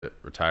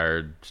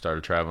retired,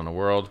 started traveling the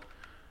world,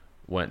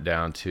 went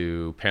down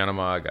to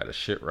Panama, got the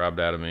shit robbed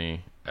out of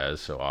me,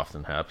 as so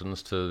often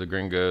happens to the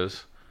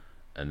gringos,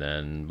 and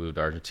then moved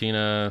to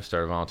Argentina,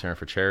 started volunteering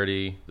for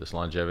charity, this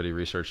longevity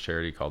research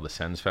charity called the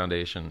SENS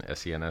Foundation,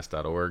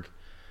 SENS.org.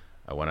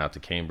 I went out to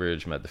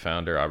Cambridge, met the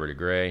founder, Aubrey de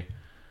Grey,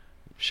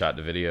 shot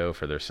the video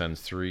for their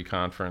SENS 3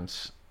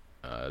 conference.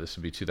 This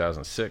would be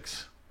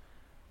 2006.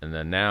 And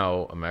then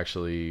now I'm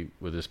actually,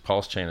 with this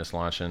Pulse chain that's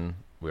launching,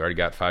 we already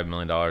got $5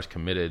 million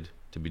committed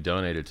to be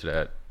donated to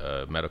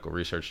that medical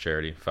research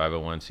charity,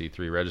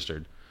 501c3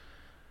 registered,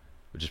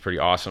 which is pretty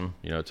awesome.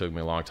 You know, it took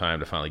me a long time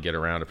to finally get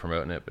around to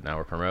promoting it, but now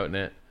we're promoting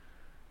it.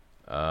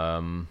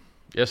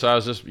 Yeah, so I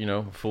was just, you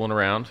know, fooling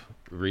around,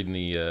 reading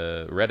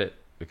the Reddit,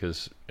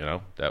 because, you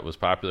know, that was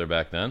popular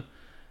back then.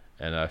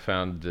 And I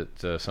found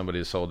that somebody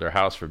had sold their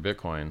house for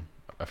Bitcoin.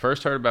 I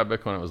first heard about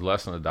Bitcoin, it was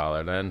less than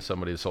 $1. Then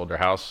somebody had sold their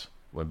house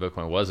when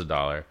Bitcoin was $1.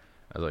 I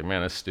was like,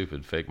 man, that's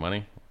stupid. Fake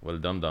money? What a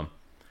dum-dum.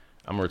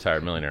 I'm a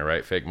retired millionaire,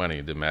 right? Fake money,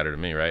 it didn't matter to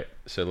me, right?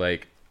 So,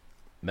 like,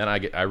 then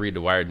I read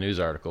the Wired News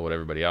article, what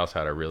everybody else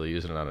had, are really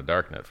using it on the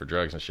darknet for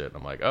drugs and shit. And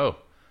I'm like, oh,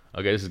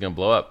 okay, this is going to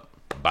blow up.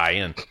 Buy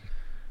in.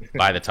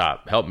 Buy the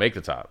top. Help make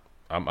the top.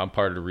 I'm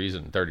part of the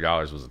reason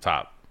 $30 was the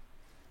top.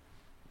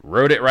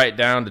 Wrote it right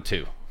down to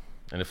 2.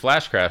 And it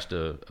flash crashed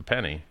a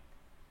penny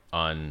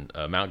on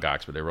Mt.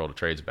 Gox, but they rolled the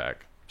trades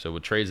back. So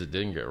with trades that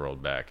didn't get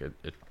rolled back,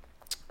 it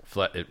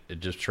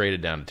just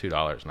traded down to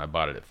 $2, and I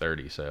bought it at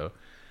 30. So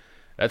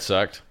that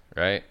sucked,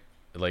 right?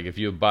 Like, if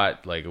you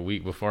bought like a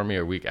week before me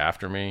or a week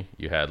after me,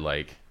 you had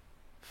like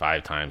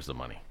 5 times the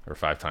money or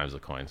 5 times the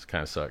coins.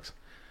 Kind of sucks.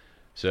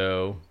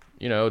 So,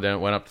 you know, then it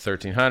went up to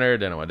 1,300,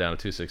 then it went down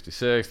to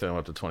 266, then it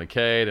went up to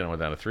 20K, then it went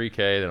down to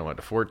 3K, then it went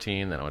to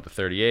 14, then it went to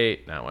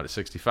 38, now it went to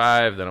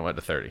 65, then it went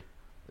to 30.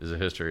 This is a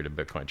history of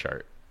the Bitcoin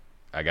chart.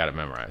 I got it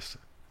memorized.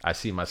 I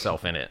see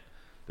myself in it.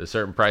 The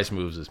certain price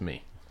moves is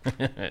me.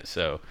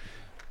 So,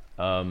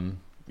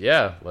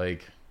 yeah,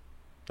 like,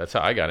 that's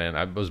how I got in.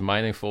 I was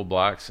mining full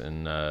blocks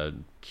in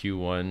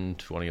Q1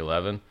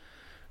 2011.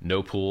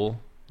 No pool.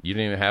 You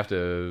didn't even have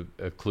to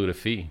include a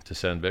fee to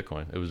send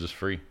Bitcoin. It was just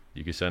free.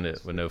 You could send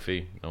it with no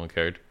fee. No one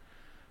cared.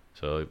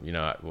 So, you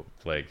know,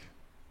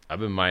 I've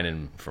been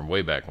mining from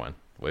way back when.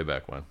 Way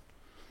back when.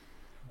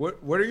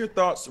 What are your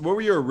thoughts? What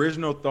were your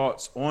original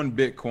thoughts on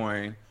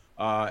Bitcoin?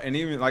 And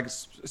even like,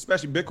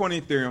 especially Bitcoin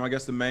and Ethereum, I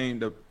guess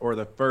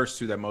the first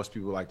two that most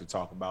people like to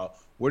talk about.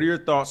 What are your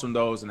thoughts on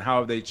those, and how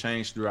have they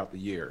changed throughout the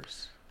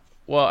years?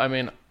 Well, I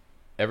mean,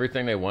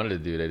 everything they wanted to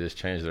do, they just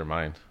changed their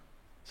mind.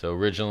 So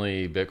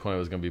originally, Bitcoin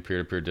was going to be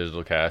peer-to-peer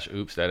digital cash.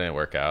 Oops, that didn't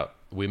work out.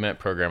 We meant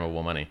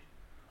programmable money.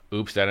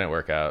 Oops, that didn't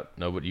work out.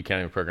 No, but you can't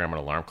even program an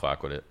alarm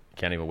clock with it.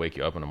 Can't even wake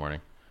you up in the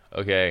morning.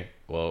 Okay,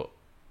 well,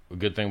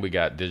 good thing we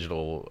got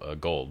digital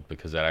gold,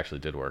 because that actually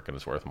did work and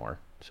it's worth more.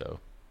 So,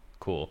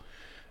 cool.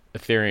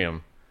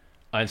 Ethereum,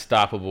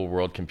 unstoppable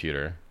world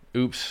computer.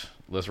 Oops,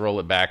 let's roll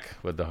it back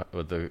with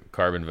the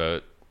carbon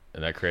vote,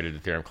 and that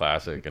created Ethereum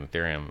Classic and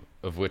Ethereum,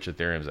 of which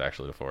Ethereum is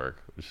actually the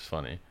fork, which is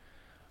funny.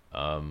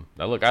 Now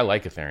look, I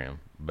like Ethereum,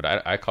 but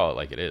I call it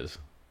like it is.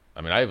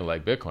 I mean, I even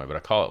like Bitcoin, but I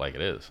call it like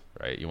it is,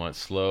 right? You want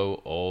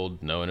slow,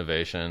 old, no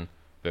innovation,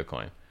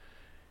 Bitcoin.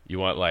 You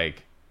want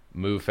like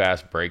move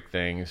fast, break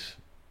things,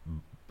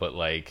 but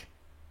like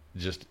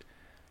just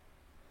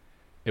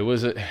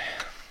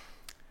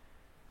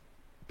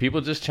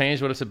people just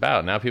changed what it's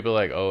about. Now people are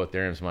like, oh,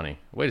 Ethereum's money.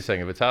 Wait a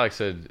second. Vitalik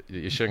said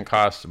it shouldn't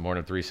cost more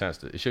than 3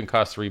 cents. It shouldn't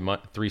cost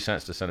 3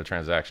 cents to send a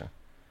transaction.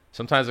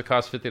 Sometimes it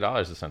costs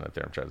 $50 to send an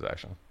Ethereum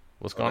transaction.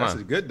 What's going on? That's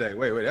a good day.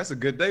 Wait, that's a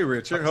good day,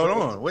 Richard. Hold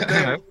on. What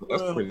day?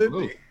 That's pretty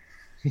low.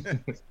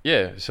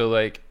 Yeah, so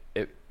like,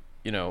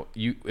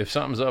 if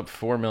something's up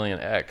 4 million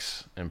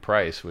X in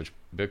price, which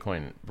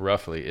Bitcoin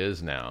roughly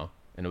is now,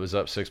 and it was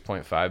up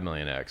 6.5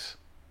 million X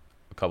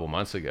a couple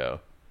months ago,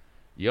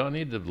 you don't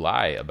need to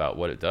lie about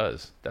what it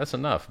does. That's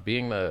enough.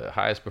 Being the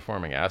highest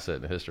performing asset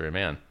in the history of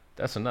man,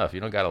 that's enough. You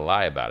don't got to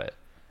lie about it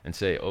and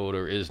say, oh,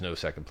 there is no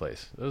second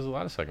place. There's a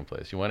lot of second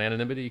place. You want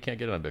anonymity? You can't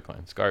get it on Bitcoin.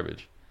 It's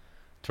garbage.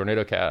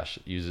 Tornado Cash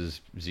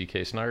uses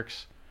ZK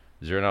snarks,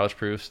 zero knowledge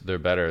proofs. They're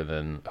better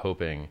than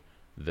hoping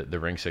that the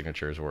ring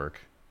signatures work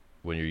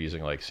when you're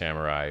using like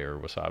Samurai or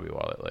Wasabi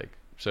Wallet. Like,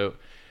 so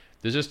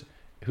there's just,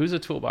 who's a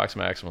toolbox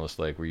maximalist,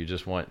 like, where you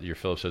just want your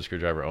Phillips head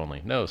screwdriver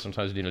only? No,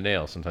 sometimes you need a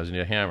nail, sometimes you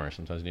need a hammer,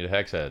 sometimes you need a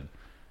hex head,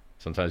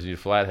 sometimes you need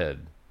a flathead.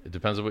 It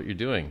depends on what you're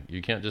doing.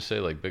 You can't just say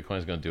like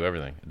Bitcoin's going to do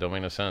everything. It don't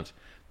make no sense.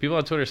 People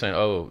on Twitter are saying,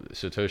 oh,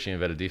 Satoshi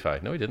invented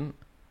DeFi. No, he didn't.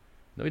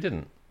 No, he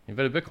didn't. He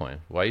invented Bitcoin.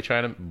 Why are you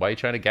trying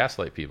to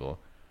gaslight people?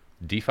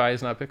 DeFi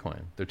is not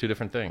Bitcoin. They're two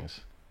different things.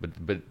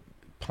 But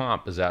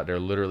Pomp is out there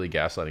literally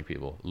gaslighting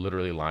people,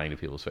 literally lying to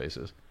people's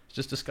faces. It's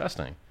just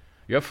disgusting.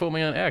 You have 4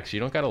 million X. You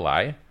don't got to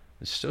lie.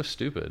 It's so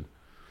stupid.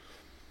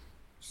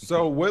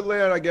 So what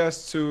led, I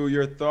guess, to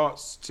your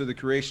thoughts to the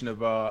creation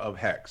of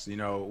Hex? You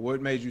know, what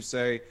made you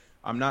say,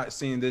 I'm not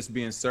seeing this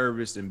being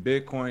serviced in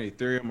Bitcoin,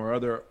 Ethereum, or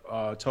other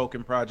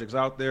token projects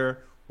out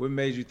there? What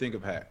made you think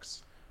of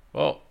Hex?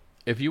 Well,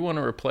 if you want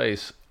to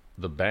replace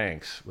the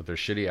banks with their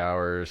shitty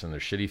hours and their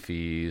shitty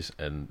fees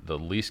and the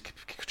least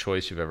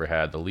choice you've ever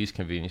had, the least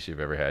convenience you've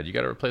ever had. You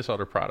got to replace all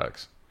their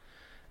products.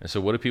 And so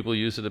what do people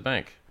use at the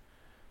bank?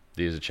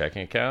 They use a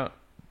checking account?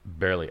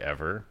 Barely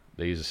ever.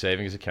 They use a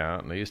savings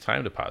account, and they use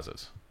time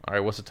deposits. All right,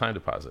 what's a time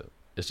deposit?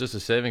 It's just a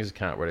savings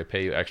account where they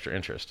pay you extra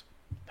interest.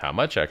 How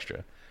much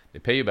extra? They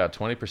pay you about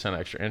 20%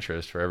 extra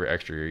interest for every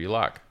extra year you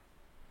lock.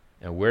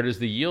 And where does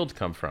the yield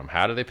come from?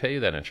 How do they pay you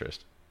that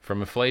interest?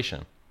 From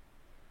inflation.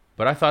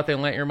 But I thought they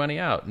lent your money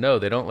out. No,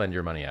 they don't lend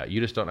your money out. You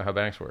just don't know how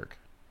banks work.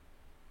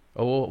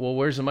 Oh, well,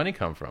 where's the money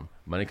come from?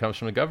 Money comes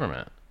from the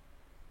government.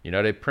 You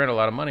know, they print a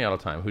lot of money all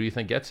the time. Who do you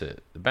think gets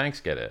it? The banks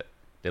get it.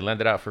 They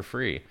lend it out for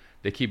free.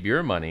 They keep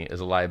your money as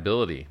a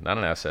liability, not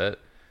an asset.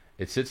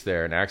 It sits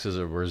there and acts as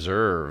a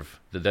reserve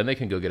that then they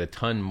can go get a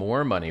ton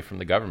more money from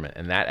the government,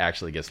 and that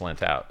actually gets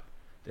lent out.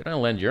 They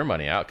don't lend your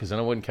money out because then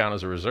it wouldn't count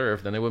as a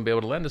reserve. Then they wouldn't be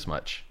able to lend as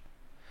much.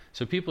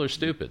 So people are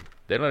stupid.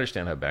 They don't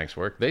understand how banks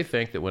work. They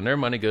think that when their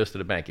money goes to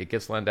the bank, it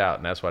gets lent out,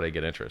 and that's why they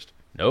get interest.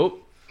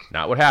 Nope,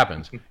 not what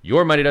happens.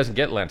 Your money doesn't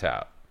get lent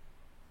out.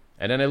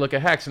 And then they look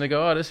at Hex and they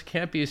go, oh, this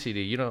can't be a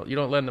CD. You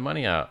don't lend the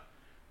money out.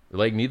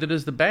 Like, neither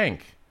does the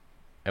bank.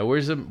 And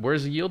where's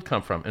the yield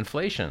come from?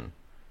 Inflation.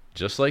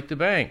 Just like the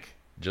bank.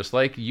 Just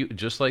like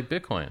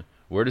Bitcoin.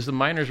 Where does the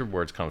miners'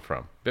 rewards come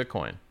from?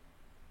 Bitcoin.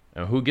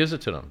 And who gives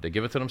it to them? They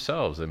give it to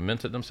themselves. They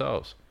mint it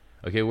themselves.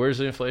 Okay, where's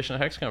the inflation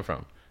of Hex come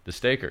from? The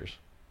stakers.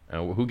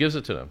 And who gives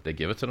it to them? They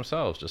give it to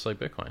themselves, just like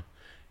Bitcoin.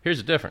 Here's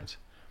the difference.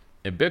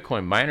 In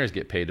Bitcoin, miners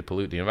get paid to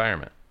pollute the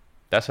environment.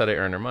 That's how they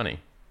earn their money.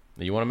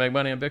 Now, you want to make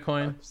money on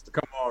Bitcoin?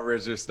 Come on,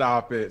 Richard.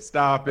 Stop it.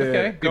 Stop it.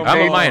 Okay.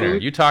 I'm a miner.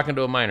 You talking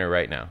to a miner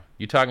right now.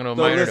 You talking to a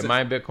miner that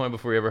mined Bitcoin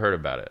before you ever heard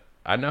about it.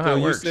 I know how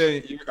it works.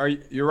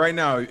 You're right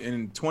now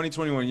in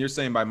 2021, you're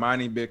saying by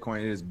mining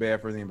Bitcoin, it is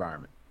bad for the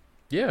environment.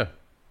 Yeah.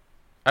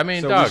 I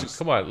mean, dog,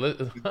 come on.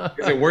 Is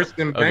it worse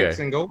than banks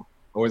and gold?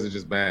 Or is it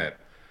just bad?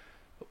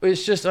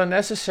 It's just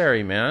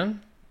unnecessary,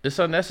 man. It's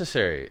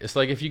unnecessary. It's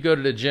like if you go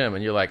to the gym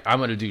and you're like, I'm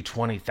going to do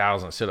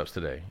 20,000 sit-ups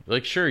today.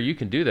 Like, sure, you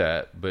can do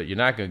that, but you're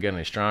not going to get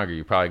any stronger.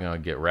 You're probably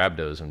going to get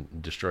rhabdos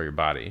and destroy your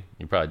body.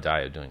 You probably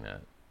die of doing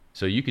that.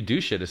 So you could do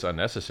shit that's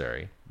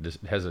unnecessary. This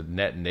has a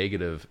net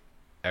negative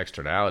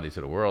externality to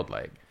the world.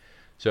 Like,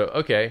 so,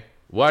 okay,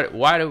 why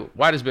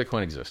does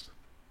Bitcoin exist?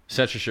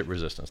 Censorship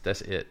resistance.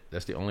 That's it.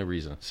 That's the only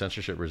reason.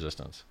 Censorship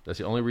resistance. That's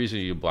the only reason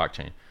you do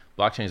blockchain.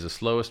 Blockchain is the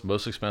slowest,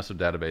 most expensive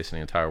database in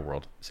the entire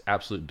world. It's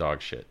absolute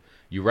dog shit.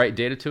 You write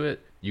data to it,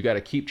 you got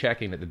to keep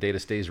checking that the data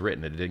stays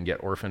written, that it didn't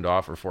get orphaned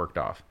off or forked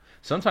off.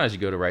 Sometimes you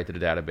go to write to the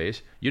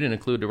database, you didn't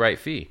include the right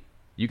fee.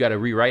 You got to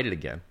rewrite it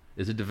again.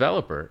 As a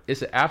developer, it's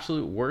the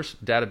absolute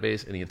worst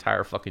database in the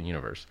entire fucking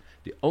universe.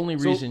 The only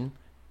reason...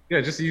 Yeah,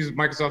 just use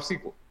Microsoft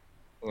SQL.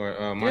 Or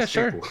MySQL. Yeah,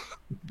 sure.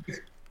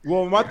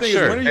 Well, my thing is,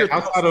 when are your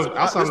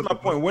thoughts, that's my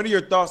point. When are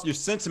your thoughts, your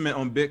sentiment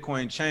on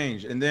Bitcoin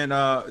change? And then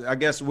I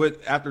guess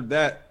after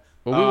that...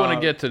 Well, we want to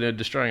get to the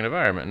destroying the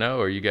environment, no?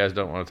 Or you guys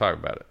don't want to talk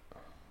about it?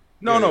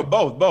 No,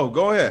 both.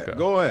 Go ahead. Okay.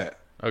 Go ahead.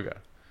 Okay.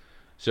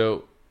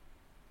 So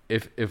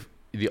if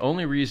the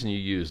only reason you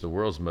use the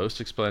world's most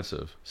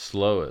expensive,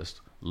 slowest,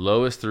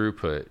 lowest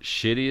throughput,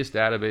 shittiest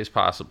database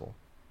possible,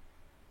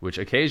 which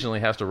occasionally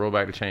has to roll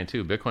back the chain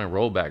too. Bitcoin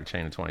rolled back the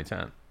chain in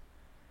 2010.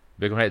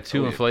 Bitcoin had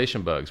two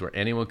inflation bugs where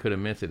anyone could have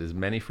minted as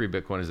many free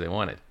Bitcoin as they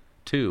wanted.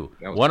 Two.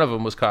 One of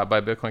them was caught by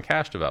a Bitcoin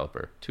Cash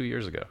developer 2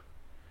 years ago.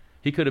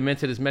 He could have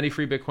minted as many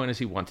free Bitcoin as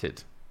he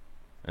wanted.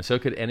 And so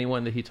could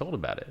anyone that he told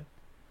about it.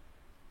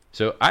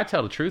 So I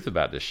tell the truth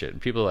about this shit. And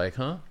people are like,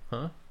 huh?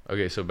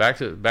 Okay, so back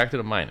to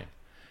the mining.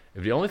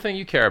 If the only thing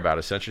you care about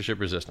is censorship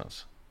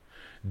resistance,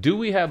 do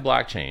we have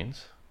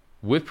blockchains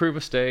with proof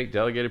of stake,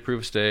 delegated proof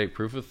of stake,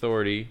 proof of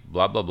authority,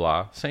 blah, blah,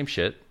 blah, same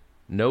shit,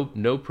 no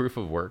proof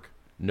of work,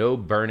 no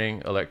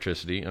burning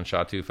electricity on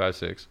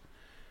SHA-256.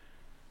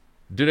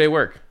 Do they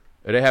work?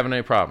 Are they having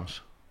any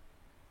problems?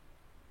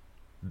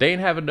 They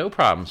ain't having no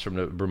problems from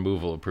the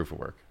removal of proof of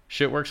work.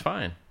 Shit works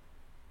fine.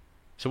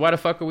 So why the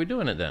fuck are we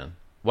doing it then?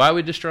 Why are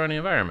we destroying the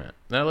environment?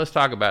 Now let's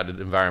talk about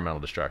the environmental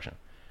destruction.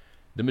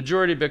 The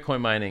majority of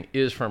Bitcoin mining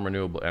is from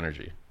renewable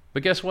energy.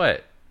 But guess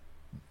what?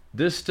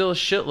 There's still a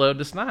shitload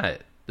that's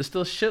not. There's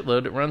still a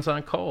shitload that runs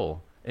on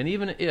coal. And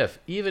even if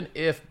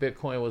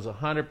Bitcoin was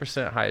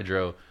 100%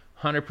 hydro,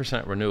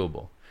 100%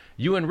 renewable,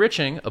 you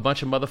enriching a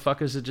bunch of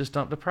motherfuckers that just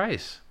dump the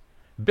price.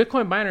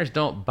 Bitcoin miners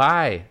don't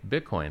buy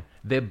Bitcoin.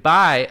 They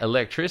buy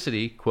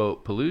electricity,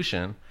 quote,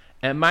 pollution,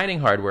 and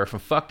mining hardware from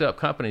fucked up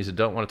companies that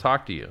don't want to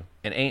talk to you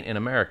and ain't in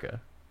America.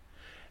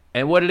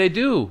 And what do they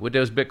do with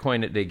those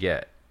Bitcoin that they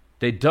get?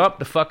 They dump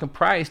the fucking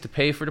price to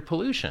pay for the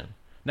pollution.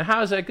 Now,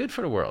 how is that good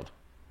for the world?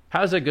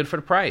 How is that good for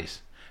the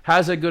price? How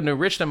is that good to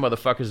enrich them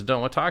motherfuckers that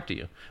don't want to talk to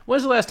you?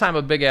 When's the last time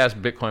a big-ass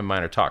Bitcoin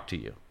miner talked to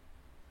you?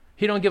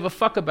 He don't give a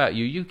fuck about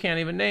you. You can't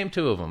even name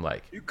two of them.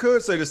 Like, you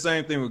could say the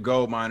same thing with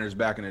gold miners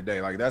back in the day.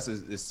 Like, that's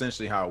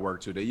essentially how it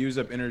worked too. They use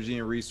up energy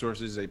and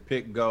resources. They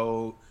pick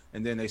gold,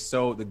 and then they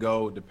sold the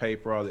gold to pay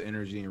for all the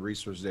energy and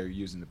resources they were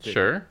using to pick.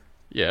 Sure.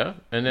 Yeah.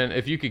 And then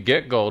if you could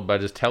get gold by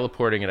just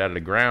teleporting it out of the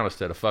ground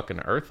instead of fucking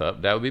the earth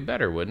up, that would be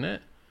better, wouldn't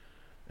it?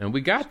 And we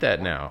got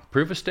that now.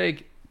 Proof of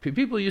stake,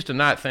 people used to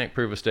not think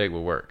proof of stake would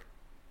work.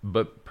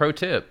 But pro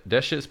tip,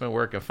 that shit's been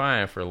working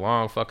fine for a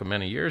long fucking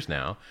many years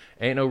now.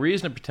 Ain't no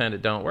reason to pretend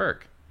it don't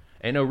work.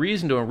 Ain't no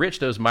reason to enrich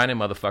those mining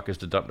motherfuckers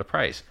to dump the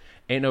price.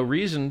 Ain't no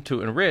reason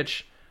to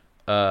enrich,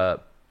 the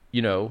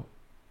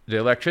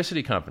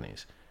electricity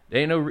companies.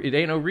 There ain't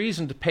no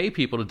reason to pay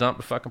people to dump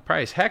the fucking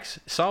price. Hex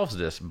solves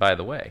this, by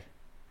the way.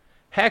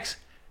 Hex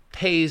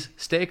pays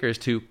stakers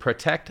to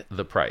protect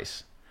the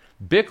price.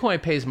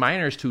 Bitcoin pays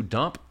miners to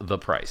dump the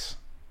price,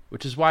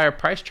 which is why our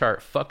price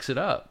chart fucks it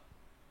up.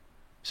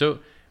 So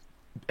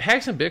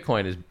Hex and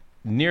Bitcoin is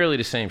nearly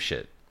the same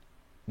shit.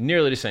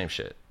 Nearly the same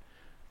shit.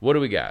 What do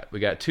we got?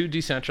 We got 2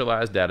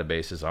 decentralized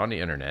databases on the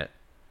internet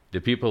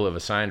that people have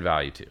assigned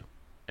value to.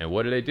 And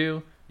what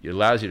do? It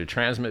allows you to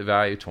transmit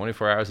value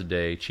 24 hours a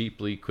day,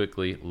 cheaply,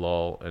 quickly,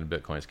 lol, in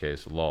Bitcoin's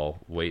case, lol,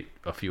 wait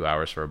a few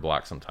hours for a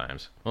block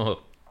sometimes.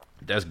 Oh,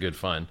 that's good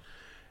fun.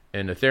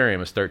 And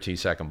Ethereum is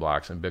 13-second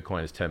blocks, and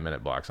Bitcoin is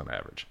 10-minute blocks on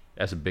average.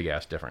 That's a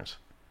big-ass difference.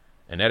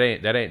 And that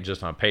ain't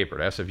just on paper.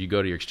 That's if you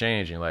go to your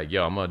exchange and you're like,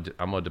 yo, I'm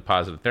gonna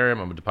deposit Ethereum,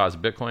 I'm gonna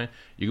deposit Bitcoin.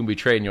 You're gonna be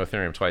trading your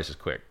Ethereum twice as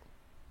quick.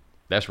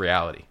 That's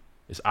reality.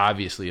 It's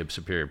obviously a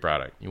superior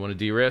product. You want to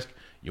de-risk?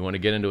 You want to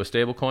get into a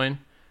stable coin?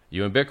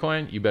 You in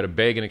Bitcoin? You better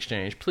beg an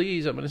exchange.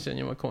 Please, I'm going to send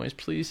you my coins.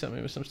 Please send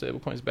me some stable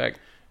coins back.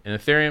 In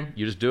Ethereum,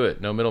 you just do it.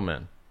 No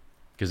middlemen.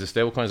 Because the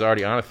stable coin's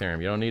already on Ethereum.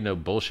 You don't need no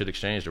bullshit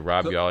exchange to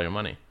rob you all your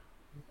money.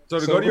 So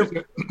to go to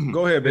your,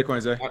 go ahead,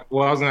 Bitcoin Zay.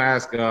 Well, I was going to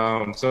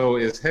ask, so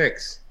is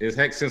Hex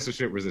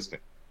censorship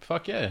resistant?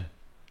 Fuck yeah.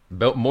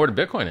 More than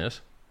Bitcoin is.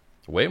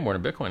 Way more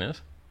than Bitcoin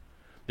is.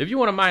 If you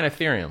want to mine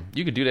Ethereum,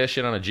 you could do that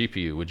shit on a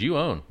GPU, which you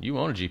own. You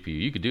own a GPU.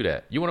 You could do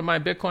that. You want to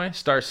mine Bitcoin?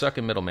 Start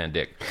sucking middleman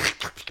dick.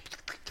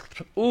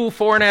 Ooh,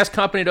 foreign-ass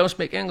company don't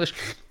speak English.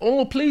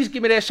 Oh, please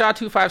give me that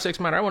SHA-256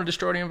 miner. I want to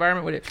destroy the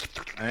environment with it.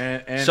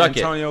 And Suck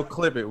Antonio,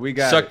 clip it. We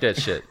got Suck it. that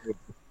shit.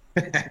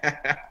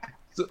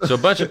 So a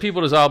bunch of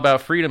people that's all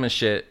about freedom and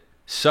shit,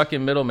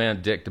 sucking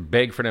middleman dick to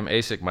beg for them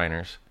ASIC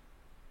miners.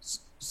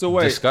 So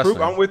wait,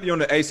 Disgusting. I'm with you on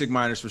the ASIC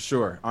miners for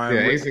sure.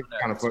 ASIC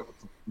kind of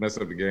mess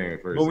up the game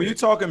at first. But when you're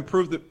talking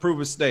proof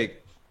of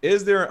stake,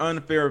 is there an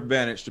unfair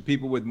advantage to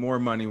people with more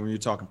money when you're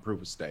talking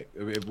proof of stake?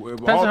 If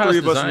all three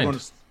of us are going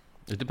to...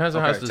 It depends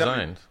on how it's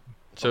designed.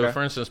 So,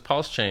 for instance,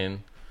 Pulse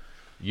Chain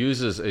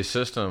uses a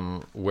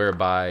system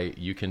whereby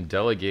you can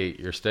delegate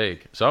your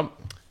stake. So,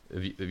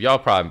 if y'all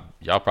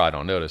probably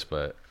don't notice,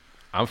 but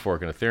I'm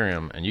forking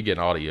Ethereum, and you get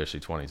all the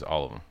ERC20s,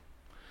 all of them.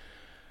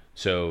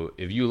 So,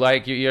 if you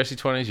like your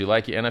ERC20s, you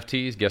like your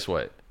NFTs, guess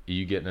what?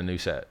 You getting a new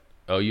set.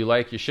 Oh, you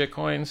like your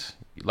shitcoins?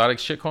 A lot of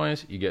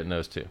shitcoins, you getting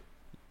those too.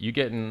 You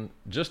getting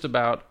just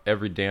about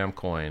every damn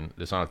coin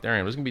that's on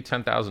Ethereum. There's gonna be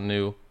 10,000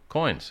 new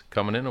coins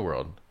coming in the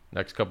world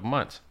next couple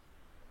months.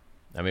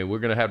 I mean, we're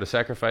gonna have the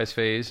sacrifice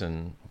phase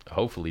and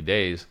hopefully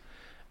days,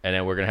 and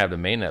then we're gonna have the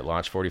mainnet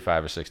launch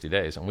 45 or 60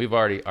 days. And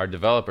our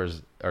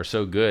developers are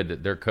so good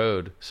that their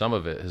code, some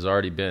of it has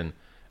already been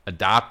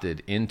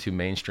adopted into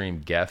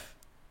mainstream Geth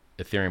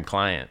Ethereum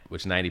client,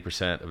 which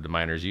 90% of the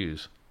miners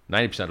use.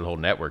 90% of the whole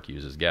network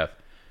uses Geth.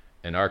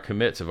 And our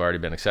commits have already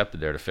been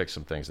accepted there to fix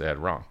some things they had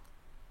wrong.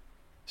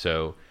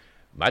 So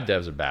my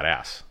devs are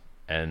badass,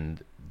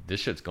 and this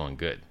shit's going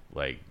good.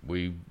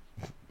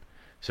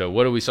 So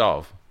what do we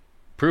solve?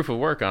 Proof of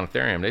work on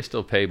Ethereum. They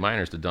still pay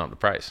miners to dump the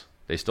price.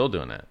 They still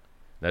doing that.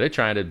 Now they're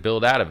trying to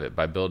build out of it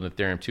by building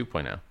Ethereum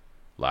 2.0. A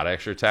lot of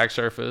extra attack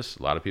surface.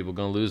 A lot of people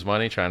going to lose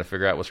money trying to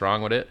figure out what's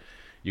wrong with it.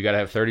 You got to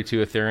have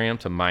 32 Ethereum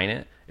to mine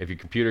it. If your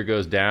computer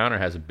goes down or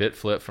has a bit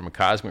flip from a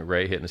cosmic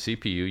ray hitting the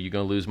CPU, you're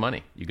going to lose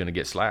money. You're going to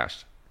get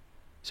slashed.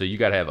 So you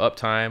got to have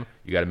uptime,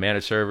 you got to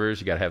manage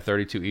servers, you got to have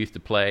 32 ETH to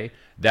play.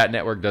 That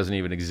network doesn't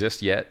even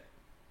exist yet.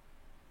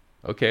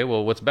 Okay,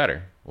 well, what's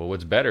better? Well,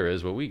 what's better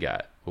is what we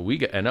got.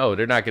 And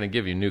they're not going to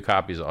give you new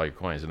copies of all your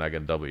coins. They're not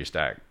going to double your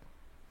stack.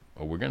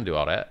 Well, we're going to do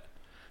all that.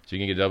 So you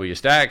can get double your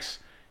stacks.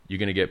 You're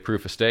going to get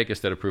proof of stake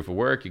instead of proof of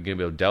work. You're going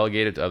to be able to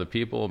delegate it to other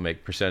people,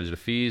 make percentage of the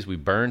fees. We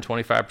burn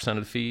 25% of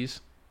the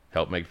fees,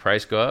 help make the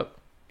price go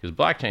up. Because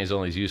blockchain is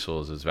only as useful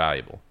as it's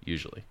valuable,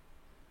 usually.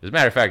 As a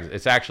matter of fact,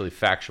 it's actually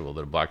factual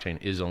that a blockchain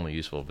is only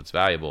useful if it's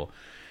valuable,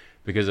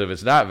 because if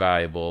it's not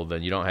valuable,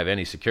 then you don't have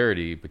any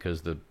security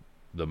because the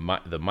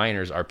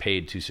miners are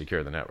paid to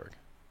secure the network.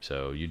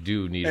 So you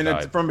do need.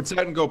 And from a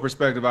technical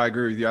perspective, I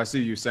agree with you. I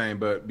see you saying,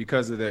 but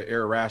because of the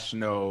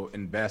irrational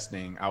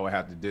investing, I would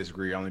have to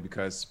disagree. Only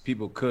because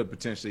people could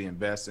potentially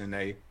invest in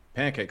a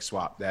pancake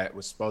swap that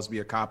was supposed to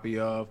be a copy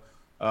of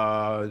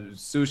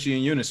Sushi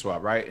and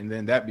Uniswap, right? And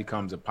then that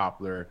becomes a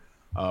popular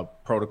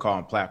protocol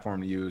and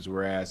platform to use,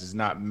 whereas it's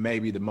not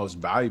maybe the most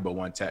valuable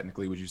one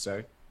technically, would you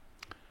say?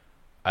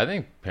 I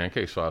think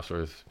PancakeSwap's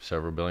worth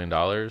several $1 billion.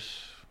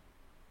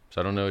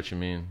 So I don't know what you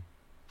mean.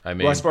 I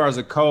mean, well, as far as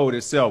the code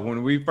itself,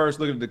 when we first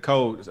looked at the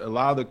code, a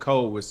lot of the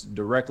code was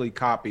directly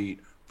copied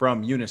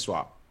from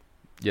Uniswap.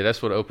 Yeah,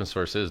 that's what open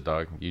source is,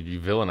 dog.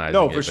 You villainize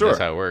no, it, for sure. That's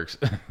how it works.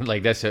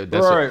 That's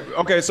all right.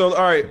 Okay, so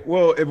all right.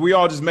 Well, if we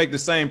all just make the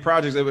same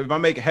projects, if I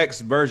make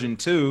Hex version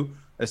 2,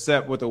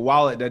 except with a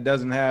wallet that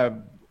doesn't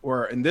have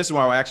and this is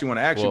why I actually want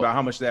to ask you Well- about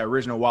how much that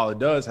original wallet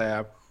does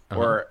have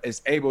or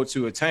is able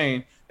to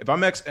attain. If I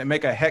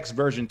make a hex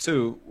version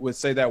 2 with,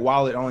 say, that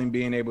wallet only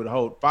being able to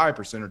hold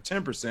 5% or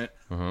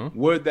 10%,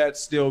 would that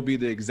still be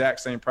the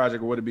exact same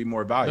project, or would it be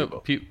more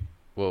valuable?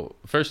 Well,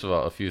 first of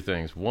all, a few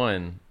things.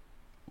 One,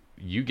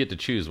 you get to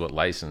choose what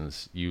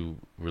license you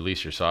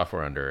release your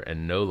software under,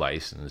 and no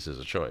license is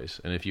a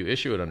choice. And if you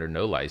issue it under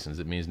no license,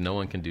 it means no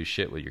one can do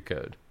shit with your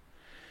code.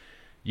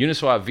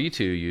 Uniswap V2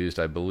 used,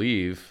 I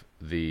believe,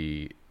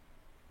 the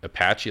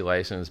Apache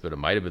license, but it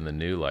might have been the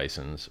new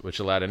license, which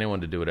allowed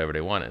anyone to do whatever they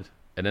wanted.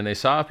 And then they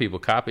saw people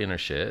copying their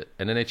shit,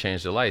 and then they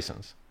changed the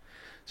license.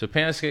 So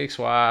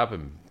PancakeSwap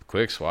and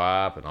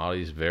QuickSwap and all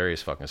these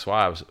various fucking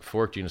swaps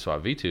forked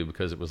Uniswap V2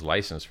 because it was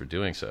licensed for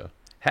doing so.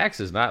 Hex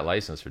is not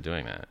licensed for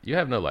doing that. You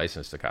have no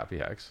license to copy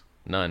Hex.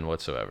 None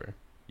whatsoever.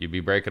 You'd be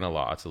breaking a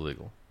law. It's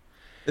illegal.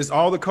 Is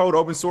all the code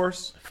open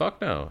source?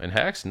 Fuck no. In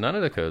Hex, none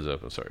of the code's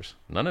open source.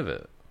 None of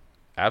it.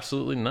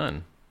 Absolutely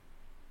none.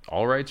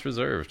 All rights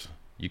reserved.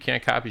 You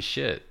can't copy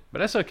shit. But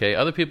that's okay.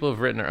 Other people have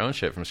written their own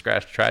shit from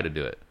scratch to try to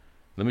do it.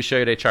 Let me show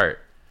you their chart.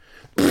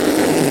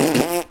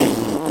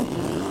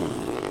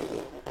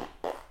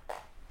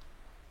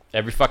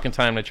 Every fucking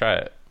time they try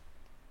it.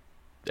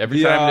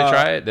 Every time they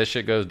try it, this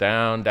shit goes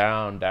down,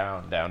 down,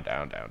 down, down,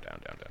 down, down, down,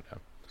 down, down, down.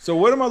 So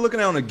what am I looking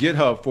at on the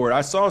GitHub for it?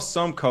 I saw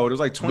some code. It was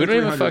like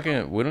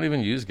 2,300. We don't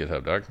even use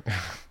GitHub, dog.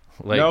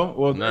 Like, no?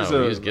 Well, no,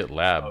 we use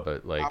GitLab,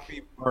 but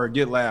like... Or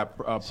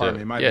GitLab,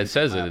 pardon me. It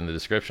says it in the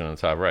description on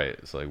the top right.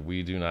 It's like,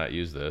 we do not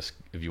use this.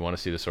 If you want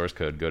to see the source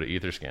code, go to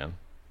Etherscan.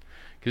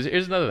 Because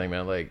here's another thing,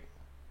 man. Like,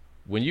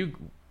 when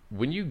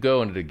you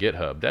go into the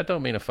GitHub, that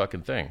don't mean a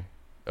fucking thing.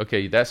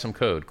 Okay, that's some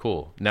code.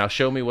 Cool. Now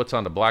show me what's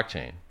on the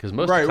blockchain. Because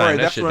most of the time,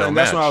 that shit don't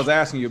match. That's what I was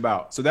asking you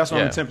about. So that's what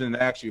I'm attempting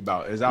to ask you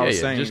about. As I was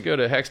saying, just go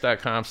to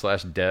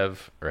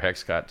hex.com/dev or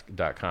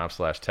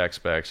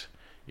hex.com/techspecs.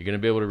 You're going to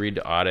be able to read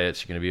the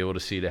audits. You're going to be able to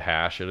see the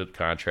hash of the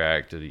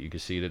contract. You can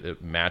see that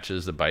it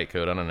matches the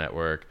bytecode on a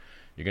network.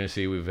 You're going to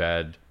see we've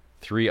had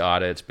 3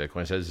 audits.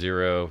 Bitcoin says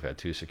 0. We've had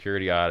 2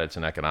 security audits,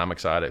 an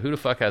economics audit. Who the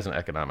fuck has an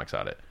economics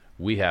audit?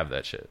 We have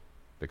that shit.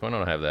 Bitcoin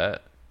don't have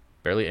that.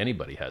 Barely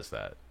anybody has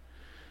that.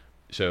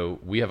 So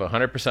we have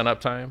 100%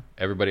 uptime.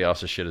 Everybody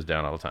else's shit is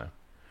down all the time.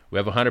 We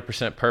have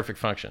 100% perfect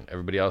function.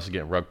 Everybody else is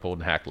getting rug pulled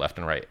and hacked left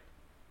and right.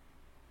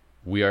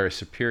 We are a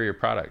superior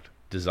product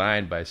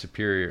designed by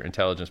superior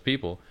intelligence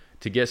people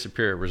to get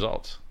superior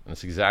results. And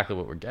that's exactly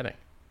what we're getting.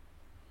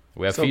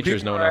 We have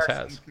features no one else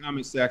has. In the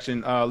comment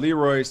section,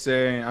 Leroy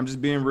saying, I'm just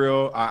being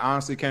real. I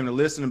honestly came to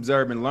listen,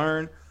 observe, and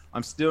learn.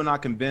 I'm still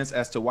not convinced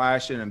as to why I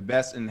should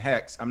invest in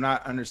Hex. I'm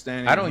not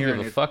understanding. I don't give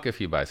a fuck if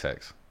you buy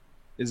Hex.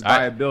 It's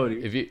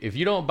viability. If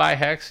you don't buy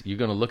Hex, you're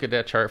going to look at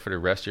that chart for the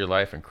rest of your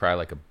life and cry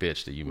like a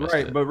bitch that you missed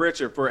it. Right, but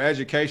Richard, for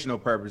educational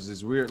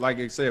purposes, we're like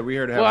I said, we're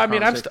here to have. Well, I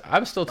mean,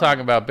 I'm still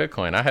talking about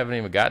Bitcoin. I haven't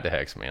even got to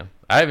Hex, man.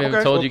 I haven't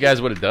even told you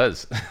guys what it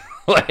does.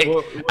 Like,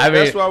 I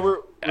mean, that's why we're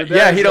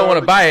yeah, he don't want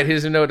to buy it. He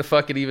doesn't know what the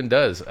fuck it even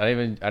does. I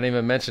didn't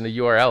even mention the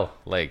URL.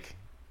 Like,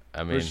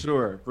 I mean, for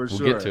sure, we'll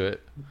get to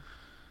it.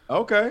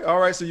 Okay, all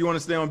right. So you want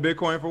to stay on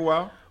Bitcoin for a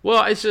while?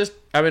 Well, it's just,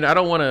 I mean, I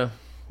don't want to.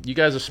 You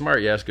guys are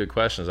smart. You ask good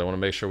questions. I want to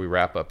make sure we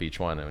wrap up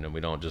each one and then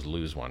we don't just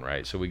lose one,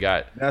 right? So we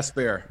got. That's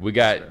fair. We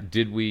got.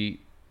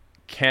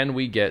 Can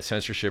we get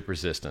censorship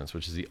resistance,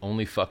 which is the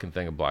only fucking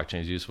thing a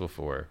blockchain is useful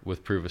for,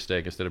 with proof of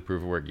stake instead of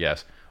proof of work?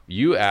 Yes.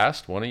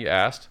 One of you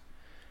asked,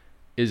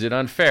 is it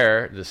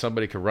unfair that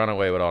somebody could run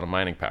away with all the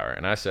mining power?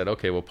 And I said,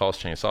 okay, well, Pulse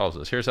Chain solves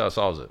this. Here's how it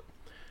solves it.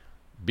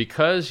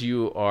 Because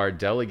you are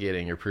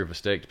delegating your proof of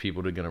stake to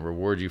people that are going to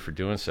reward you for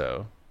doing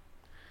so,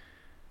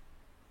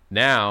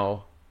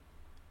 now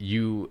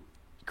you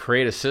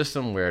create a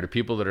system where the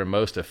people that are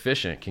most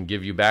efficient can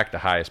give you back the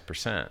highest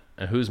percent.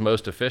 And who's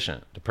most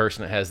efficient? The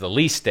person that has the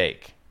least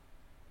stake.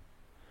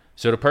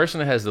 So the person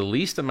that has the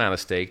least amount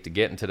of stake to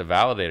get into the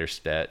validator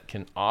stat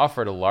can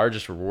offer the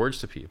largest rewards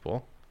to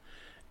people.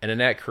 And then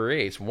that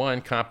creates,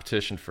 1,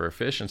 competition for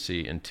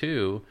efficiency, and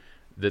 2,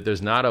 that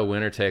there's not a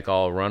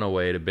winner-take-all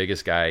runaway. The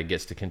biggest guy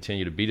gets to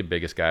continue to be the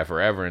biggest guy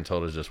forever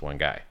until there's just one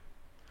guy.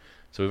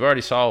 So we've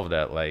already solved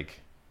that,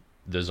 like,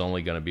 there's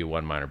only going to be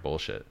one miner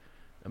bullshit.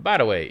 And by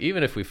the way,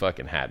 even if we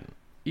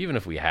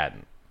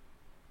hadn't,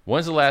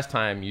 when's the last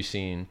time you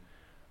seen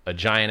a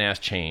giant-ass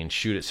chain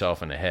shoot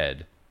itself in the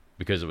head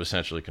because it was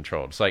centrally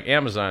controlled? It's like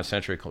Amazon is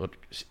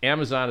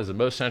the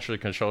most centrally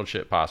controlled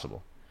shit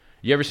possible.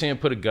 You ever seen him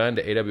put a gun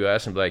to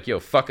AWS and be like, yo,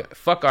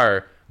 fuck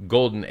our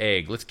golden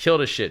egg. Let's kill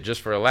this shit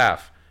just for a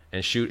laugh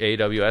and shoot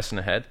AWS in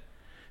the head?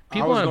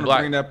 I was going to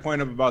bring that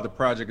point up about the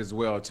project as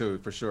well, too,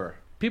 for sure.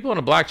 People on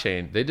a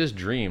blockchain, they just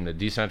dream that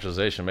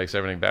decentralization makes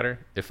everything better.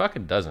 It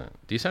fucking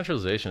doesn't.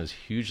 Decentralization is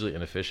hugely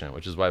inefficient,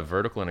 which is why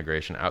vertical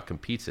integration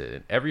outcompetes it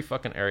in every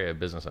fucking area of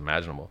business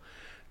imaginable,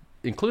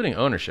 including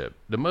ownership.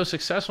 The most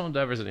successful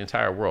endeavors in the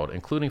entire world,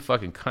 including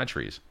fucking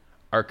countries,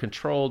 are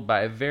controlled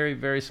by a very,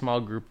 very small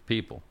group of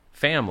people.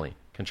 Family,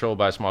 controlled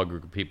by a small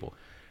group of people.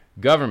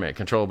 Government,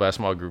 controlled by a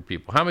small group of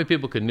people. How many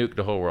people could nuke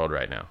the whole world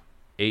right now?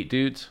 8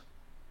 dudes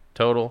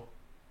total.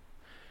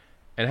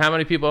 And how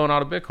many people own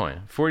all the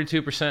Bitcoin?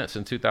 42%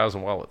 in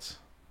 2,000 wallets.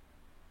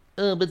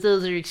 oh, but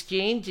those are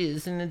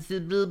exchanges and it's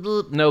blah,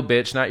 blah. No,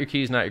 bitch, not your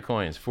keys, not your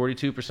coins.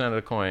 42% of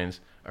the coins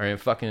are in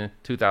fucking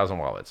 2,000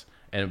 wallets.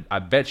 And I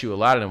bet you a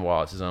lot of them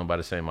wallets is owned by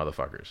the same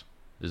motherfuckers.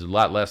 There's a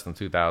lot less than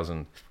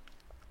 2,000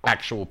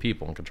 actual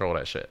people in control of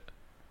that shit.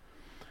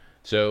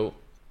 So,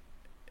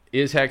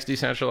 is Hex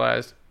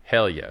decentralized?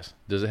 Hell yes.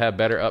 Does it have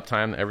better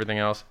uptime than everything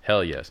else?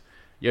 Hell yes.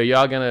 Yo,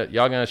 y'all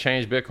gonna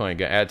change Bitcoin,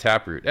 gonna add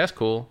Taproot. That's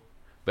cool.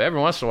 But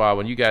every once in a while,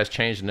 when you guys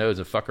change the nodes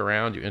and fuck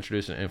around, you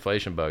introduce an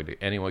inflation bug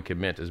that anyone can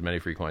mint as many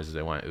free coins as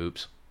they want.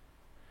 Oops.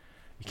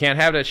 You can't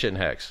have that shit in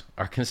Hex.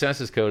 Our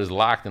consensus code is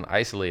locked and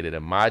isolated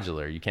and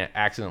modular. You can't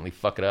accidentally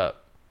fuck it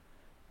up.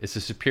 It's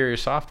a superior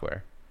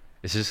software.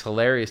 It's just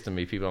hilarious to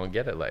me. People don't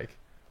get it. Like,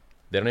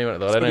 they don't even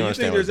understand. Do you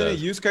think there's any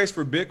does. Use case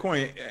for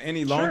Bitcoin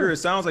any longer? Sure. It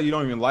sounds like you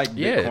don't even like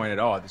Bitcoin at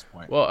all at this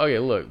point. Well, okay,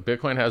 look,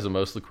 Bitcoin has the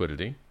most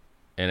liquidity,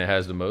 and it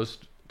has the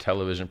most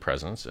television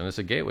presence, and it's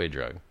a gateway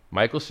drug.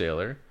 Michael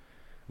Saylor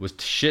was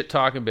shit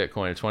talking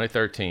Bitcoin in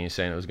 2013,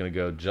 saying it was going to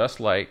go just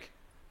like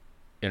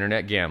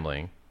internet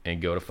gambling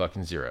and go to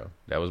fucking zero.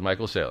 That was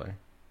Michael Saylor.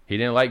 He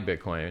didn't like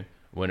Bitcoin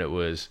when it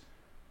was,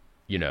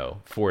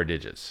 4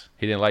 digits.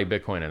 He didn't like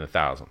Bitcoin in the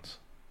thousands.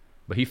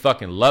 But he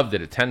fucking loved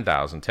it at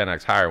 10,000,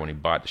 10x higher when he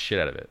bought the shit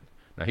out of it.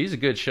 Now, he's a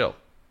good shill.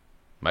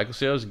 Michael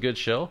Saylor's a good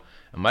shill.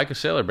 And Michael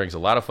Saylor brings a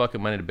lot of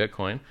fucking money to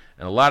Bitcoin.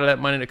 And a lot of that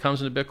money that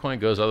comes into Bitcoin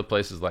goes to other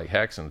places like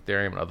Hex and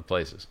Ethereum and other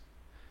places.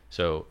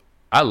 So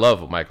I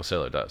love what Michael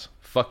Saylor does.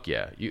 Fuck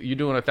yeah. You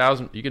doing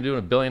you can do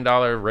a $1 billion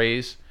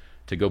raise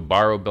to go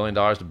borrow $1 billion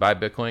to buy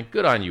Bitcoin.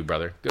 Good on you,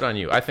 brother. Good on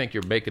you. I think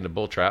you're making the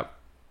bull trap.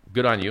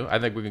 Good on you. I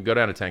think we can go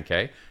down to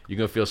 10K. You're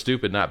going to feel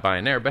stupid not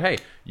buying there. But hey,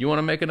 you want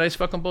to make a nice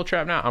fucking bull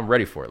trap now? I'm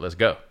ready for it. Let's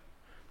go.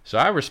 So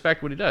I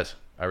respect what he does.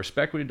 I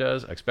respect what he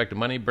does. I expect the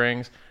money he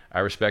brings.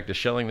 I respect the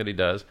shilling that he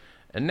does.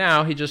 And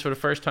now he just for the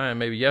first time,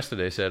 maybe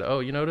yesterday, said,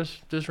 oh,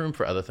 there's room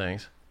for other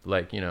things.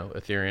 Like,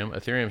 Ethereum.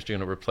 Ethereum's going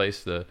to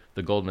replace the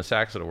Goldman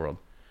Sachs of the world.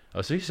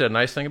 Oh, so he said a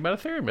nice thing about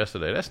Ethereum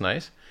yesterday. That's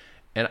nice.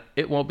 And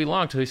it won't be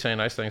long till he's saying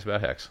nice things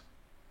about Hex.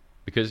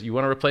 Because you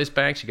want to replace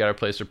banks, you got to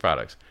replace their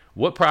products.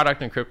 What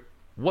product in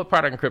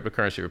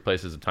cryptocurrency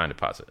replaces a time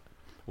deposit?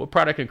 What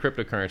product in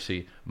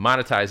cryptocurrency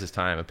monetizes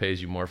time and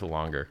pays you more for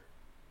longer?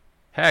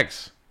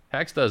 Hex.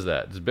 Hex does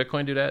that. Does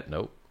Bitcoin do that?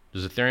 Nope.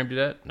 Does Ethereum do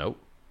that? Nope.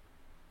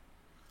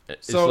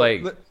 It's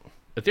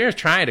Ethereum's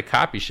trying to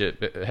copy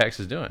shit Hex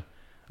is doing.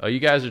 Oh, you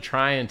guys are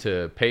trying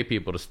to pay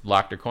people to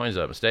lock their coins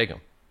up and stake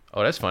them.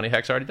 Oh, that's funny.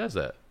 Hex already does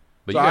that.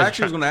 But so I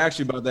actually was going to ask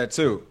you about that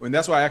too, and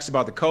that's why I asked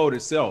about the code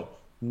itself.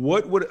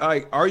 What would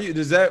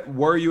does that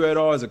worry you at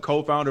all as a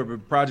co-founder of a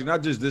project?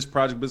 Not just this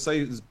project, but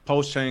say this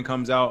post chain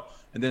comes out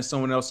and then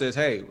someone else says,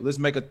 "Hey, let's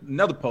make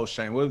another post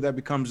chain." What if that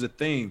becomes a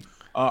theme?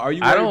 Are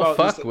you? I don't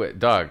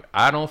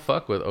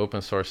fuck with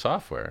open source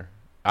software.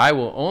 I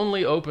will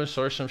only open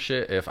source some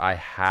shit if I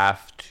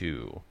have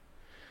to.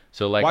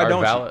 So like why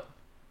don't you?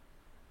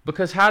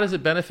 Because how does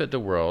it benefit the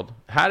world?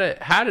 How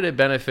did it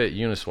benefit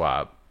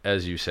Uniswap,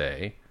 as you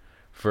say,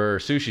 for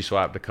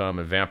SushiSwap to come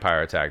and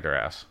vampire attack their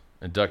ass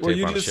and duct tape on the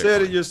shit? Well, you just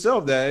said it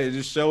yourself that it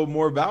just showed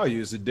more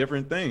value. It's a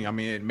different thing. I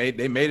mean,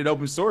 they made it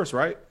open source,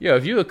 right? Yeah,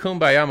 if you a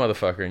kumbaya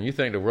motherfucker and you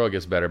think the world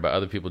gets better by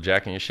other people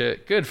jacking your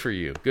shit, good for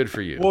you. Good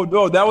for you. Well,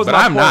 no, that was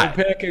my point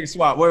with Pancake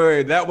Swap.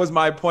 Wait, that was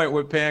my point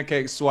with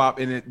Pancake Swap.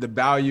 And the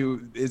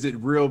value, is it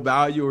real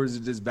value or is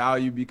it just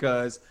value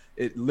because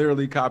it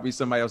literally copied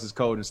somebody else's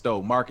code and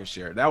stole market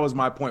share? That was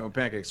my point with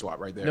Pancake Swap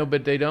right there. No,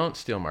 but they don't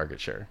steal market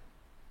share.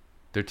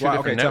 They're two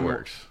different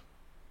networks.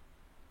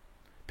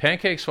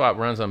 Pancake Swap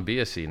runs on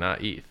BSC,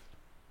 not ETH.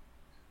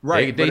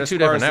 Right. They two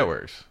different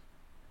networks.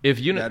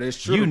 That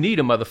is true. You need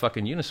a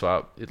motherfucking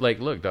Uniswap.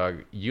 Look,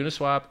 dog,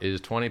 Uniswap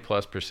is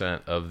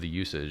 20+% of the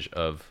usage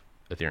of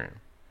Ethereum.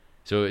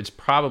 So it's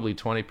probably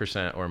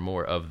 20% or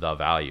more of the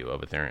value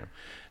of Ethereum.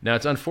 Now,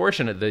 it's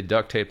unfortunate they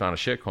duct taped on a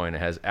shitcoin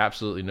that has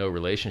absolutely no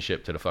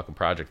relationship to the fucking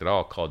project at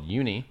all, called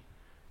Uni.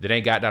 That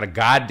ain't got not a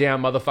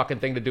goddamn motherfucking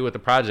thing to do with the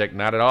project,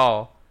 not at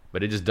all.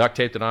 But they just duct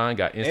taped it on,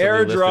 got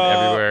instantly listed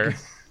everywhere.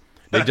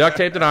 They duct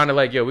taped it on. They're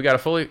like, yo,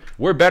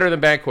 we're better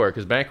than Bancor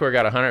because Bancor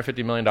got a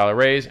 $150 million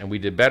raise and we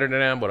did better than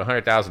them with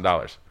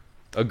 $100,000.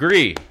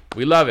 Agree.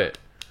 We love it.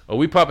 Oh,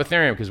 we pump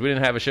Ethereum because we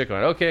didn't have a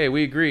shitcoin. Okay,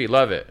 we agree.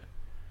 Love it.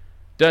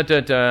 Dun,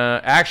 dun,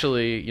 dun.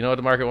 Actually, you know what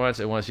the market wants?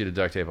 It wants you to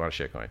duct tape on a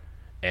shitcoin.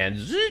 And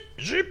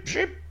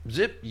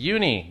zip,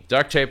 Uni.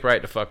 Duct tape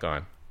right the fuck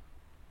on.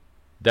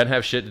 Doesn't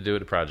have shit to do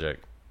with the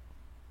project.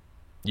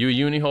 You a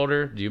Uni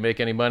holder? Do you make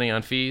any money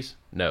on fees?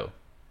 No.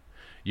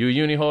 You a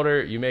Uni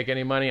holder? You make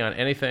any money on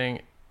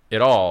anything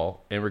at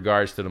all in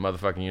regards to the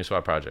motherfucking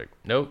Uniswap project?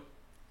 Nope.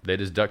 They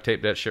just duct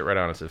tape that shit right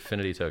on. It's an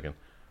affinity token.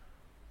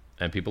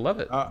 And people love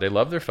it. They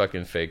love their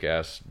fucking fake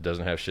ass,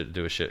 doesn't have shit to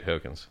do with shit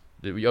tokens.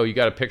 Oh, you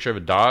got a picture of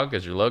a dog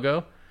as your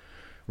logo?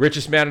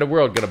 Richest man in the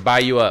world, gonna buy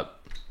you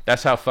up.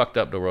 That's how fucked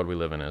up the world we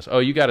live in is. Oh,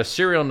 you got a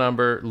serial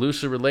number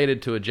loosely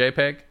related to a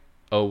JPEG?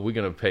 Oh, we're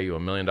gonna pay you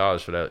 $1 million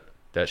for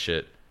that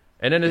shit.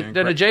 And then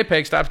the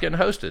JPEG stops getting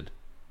hosted.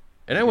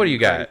 And then what do you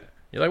got?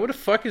 You're like, what the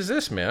fuck is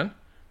this, man?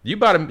 You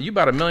bought a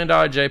 $1 million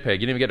JPEG. You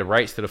didn't even get the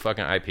rights to the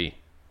fucking IP.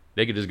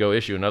 They could just go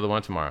issue another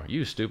one tomorrow.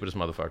 You stupidest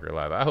motherfucker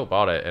alive. I hope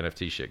all that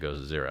NFT shit goes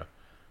to zero.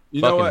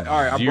 You know what?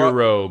 All right,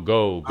 Zero,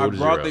 go I to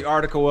brought zero. the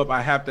article up.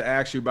 I have to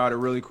ask you about it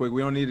really quick.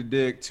 We don't need to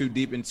dig too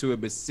deep into it,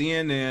 but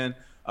CNN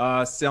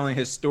selling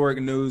historic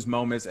news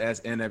moments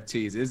as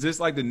NFTs. Is this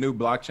like the new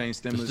blockchain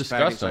stimulus It's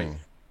package? disgusting. Like,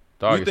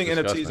 Dog, you think it's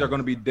NFTs disgusting. are going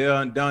to be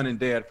done and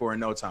dead for in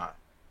no time?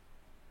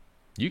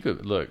 You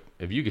could look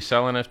if you could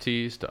sell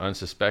NFTs to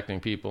unsuspecting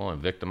people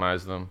and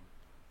victimize them.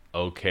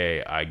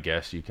 Okay, I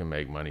guess you can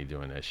make money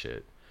doing that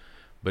shit.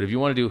 But if you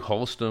want to do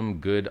wholesome,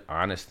 good,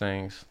 honest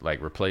things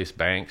like replace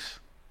banks,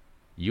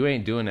 you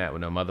ain't doing that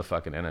with no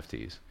motherfucking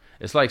NFTs.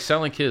 It's like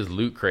selling kids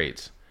loot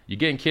crates. You're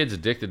getting kids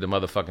addicted to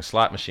motherfucking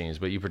slot machines,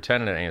 but you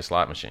pretending it ain't a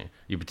slot machine.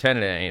 You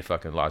pretending it ain't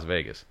fucking Las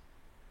Vegas.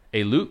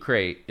 A loot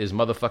crate is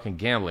motherfucking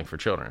gambling for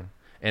children.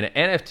 And an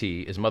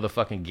NFT is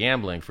motherfucking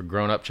gambling for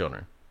grown-up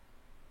children.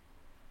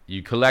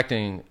 You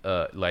collecting,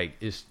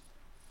 it's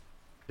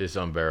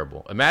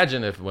unbearable.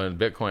 Imagine if when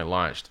Bitcoin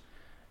launched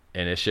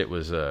and this shit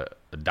was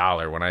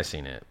 $1 when I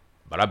seen it,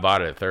 but I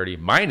bought it at 30,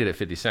 mined it at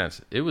 50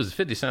 cents. It was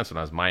 50 cents when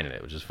I was mining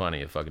it, which is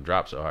funny. It fucking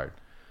dropped so hard.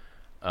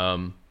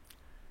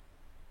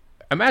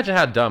 Imagine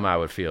how dumb I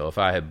would feel if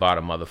I had bought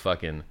a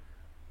motherfucking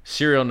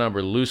serial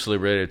number loosely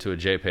related to a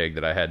JPEG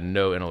that I had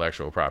no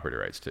intellectual property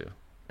rights to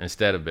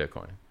instead of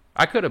Bitcoin.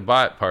 I could have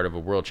bought part of a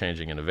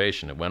world-changing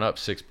innovation that went up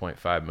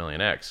 6.5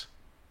 million X.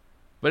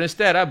 But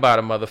instead, I bought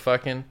a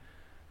motherfucking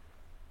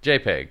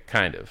JPEG,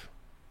 kind of.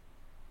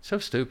 So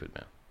stupid,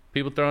 man.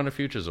 People throwing their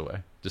futures away.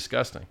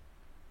 Disgusting.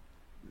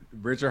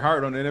 Richard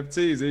Hart on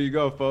NFTs. There you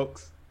go,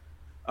 folks.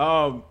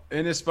 And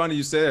it's funny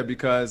you say that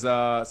because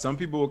some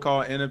people will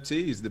call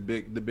NFTs the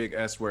big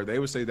S word. They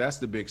would say that's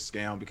the big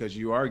scam because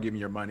you are giving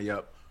your money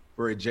up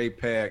for a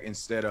JPEG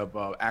instead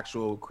of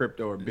actual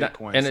crypto or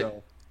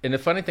Bitcoin. And the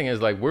funny thing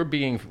is, like, we're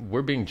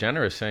being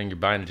generous saying you're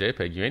buying a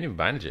JPEG. You ain't even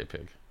buying a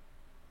JPEG.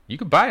 You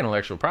could buy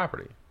intellectual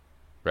property,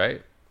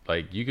 right?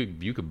 Like you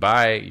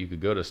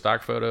could go to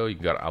stock photo, you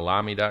can go to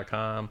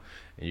alami.com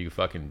and you can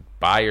fucking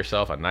buy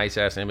yourself a nice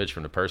ass image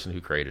from the person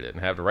who created it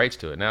and have the rights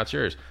to it. Now it's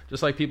yours.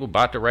 Just like people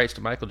bought the rights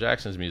to Michael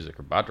Jackson's music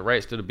or bought the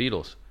rights to the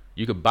Beatles.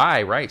 You could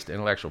buy rights to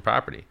intellectual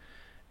property.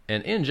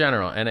 And in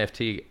general,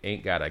 NFT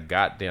ain't got a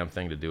goddamn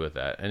thing to do with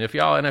that. And if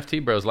y'all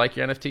NFT bros like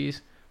your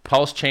NFTs,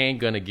 Pulse Chain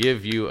gonna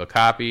give you a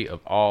copy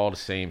of all the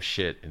same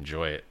shit.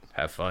 Enjoy it.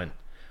 Have fun.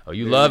 Oh,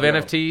 you love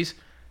NFTs?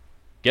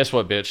 Guess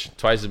what, bitch?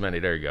 Twice as many.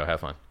 There you go.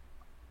 Have fun.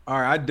 All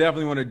right, I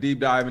definitely want to deep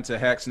dive into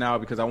Hex now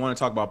because I want to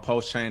talk about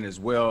Pulse Chain as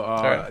well.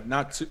 Right.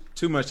 Not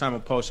too much time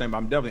on Pulse Chain, but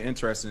I'm definitely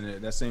interested in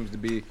it. That seems to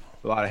be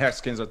a lot of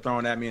Hexkins are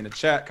throwing at me in the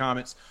chat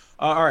comments.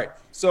 All right,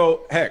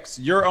 so Hex,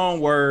 your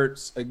own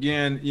words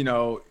again. You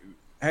know,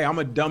 hey, I'm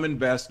a dumb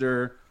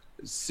investor.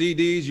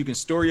 CDs, you can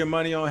store your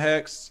money on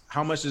Hex.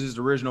 How much does his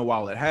original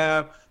wallet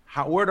have?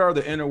 What are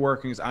the inner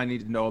workings I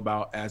need to know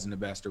about as an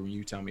investor when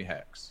you tell me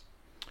Hex?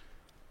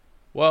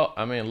 Well,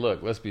 I mean,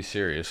 look, let's be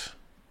serious.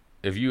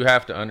 If you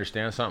have to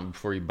understand something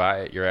before you buy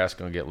it, your ass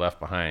going to get left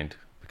behind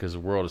because the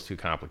world is too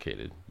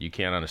complicated. You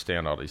can't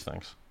understand all these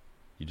things.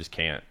 You just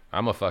can't.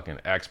 I'm a fucking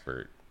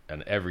expert,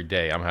 and every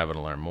day I'm having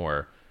to learn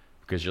more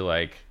because you're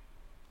like,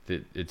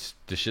 the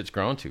shit's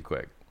growing too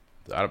quick.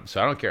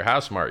 So I don't care how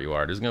smart you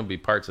are. There's going to be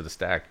parts of the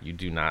stack you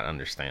do not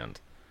understand.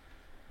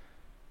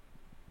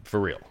 For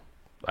real.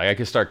 Like, I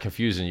could start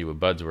confusing you with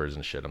buzzwords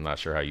and shit. I'm not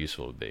sure how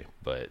useful it would be,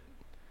 but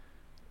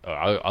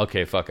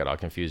okay, fuck it. I'll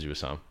confuse you with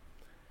some.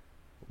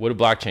 What do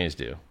blockchains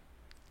do?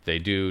 They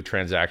do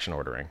transaction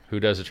ordering. Who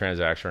does the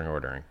transaction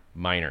ordering?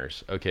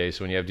 Miners. Okay,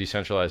 so when you have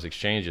decentralized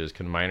exchanges,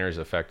 can miners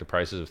affect the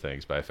prices of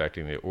things by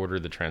affecting the order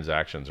the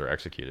transactions are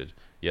executed?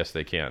 Yes,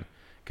 they can.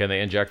 Can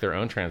they inject their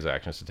own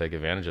transactions to take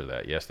advantage of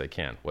that? Yes, they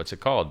can. What's it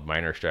called?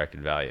 Miner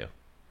extracted value.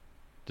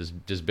 Does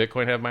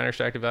Bitcoin have miner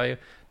extracted value?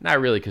 Not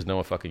really, because no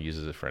one fucking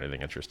uses it for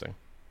anything interesting.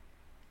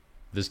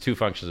 There's two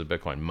functions of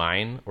Bitcoin: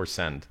 mine or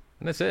send,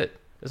 and that's it.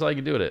 That's all you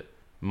can do with it.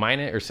 Mine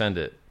it or send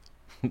it.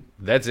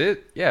 That's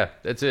it? Yeah,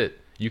 that's it.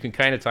 You can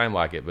kind of time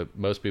lock it, but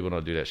most people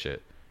don't do that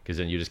shit because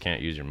then you just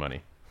can't use your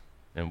money.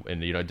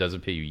 And you know, it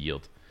doesn't pay you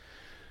yield.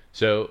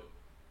 So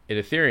in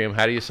Ethereum,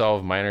 how do you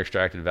solve miner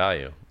extracted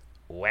value?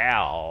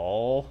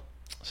 Well,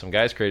 some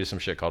guys created some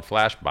shit called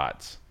flash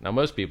bots. Now,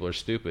 most people are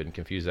stupid and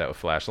confuse that with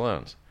flash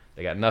loans.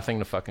 They got nothing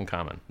to fucking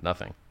common.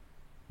 Nothing.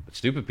 But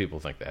stupid people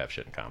think they have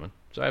shit in common.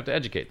 So I have to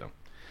educate them.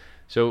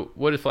 So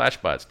what do flash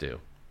bots do?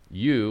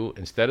 You,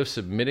 instead of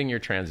submitting your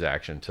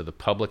transaction to the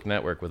public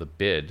network with a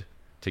bid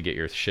to get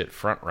your shit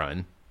front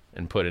run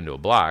and put into a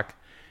block,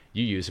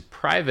 you use a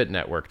private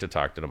network to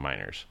talk to the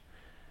miners.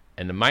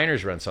 And the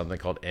miners run something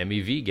called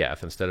MEV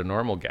gas instead of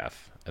normal gas.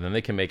 And then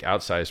they can make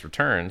outsized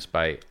returns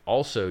by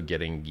also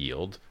getting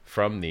yield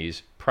from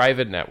these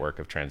private network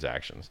of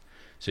transactions.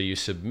 So you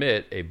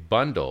submit a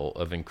bundle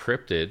of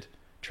encrypted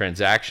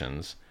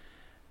transactions,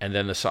 and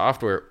then the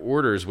software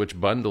orders which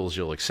bundles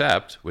you'll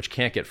accept, which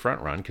can't get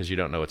front run because you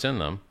don't know what's in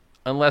them,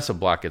 unless a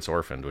block gets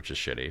orphaned, which is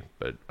shitty.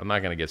 But I'm not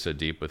going to get so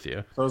deep with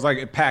you. So it's like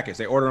in packets.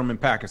 They order them in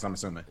packets, I'm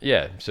assuming.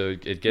 Yeah, so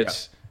it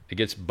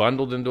gets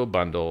bundled into a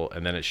bundle,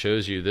 and then it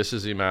shows you this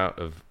is the amount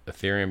of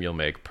Ethereum you'll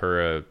make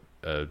per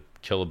a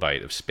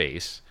kilobyte of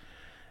space,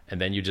 and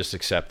then you just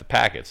accept the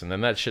packets. And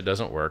then that shit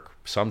doesn't work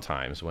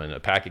sometimes when a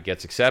packet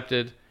gets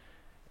accepted,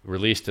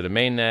 released to the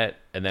mainnet,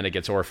 and then it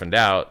gets orphaned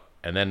out,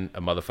 and then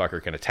a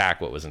motherfucker can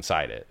attack what was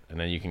inside it, and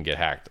then you can get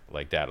hacked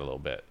like that a little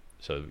bit.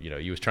 So,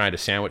 you was trying to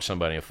sandwich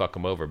somebody and fuck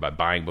them over by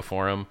buying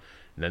before them,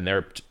 and then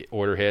their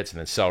order hits, and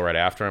then sell right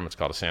after them. It's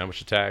called a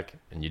sandwich attack,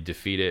 and you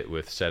defeat it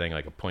with setting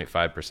like a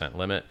 0.5%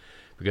 limit,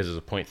 because there's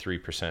a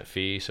 0.3%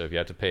 fee. So if you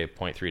have to pay a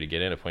 0.3 to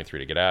get in, a 0.3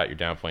 to get out, you're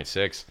down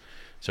 0.6.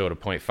 So at a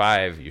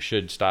 0.5, you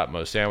should stop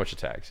most sandwich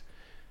attacks.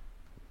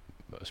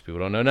 Most people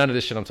don't know none of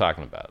this shit I'm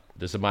talking about.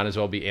 This might as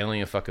well be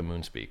alien fucking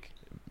moon speak.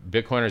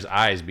 Bitcoiners'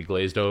 eyes be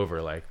glazed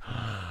over like,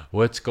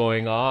 what's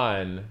going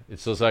on?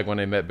 It's just like when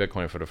they met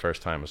Bitcoin for the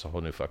first time. It's a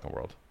whole new fucking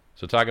world.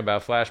 So talking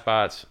about flash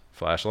bots,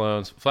 flash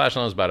loans. Flash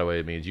loans, by the way,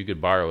 it means you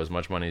could borrow as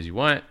much money as you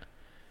want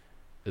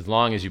as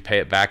long as you pay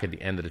it back at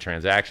the end of the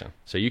transaction.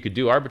 So you could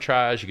do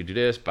arbitrage, you could do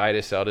this, buy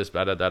this, sell this,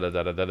 da da da da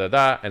da da da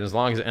da, and as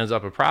long as it ends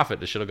up a profit,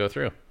 the shit will go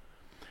through.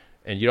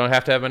 And you don't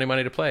have to have any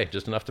money to play,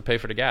 just enough to pay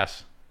for the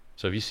gas.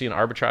 So if you see an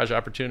arbitrage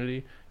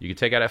opportunity, you can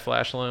take out that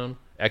flash loan,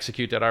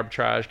 execute that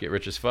arbitrage, get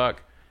rich as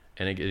fuck,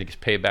 and it gets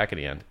paid back at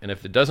the end. And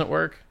if it doesn't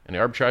work, and the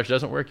arbitrage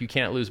doesn't work, you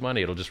can't lose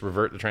money. It'll just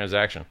revert the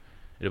transaction.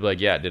 It'll be like,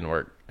 yeah, it didn't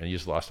work, and you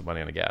just lost the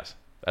money on the gas.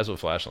 That's what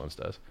flash loans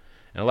does.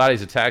 And a lot of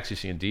these attacks you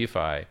see in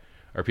DeFi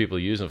are people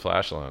using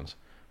flash loans.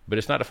 But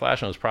it's not a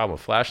flash loan's problem.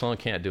 Flash loan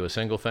can't do a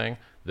single thing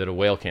that a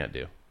whale can't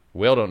do.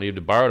 Whale don't need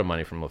to borrow the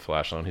money from a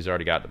flash loan. He's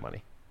already got the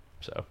money.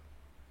 So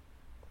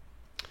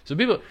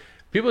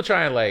people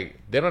try and they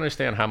don't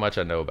understand how much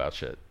I know about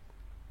shit.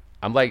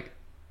 I'm like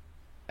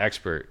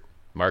expert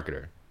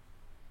marketer,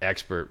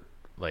 expert,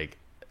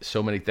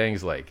 so many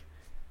things,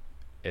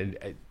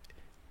 and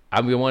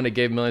I'm the one that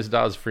gave millions of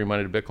dollars of free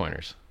money to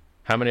Bitcoiners.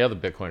 How many other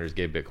Bitcoiners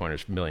gave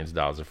Bitcoiners millions of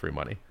dollars of free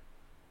money?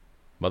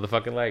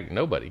 Motherfucking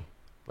nobody.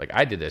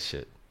 I did that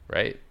shit,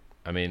 right?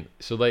 I mean,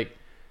 so the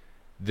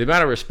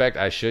amount of respect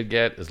I should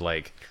get is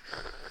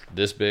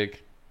this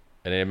big,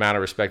 and the amount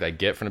of respect I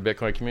get from the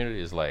Bitcoin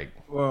community is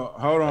Well,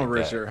 hold on,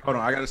 Richard. Hold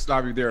on. I got to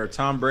stop you there.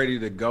 Tom Brady,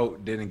 the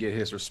GOAT, didn't get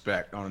his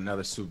respect on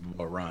another Super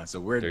Bowl run. So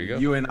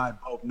you and I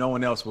hope no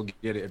one else will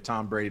get it if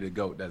Tom Brady, the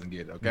GOAT, doesn't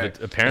get it. Okay.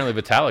 But apparently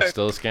Vitalik's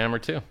still a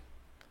scammer too.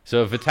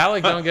 So if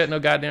Vitalik don't get no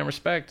goddamn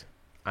respect,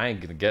 I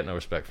ain't gonna get no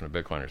respect from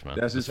the Bitcoiners, man.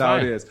 That's just how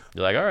it is.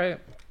 You're all right.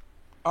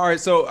 All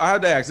right, so I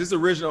had to ask, this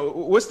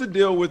original, what's the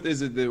deal with,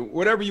 is it the,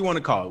 whatever you want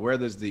to call it,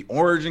 whether it's the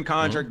origin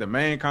contract, the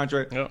main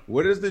contract,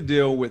 what is the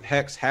deal with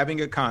Hex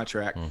having a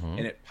contract and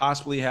it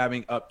possibly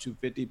having up to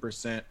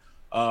 50%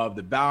 of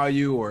the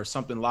value or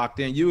something locked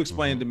in? You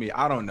explained to me,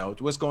 I don't know.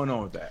 What's going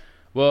on with that?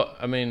 Well,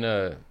 I mean,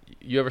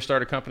 you ever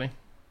start a company?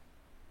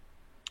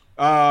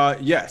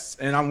 Yes,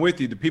 and I'm with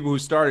you. The people who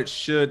started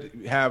should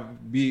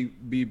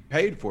be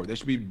paid for. They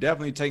should be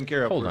definitely taken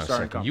care of. Hold on a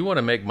second. You want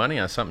to make money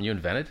on something you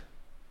invented?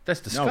 That's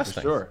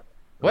disgusting. No, for sure.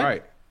 What?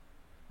 Right.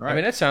 I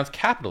mean, that sounds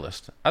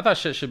capitalist. I thought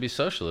shit should be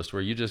socialist,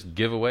 where you just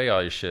give away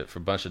all your shit for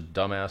a bunch of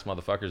dumbass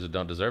motherfuckers that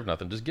don't deserve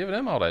nothing. Just give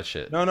them all that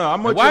shit. No,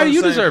 I'm with why you do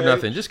you deserve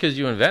nothing? Just because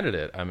you invented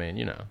it. I mean,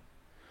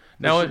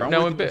 Now when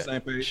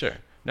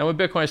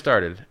Bitcoin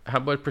started,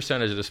 what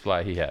percentage of the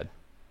supply he had?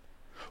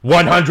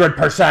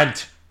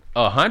 100%.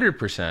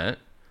 100%.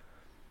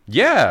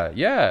 Yeah.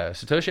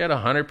 Satoshi had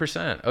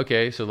 100%.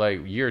 Okay, so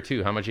year or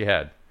two, how much he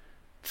had?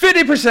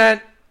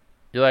 50%.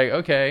 You're like,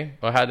 okay,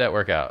 well, how'd that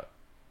work out?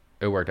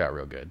 It worked out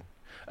real good.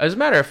 As a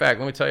matter of fact,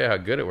 let me tell you how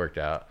good it worked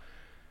out.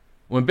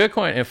 When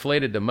Bitcoin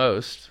inflated the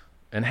most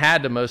and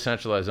had the most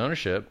centralized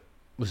ownership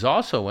was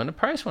also when the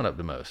price went up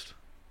the most.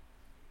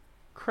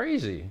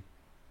 Crazy.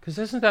 Because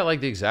isn't that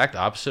the exact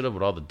opposite of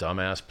what all the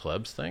dumbass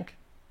plebs think?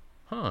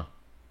 Huh.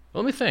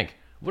 Let me think.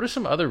 What are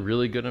some other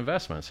really good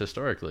investments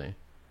historically?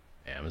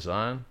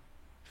 Amazon,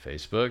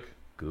 Facebook,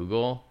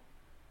 Google,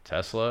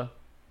 Tesla.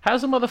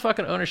 How's the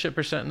motherfucking ownership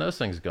percent in those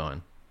things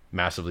going?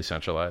 Massively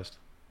centralized.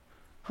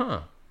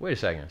 Huh. Wait a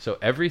second. So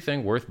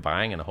everything worth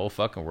buying in the whole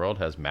fucking world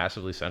has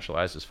massively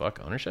centralized as fuck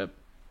ownership?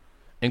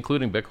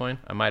 Including Bitcoin,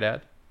 I might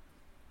add.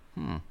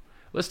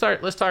 Let's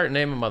start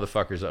naming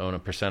motherfuckers that own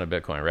 1% of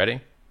Bitcoin.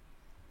 Ready?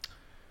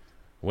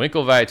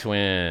 Winklevi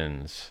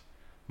twins,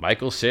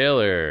 Michael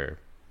Saylor,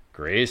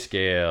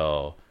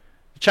 Grayscale,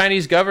 the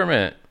Chinese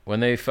government when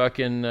they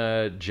fucking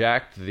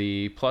jacked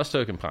the Plus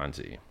token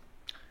Ponzi.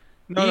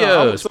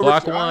 EOS,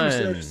 Block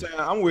One.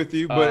 I'm with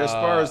you, but as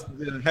far as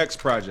the Hex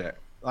project,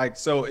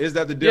 so is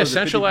that the deal?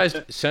 Yeah,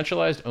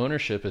 centralized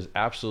ownership is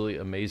absolutely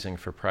amazing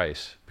for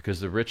price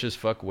because the rich as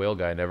fuck whale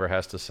guy never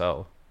has to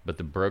sell. But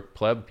the broke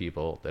pleb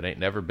people that ain't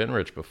never been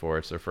rich before,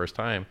 it's their first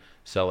time,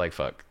 sell like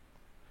fuck.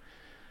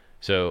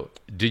 So,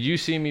 did you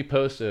see me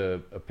post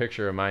a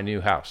picture of my new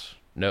house?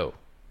 No.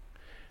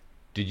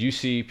 Did you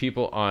see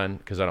people on,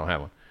 because I don't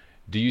have one,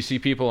 do you see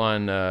people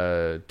on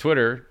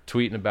Twitter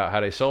tweeting about how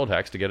they sold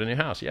Hex to get a new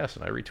house? Yes,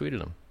 and I retweeted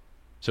them.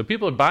 So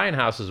people are buying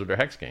houses with their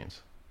Hex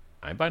gains.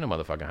 I ain't buying no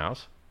motherfucking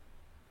house.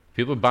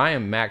 People are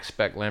buying max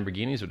spec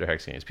Lamborghinis with their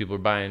Hex gains. People are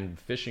buying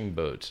fishing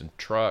boats and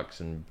trucks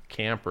and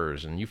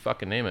campers and you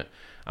fucking name it.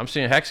 I'm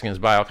seeing Hexicans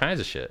buy all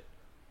kinds of shit.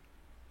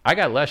 I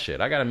got less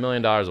shit. I got $1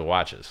 million of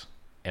watches.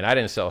 and I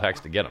didn't sell Hex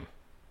to get them.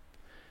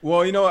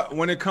 Well, you know what?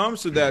 When it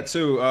comes to that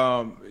too,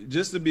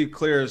 just to be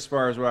clear as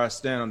far as where I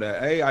stand on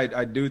that,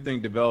 I do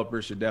think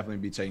developers should definitely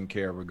be taken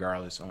care of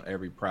regardless on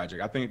every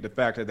project. I think the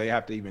fact that they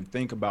have to even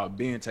think about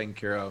being taken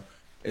care of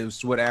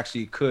is what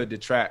actually could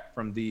detract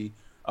from the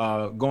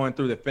going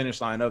through the finish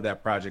line of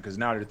that project, because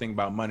now they're thinking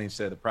about money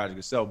instead of the project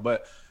itself.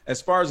 But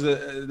as far as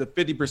the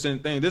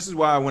 50% thing, this is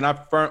why when I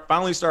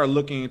finally started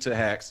looking into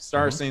Hex,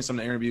 started seeing some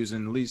of the interviews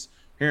and at least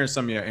hearing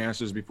some of your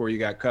answers before you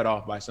got cut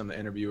off by some of the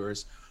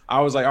interviewers, I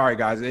was like, all right,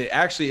 guys, it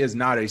actually is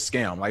not a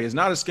scam. Like, it's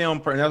not a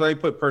scam. That's what they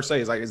put per se.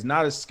 It's like, it's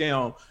not a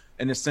scam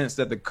in the sense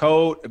that if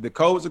the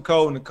code's a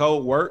code and the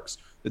code works,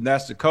 then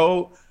that's the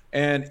code.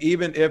 And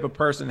even if a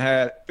person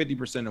had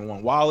 50% in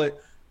one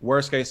wallet,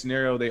 worst case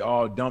scenario, they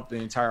all dump the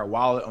entire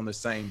wallet on the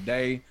same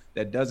day.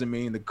 That doesn't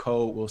mean the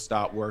code will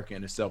stop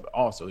working itself.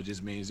 Also, it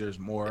just means there's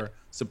more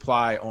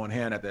supply on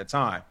hand at that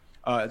time.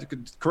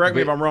 Correct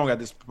me if I'm wrong at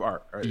this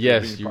part.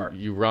 Yes,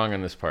 you're wrong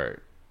on this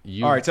part.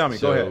 All right, tell me.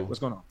 Go ahead. What's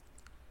going on?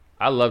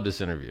 I love this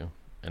interview,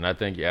 and I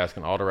think you're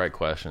asking all the right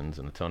questions,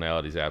 and the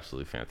tonality is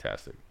absolutely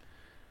fantastic.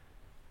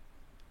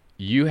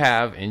 You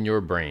have in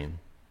your brain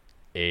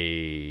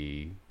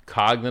a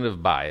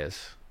cognitive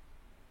bias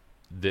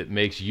that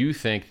makes you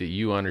think that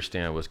you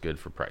understand what's good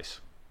for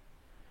price.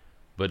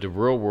 But the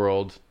real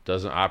world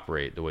doesn't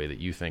operate the way that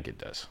you think it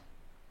does.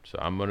 So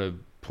I'm going to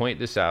point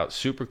this out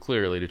super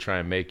clearly to try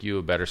and make you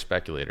a better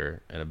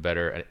speculator and a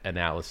better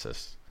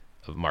analysis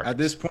of markets. At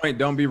this point,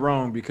 don't be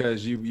wrong,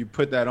 because you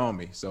put that on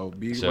me. So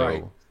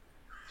right.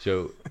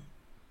 So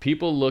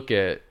people look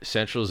at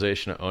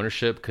centralization of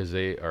ownership because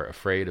they are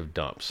afraid of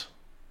dumps.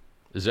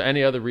 Is there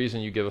any other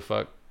reason you give a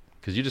fuck?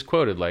 Because you just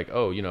quoted like,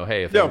 oh, you know,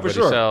 hey, if everybody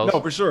sells. No,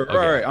 for sure. Okay,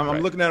 all right.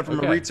 I'm looking at it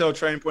from a retail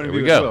trading point of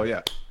view as well.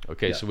 Yeah.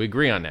 Okay, so we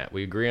agree on that.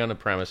 We agree on the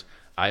premise.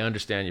 I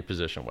understand your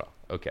position well.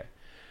 Okay.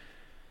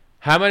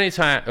 How many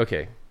times?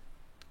 Okay.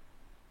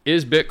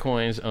 Is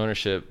Bitcoin's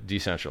ownership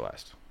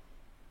decentralized?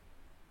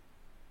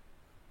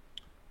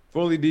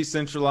 Fully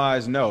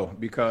decentralized, no,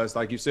 because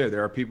like you said,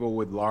 there are people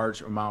with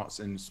large amounts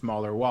and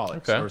smaller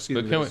wallets. Okay,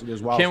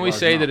 but can we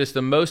say that it's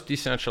the most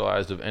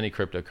decentralized of any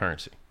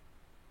cryptocurrency?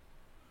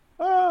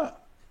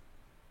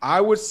 I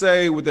would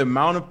say with the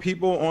amount of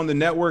people on the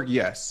network,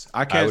 yes.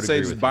 I can't say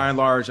it's by and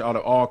large out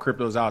of all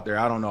cryptos out there.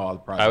 I don't know all the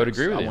projects. I would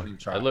agree with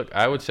you. Look,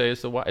 I would say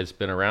it's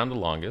been around the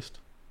longest,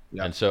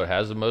 and so it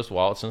has the most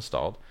wallets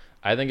installed.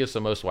 I think it's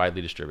the most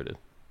widely distributed.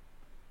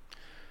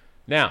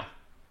 Now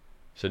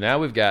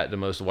we've got the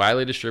most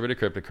widely distributed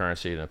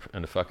cryptocurrency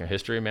in the fucking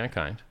history of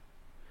mankind.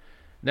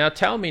 Now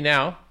tell me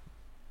now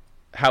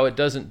how it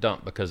doesn't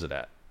dump because of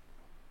that.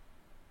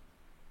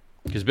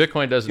 Because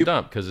Bitcoin doesn't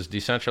dump because it's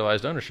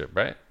decentralized ownership,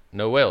 right?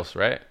 No whales,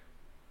 right?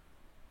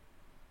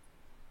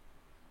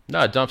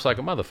 No, it dumps like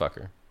a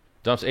motherfucker.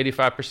 Dumps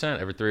 85%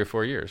 every 3 or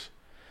 4 years.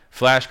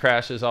 Flash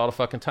crashes all the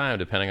fucking time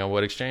depending on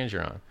what exchange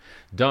you're on.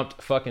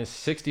 Dumped fucking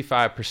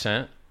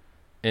 65%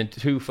 in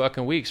 2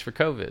 fucking weeks for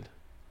COVID.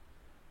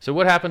 So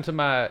what happened to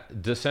my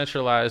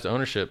decentralized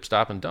ownership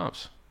stopping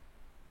dumps?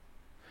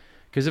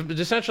 Because if the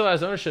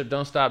decentralized ownership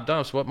don't stop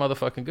dumps, what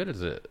motherfucking good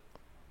is it?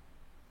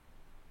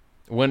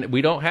 When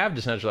we don't have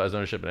decentralized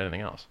ownership in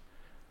anything else.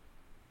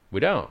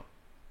 We don't.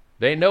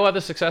 There ain't no other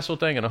successful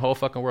thing in the whole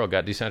fucking world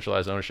got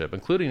decentralized ownership,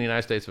 including the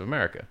United States of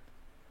America.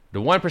 The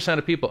 1%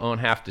 of people own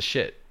half the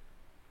shit.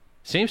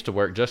 Seems to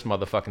work just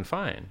motherfucking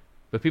fine.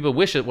 But people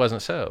wish it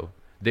wasn't so.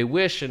 They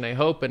wish and they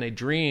hope and they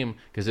dream,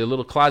 because they're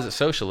little closet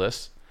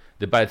socialists,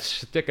 that by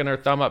sticking their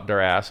thumb up their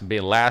ass and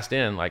being last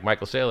in, like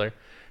Michael Saylor,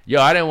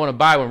 I didn't want to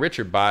buy when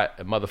Richard bought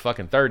at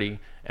motherfucking 30,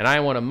 and I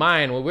didn't want to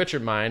mine when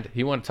Richard mined.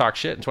 He wanted to talk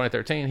shit in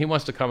 2013. He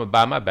wants to come and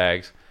buy my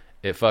bags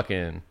at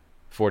fucking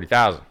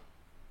 40,000.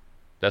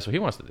 That's what he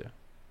wants to do.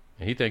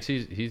 And he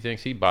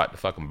thinks he bought the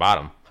fucking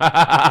bottom.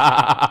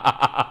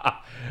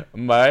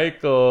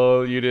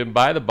 Michael, you didn't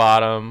buy the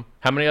bottom.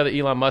 How many other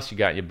Elon Musk you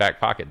got in your back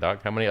pocket, dog?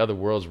 How many other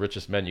world's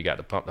richest men you got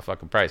to pump the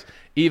fucking price?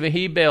 Even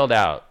he bailed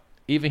out.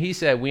 Even he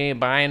said, we ain't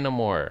buying no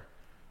more.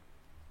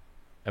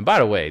 And by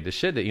the way, the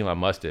shit that Elon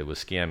Musk did was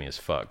scammy as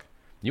fuck.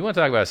 You want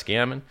to talk about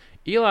scamming?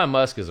 Elon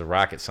Musk is a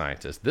rocket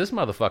scientist. This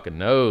motherfucker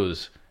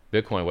knows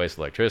Bitcoin wastes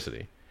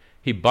electricity.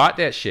 He bought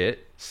that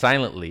shit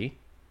silently,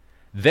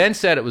 then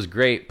said it was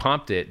great,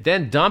 pumped it,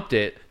 then dumped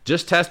it,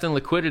 just testing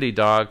liquidity,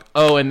 dog.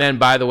 Oh, and then,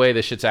 by the way,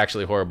 this shit's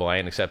actually horrible. I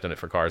ain't accepting it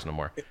for cars no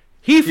more.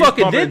 He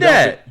fucking did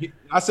that.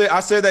 I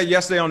said that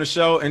yesterday on the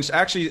show, and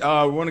actually,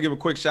 we want to give a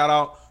quick shout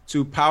out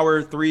to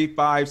Power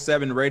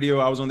 357 Radio.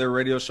 I was on their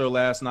radio show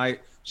last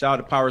night. Shout out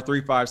to Power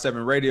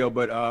 357 Radio,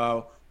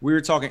 but we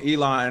were talking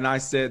Elon, and I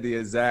said the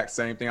exact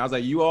same thing. I was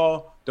like, you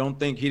all don't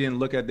think he didn't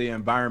look at the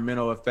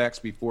environmental effects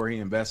before he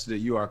invested it?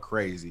 You are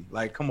crazy.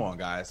 Like, come on,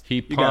 guys.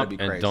 He pumped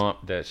and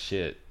dumped that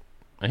shit.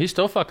 And he's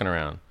still fucking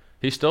around.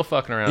 He's still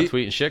fucking around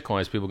tweeting shit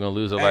coins people going to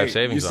lose their life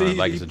savings on.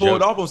 Like, it's a joke. He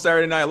pulled off on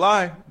Saturday Night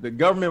Live. The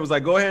government was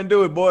like, go ahead and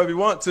do it, boy, if you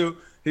want to.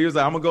 He was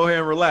like, I'm going to go ahead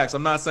and relax.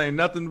 I'm not saying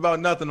nothing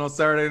about nothing on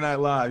Saturday Night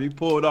Live. He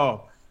pulled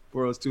off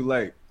before it was too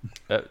late.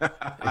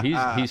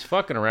 He's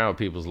fucking around with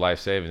people's life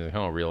savings and he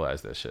don't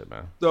realize that shit,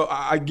 man. So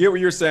I get what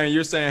you're saying.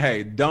 You're saying,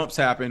 hey, dumps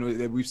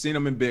happen. We've seen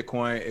them in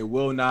Bitcoin. It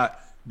will not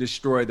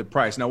destroy the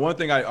price. Now, one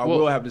thing I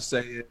will have to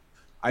say is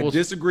I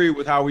disagree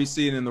with how we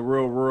see it in the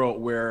real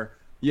world where,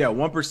 yeah,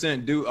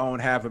 1% do own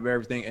half of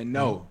everything. And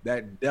no,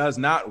 that does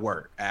not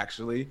work,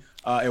 actually.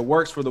 It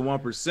works for the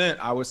 1%.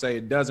 I would say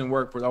it doesn't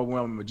work for the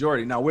overwhelming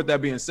majority. Now, with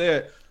that being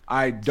said,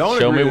 I don't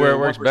Show agree me where it that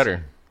works 1%.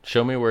 better.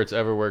 Show me where it's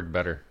ever worked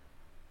better.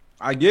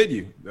 I get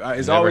you.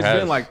 It's Never always has.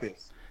 been like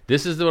this.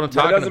 This is what I'm That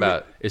talking doesn't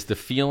about. It's the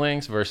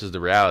feelings versus the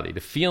reality.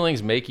 The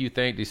feelings make you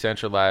think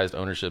decentralized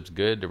ownership's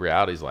good. The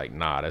reality is like,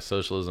 nah, that's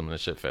socialism and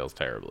this shit fails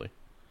terribly.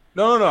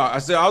 No. I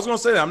was going to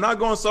say that. I'm not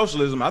going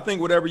socialism. I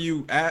think whatever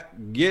you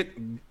get,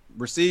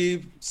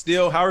 receive,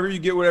 steal, however you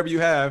get whatever you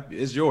have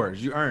is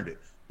yours. You earned it.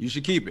 You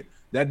should keep it.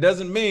 That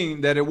doesn't mean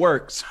that it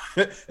works.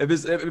 if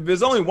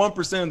it's only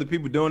 1% of the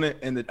people doing it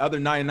and the other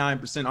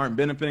 99% aren't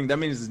benefiting, that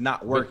means it's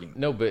not working.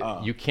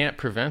 But you can't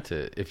prevent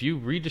it. If you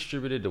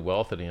redistributed the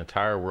wealth of the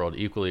entire world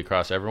equally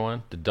across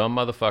everyone, the dumb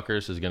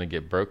motherfuckers is going to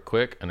get broke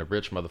quick, and the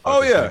rich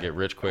motherfuckers is going to get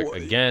rich quick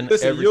again.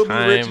 Listen, every you'll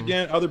time. be rich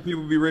again, other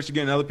people be rich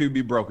again, other people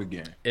be broke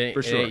again.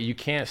 For sure. You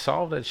can't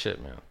solve that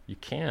shit, man. You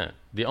can't.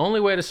 The only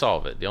way to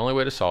solve it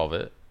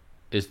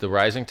is the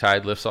rising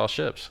tide lifts all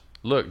ships.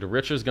 Look, the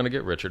rich is going to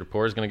get richer, the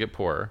poor is going to get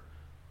poorer.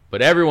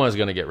 But everyone's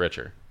going to get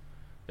richer.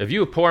 If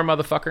you a poor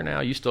motherfucker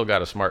now, you still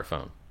got a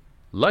smartphone.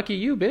 Lucky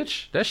you,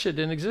 bitch. That shit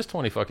didn't exist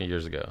 20 fucking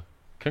years ago.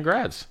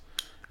 Congrats.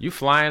 You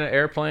flying in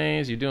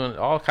airplanes. You doing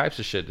all types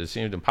of shit that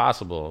seemed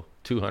impossible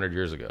 200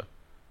 years ago.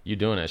 You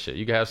doing that shit.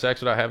 You can have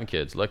sex without having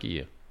kids. Lucky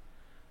you.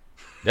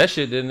 That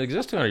shit didn't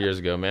exist 200 years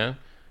ago, man.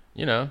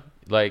 You know,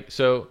 like,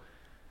 so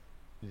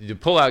the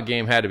pullout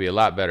game had to be a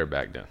lot better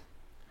back then.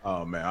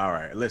 Oh man! All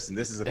right, listen.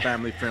 This is a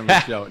family-friendly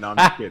show. No, I'm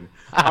just kidding.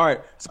 All right,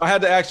 so I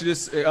had to ask you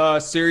this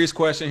serious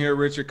question here,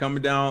 Richard.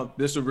 Coming down,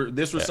 this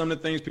was some of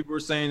the things people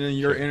were saying in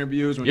your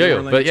interviews when you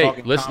were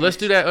talking. Let's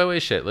do that OA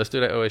shit. Let's do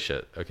that OA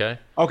shit. Okay.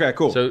 Okay.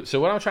 Cool. So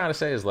what I'm trying to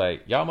say is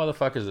like y'all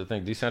motherfuckers that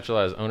think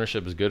decentralized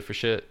ownership is good for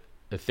shit.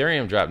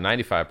 Ethereum dropped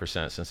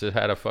 95% since it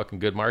had a fucking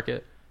good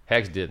market.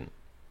 Hex didn't.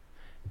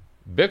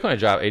 Bitcoin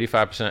dropped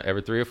 85%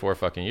 every 3 or 4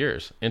 fucking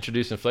years.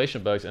 Introduced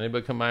inflation bugs.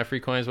 Anybody can mine free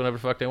coins whenever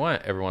the fuck they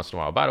want every once in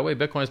a while. By the way,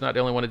 Bitcoin's not the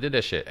only one that did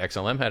that shit.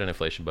 XLM had an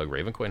inflation bug.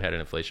 Ravencoin had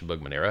an inflation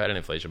bug. Monero had an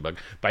inflation bug.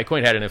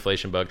 Bitcoin had an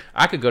inflation bug.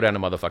 I could go down the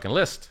motherfucking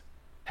list.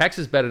 Hex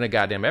is better than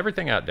goddamn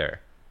everything out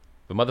there.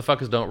 But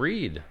motherfuckers don't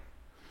read.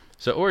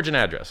 So origin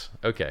address.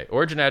 Okay,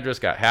 origin address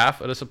got half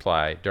of the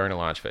supply during the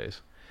launch phase.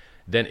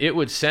 Then it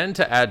would send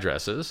to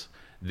addresses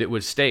that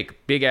would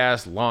stake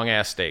big-ass,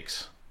 long-ass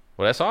stakes.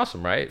 Well, that's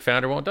awesome, right?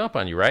 Founder won't dump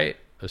on you, right?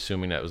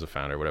 Assuming that was a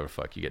founder, whatever the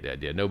fuck, you get the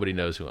idea. Nobody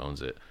knows who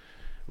owns it,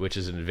 which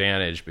is an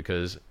advantage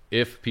because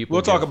if people...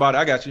 We'll talk about it.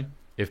 I got you.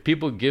 If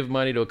people give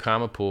money to a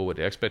common pool with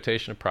the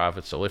expectation of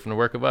profits solely from the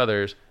work of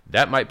others,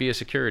 that might be a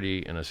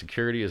security, and a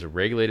security is a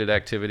regulated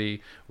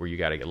activity where you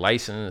got to get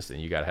licensed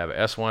and you got to have an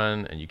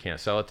S1 and you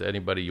can't sell it to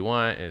anybody you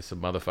want, and it's a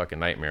motherfucking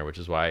nightmare, which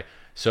is why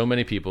so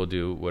many people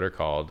do what are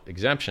called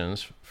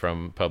exemptions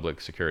from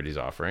public securities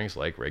offerings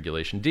like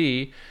Regulation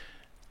D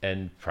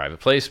and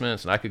private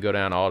placements, and I could go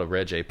down all to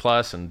Reg A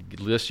plus and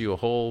list you a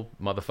whole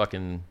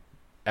motherfucking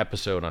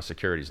episode on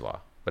securities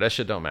law. But that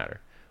shit don't matter.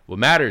 What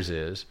matters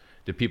is,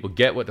 do people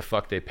get what the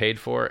fuck they paid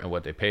for, and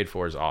what they paid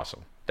for is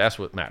awesome. That's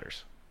what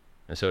matters.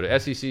 And so the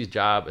SEC's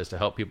job is to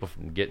help people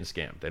from getting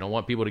scammed. They don't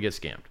want people to get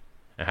scammed.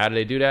 And how do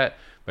they do that?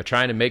 By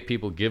trying to make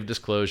people give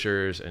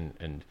disclosures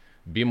and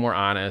be more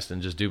honest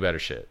and just do better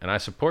shit. And I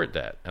support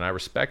that, and I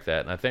respect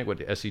that, and I think what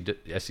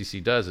the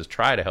SEC does is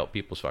try to help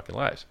people's fucking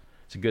lives.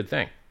 It's a good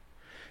thing.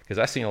 Because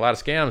I've seen a lot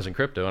of scams in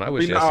crypto, and I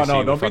wish the SEC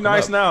would don't be fuck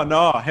nice them up.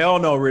 now. No, hell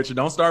no, Richard.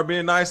 Don't start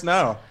being nice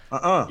now.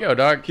 Yo,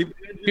 dog,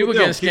 people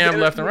getting scammed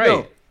left and right.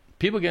 Go.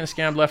 People getting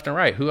scammed left and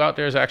right. Who out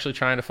there is actually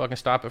trying to fucking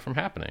stop it from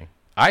happening?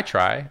 I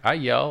try. I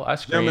yell. I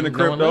scream.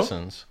 No one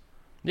listens.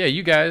 Yeah,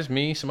 you guys,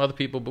 me, some other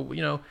people. But,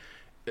 you know,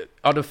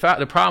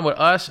 the problem with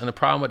us and the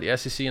problem with the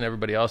SEC and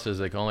everybody else is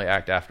they can only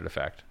act after the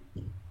fact.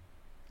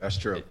 That's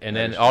true. And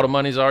then all the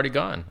money's already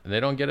gone, and they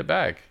don't get it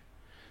back.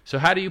 So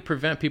how do you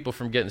prevent people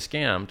from getting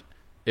scammed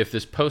if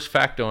this post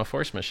facto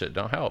enforcement shit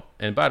don't help?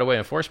 And by the way,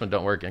 enforcement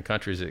don't work in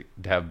countries that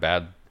have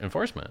bad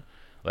enforcement.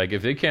 Like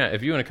if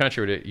you're in a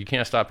country where you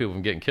can't stop people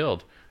from getting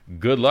killed,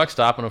 good luck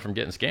stopping them from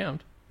getting scammed,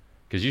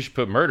 because you should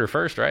put murder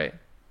first, right?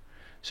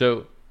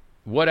 So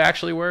what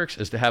actually works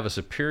is to have a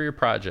superior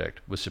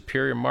project with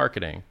superior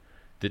marketing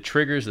that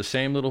triggers the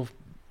same little,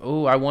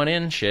 oh, I want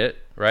in shit,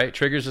 right?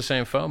 Triggers the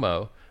same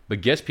FOMO, but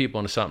gets people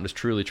into something that's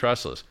truly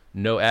trustless.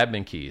 No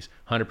admin keys,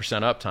 100%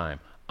 uptime,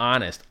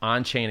 honest,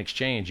 on-chain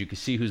exchange. You can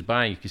see who's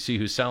buying. You can see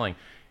who's selling.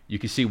 You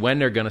can see when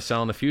they're going to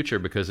sell in the future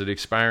because of the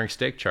expiring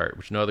stake chart,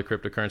 which no other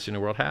cryptocurrency in the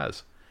world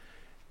has.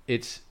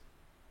 It's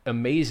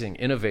amazing,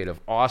 innovative,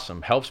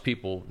 awesome, helps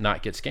people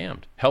not get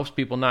scammed, helps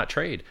people not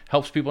trade,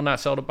 helps people not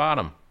sell to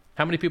bottom.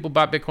 How many people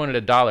bought Bitcoin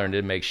at $1 and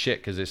didn't make shit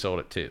because they sold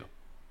it too?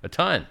 A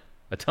ton.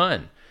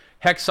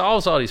 Hex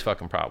solves all these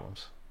fucking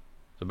problems.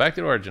 So back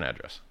to the origin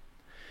address.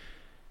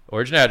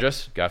 Origin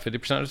address got 50%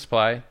 of the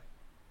supply.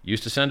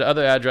 used to send to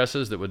other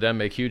addresses that would then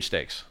make huge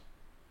stakes.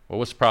 Well,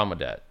 what's the problem with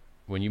that?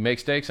 When you make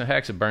stakes in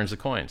Hex, it burns the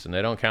coins, and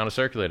they don't count as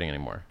circulating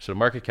anymore. So the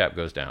market cap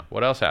goes down.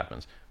 What else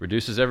happens?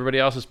 Reduces everybody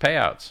else's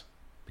payouts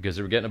because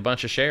they were getting a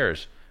bunch of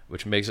shares,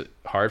 which makes it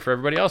hard for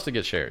everybody else to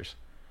get shares.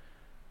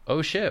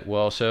 Oh, shit.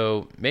 Well,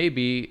 so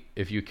maybe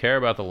if you care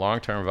about the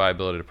long-term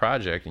viability of the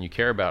project and you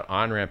care about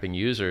on-ramping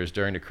users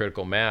during the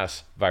critical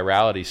mass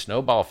virality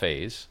snowball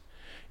phase,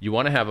 you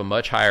want to have a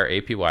much higher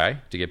APY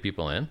to get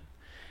people in,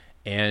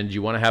 and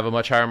you want to have a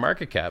much higher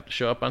market cap to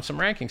show up on some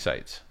ranking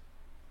sites.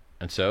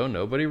 And so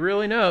nobody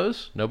really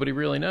knows, but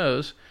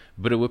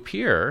it would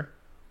appear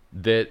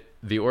that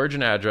the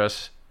origin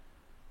address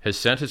has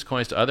sent its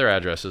coins to other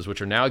addresses,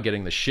 which are now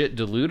getting the shit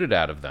diluted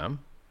out of them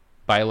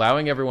by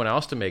allowing everyone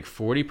else to make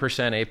 40%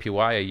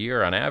 APY a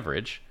year on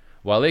average,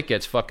 while it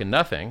gets fucking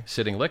nothing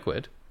sitting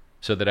liquid,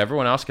 so that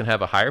everyone else can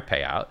have a higher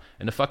payout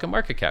and the fucking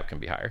market cap can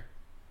be higher.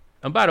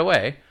 And by the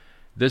way,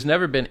 there's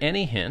never been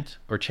any hint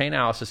or chain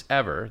analysis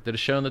ever that has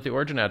shown that the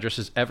origin address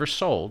has ever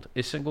sold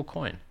a single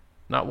coin.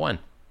 Not one.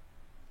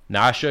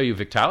 Now I'll show you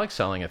Vitalik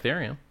selling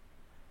Ethereum.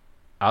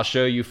 I'll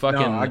show you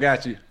fucking... No, I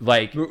got you.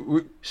 Like,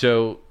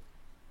 so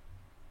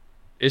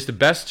it's the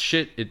best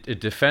shit. It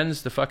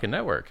defends the fucking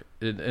network.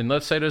 And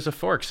let's say there's a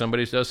fork.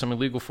 Somebody does some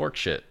illegal fork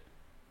shit.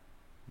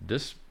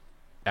 This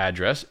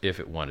address, if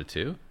it wanted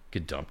to,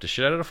 could dump the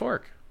shit out of the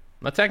fork.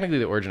 Now, technically,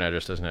 the origin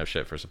address doesn't have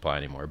shit for supply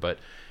anymore, but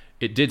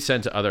it did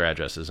send to other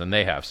addresses, and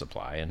they have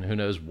supply, and who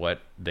knows what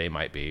they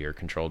might be or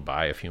controlled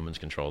by, if humans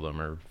control them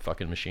or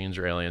fucking machines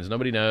or aliens.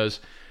 Nobody knows.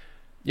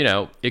 You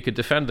know, it could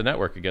defend the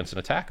network against an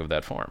attack of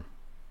that form.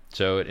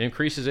 So it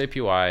increases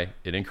APY,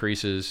 it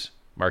increases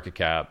market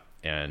cap,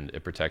 and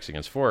it protects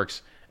against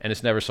forks, and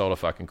it's never sold a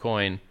fucking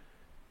coin.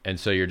 And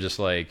so you're just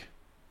like,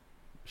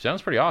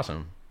 sounds pretty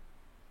awesome.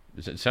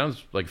 It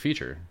sounds like a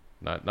feature,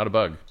 not a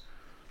bug.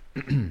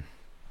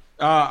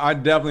 I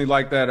definitely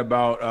like that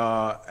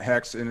about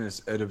Hex in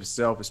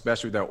itself,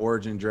 especially with that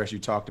origin address you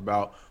talked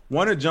about.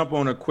 Want to jump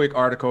on a quick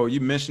article.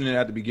 You mentioned it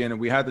at the beginning.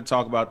 We had to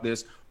talk about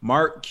this.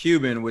 Mark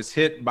Cuban was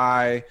hit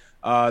by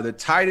the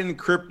Titan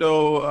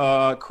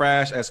crypto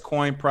crash as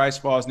coin price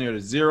falls near to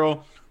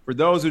zero. For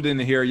those who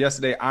didn't hear,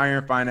 yesterday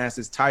Iron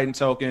Finance's Titan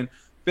token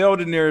fell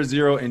to near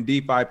zero in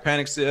DeFi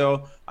panic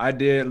sale. I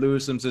did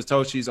lose some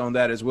Satoshis on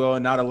that as well.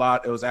 Not a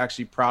lot. It was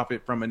actually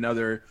profit from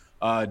another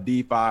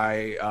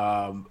DeFi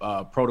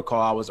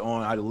protocol I was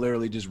on. I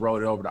literally just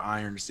rolled it over to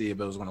Iron to see if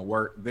it was going to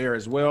work there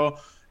as well.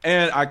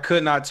 And I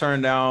could not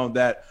turn down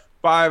that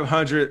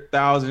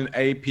 500,000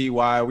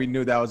 APY. We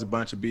knew that was a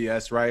bunch of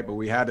BS, right? But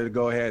we had to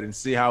go ahead and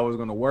see how it was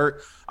going to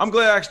work. I'm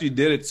glad I actually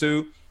did it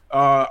too.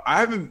 I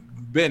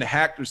haven't been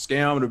hacked or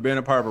scammed or been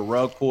a part of a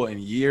rug pull in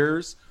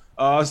years.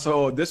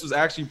 So this was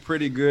actually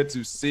pretty good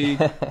to see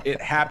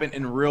it happen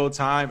in real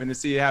time and to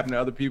see it happen to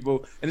other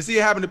people and to see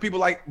it happen to people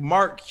like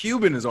Mark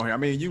Cuban is on here. I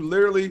mean, you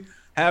literally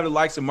have the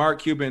likes of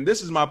Mark Cuban.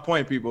 This is my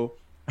point, people.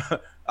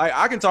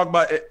 I can talk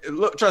about it.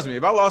 Look, trust me,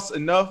 if I lost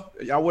enough,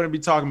 I wouldn't be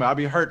talking about it. I'd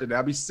be hurt today.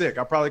 I'd be sick.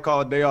 I'd probably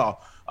call a day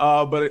off.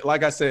 But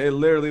like I said, it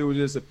literally was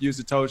just a few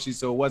Satoshis,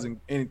 so it wasn't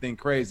anything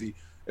crazy.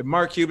 If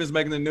Mark Cuban's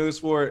making the news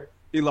for it,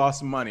 he lost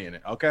some money in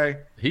it,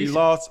 okay? He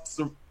lost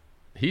some.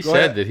 He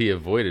said that he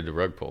avoided the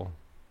rug pull.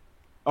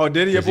 Oh,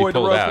 did he avoid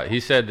the rug pull? He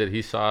said that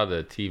he saw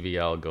the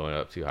TVL going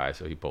up too high,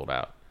 so he pulled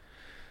out.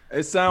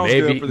 It sounds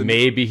good for the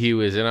maybe he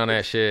was in on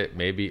that shit.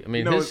 Maybe, I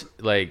mean, his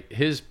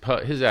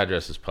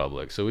address is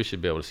public, so we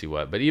should be able to see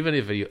what. But even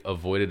if he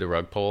avoided the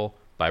rug pull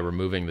by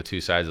removing the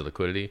two sides of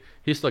liquidity,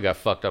 he still got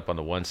fucked up on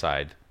the one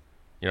side.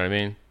 You know what I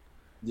mean?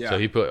 Yeah. So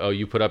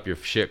you put up your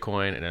shit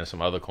coin and then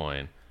some other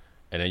coin,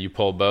 and then you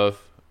pulled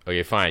both.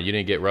 Okay, fine. You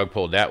didn't get rug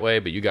pulled that way,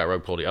 but you got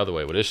rug pulled the other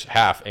way. Well, this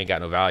half ain't got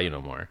no value no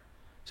more.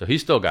 So he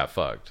still got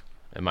fucked,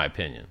 in my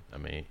opinion. I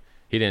mean,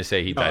 he didn't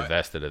say he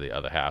divested of the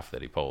other half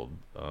that he pulled.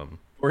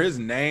 For his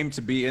name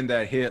to be in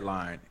that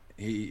headline,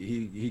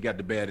 he got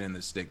the bed in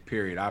the stick,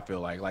 period. I feel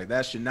like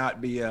that should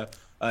not be a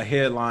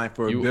headline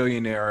for a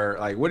billionaire.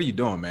 Like, what are you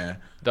doing, man?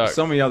 Dog,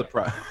 so many other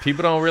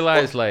people don't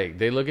realize, like,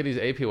 they look at these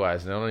APYs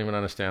and they don't even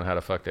understand how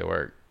the fuck they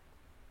work.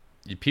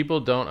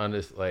 People don't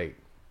understand, like,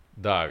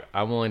 dog,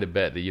 I'm willing to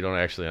bet that you don't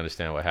actually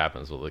understand what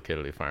happens with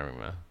liquidity farming,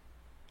 man.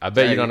 I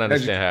bet you don't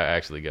understand how it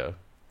actually go.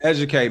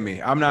 Educate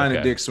me. I'm not in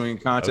a dick swing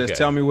contest.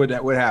 Tell me what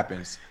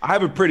happens. I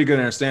have a pretty good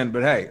understanding,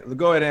 but hey,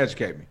 go ahead and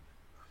educate me.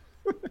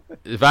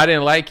 If I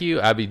didn't like you,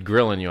 I'd be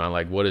grilling you on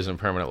like what is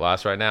impermanent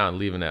loss right now and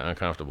leaving that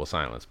uncomfortable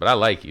silence. But I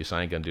like you, so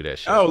I ain't gonna do that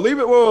shit. Oh, leave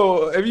it.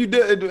 Whoa, if you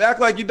did, act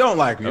like you don't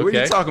like me. Okay. What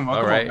are you talking about?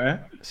 All Come right, on, man.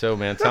 So,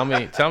 man, tell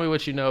me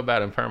what you know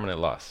about impermanent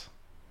loss.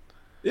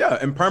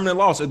 Yeah, impermanent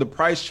loss. If the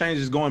price change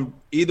is going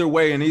either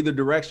way in either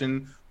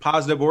direction,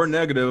 positive or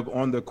negative,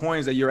 on the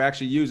coins that you're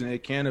actually using,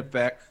 it can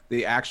affect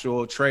the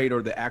actual trade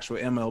or the actual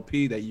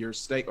MLP that you're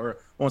I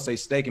won't say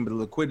staking, but the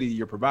liquidity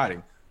you're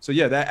providing. So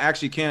yeah, that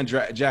actually can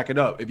jack it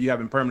up. If you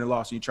have impermanent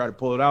loss and you try to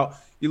pull it out,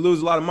 you lose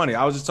a lot of money.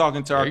 I was just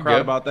talking to our crowd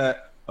about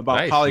that about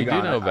Nice. Polygon.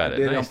 You do know about I it.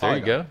 did Nice. There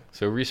you go.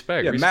 So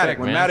respect. Yeah, respect,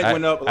 Matic. When man. Matic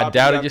went up, a lot I of people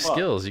doubted got your fucked.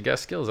 skills. You got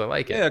skills. I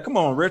like it. Yeah, come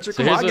on, Richard.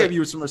 So Come on, I here's gave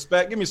you some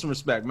respect. Give me some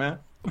respect, man.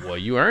 Well,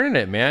 you earning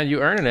it, man. You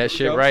earning that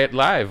shit go. right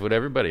live with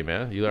everybody,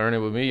 man. You earn it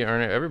with me. You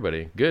earn it with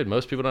everybody. Good.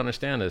 Most people don't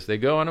understand this. They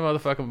go on a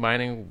motherfucking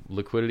mining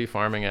liquidity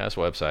farming ass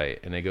website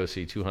and they go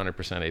see 200%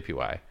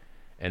 APY,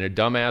 and their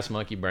dumbass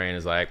monkey brain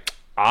is like,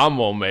 I'm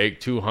gonna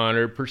make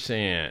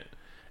 200%,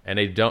 and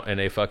they don't, and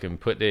they fucking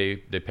put the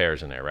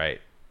pairs in there,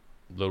 right?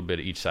 A little bit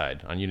of each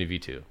side on Uni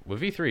V2. With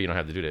V3, you don't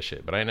have to do that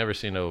shit. But I ain't never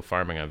seen no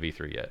farming on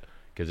V3 yet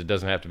because it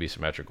doesn't have to be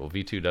symmetrical.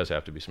 V2 does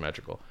have to be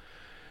symmetrical.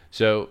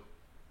 So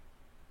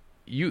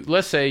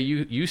let's say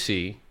you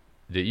see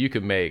that you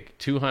could make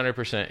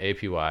 200%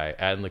 APY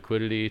adding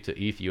liquidity to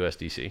ETH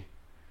USDC,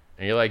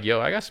 and you're like, yo,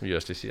 I got some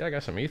USDC, I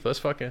got some ETH, let's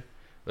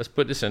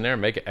put this in there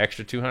and make it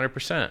extra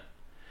 200%,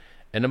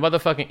 and the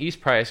motherfucking ETH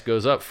price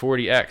goes up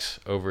 40x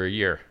over a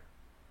year.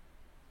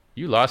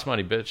 You lost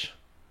money, bitch.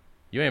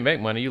 You ain't make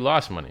money, you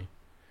lost money,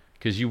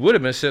 because you would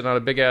have been sitting on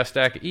a big ass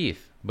stack of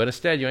ETH. But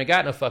instead, you ain't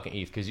got no fucking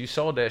ETH because you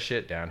sold that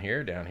shit down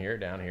here, down here,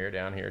 down here,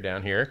 down here,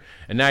 down here.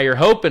 And now you're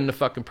hoping the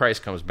fucking price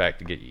comes back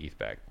to get your ETH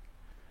back.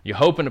 You're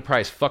hoping the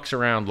price fucks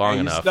around long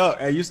enough.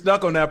 You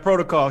stuck on that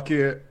protocol,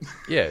 kid.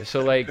 Yeah,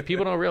 so like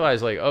people don't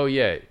realize like, oh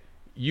yeah,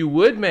 you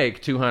would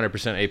make 200%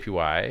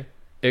 APY,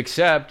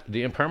 except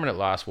the impermanent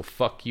loss will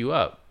fuck you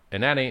up.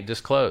 And that ain't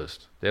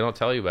disclosed. They don't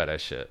tell you about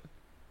that shit.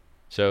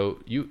 So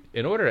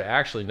in order to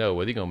actually know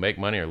whether you're going to make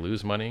money or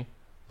lose money,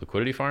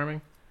 liquidity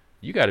farming,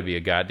 you got to be a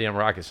goddamn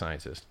rocket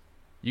scientist.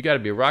 You got to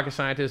be a rocket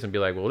scientist and be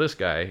like, well, this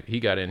guy, he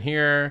got in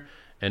here,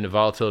 and the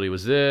volatility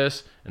was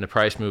this, and the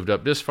price moved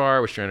up this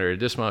far, which generated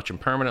this much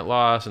impermanent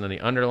loss, and then the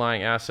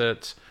underlying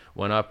assets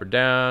went up or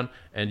down,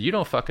 and you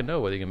don't fucking know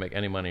whether you can make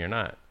any money or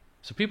not.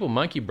 So people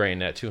monkey brain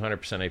that 200%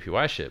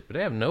 APY shit, but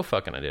they have no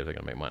fucking idea if they're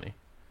going to make money.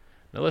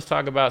 Now let's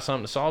talk about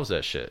something that solves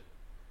that shit.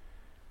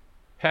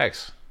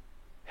 Hex.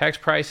 Hex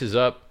price is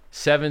up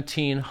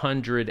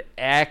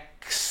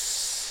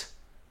 1,700x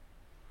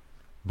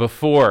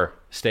before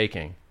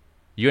staking.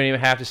 You don't even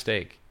have to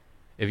stake.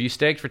 If you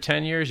staked for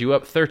 10 years, you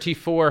up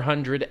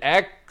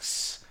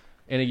 3,400x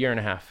in a year and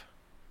a half.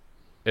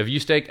 If you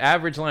staked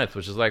average length,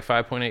 which is like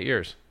 5.8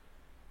 years,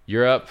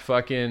 you're up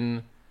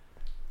fucking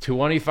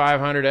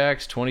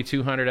 2,500x,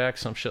 2,200x,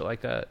 some shit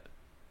like that.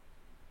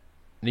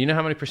 Do you know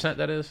how many percent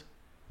that is?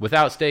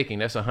 Without staking,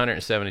 that's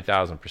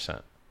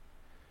 170,000%.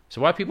 So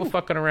why people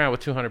fucking around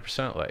with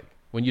 200%? Like,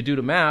 when you do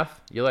the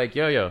math, you're like,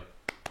 yo,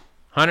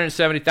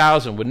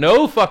 170,000 with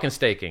no fucking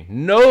staking,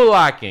 no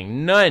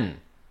locking,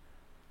 none.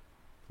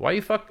 Why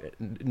you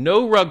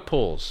no rug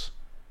pulls?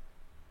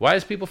 Why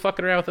is people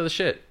fucking around with other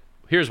shit?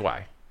 Here's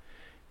why.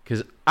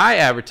 Because I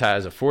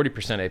advertise a 40%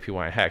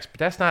 APY in Hex, but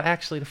that's not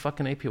actually the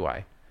fucking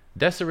APY.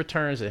 That's the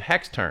returns in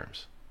Hex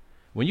terms.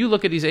 When you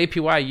look at these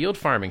APY yield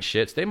farming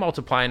shits, they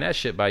multiplying that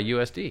shit by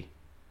USD.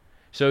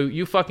 So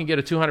you fucking get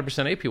a 200%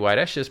 APY,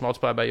 that shit's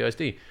multiplied by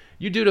USD.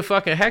 You do the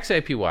fucking Hex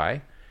APY,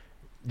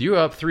 you're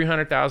up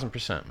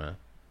 300,000%, man,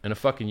 in a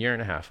fucking year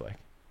and a half. Like,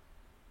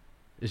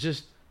 it's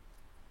just,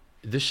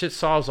 this shit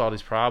solves all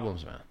these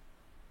problems, man.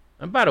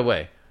 And by the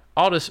way,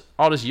 all this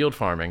yield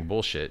farming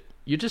bullshit,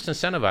 you're just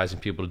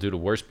incentivizing people to do the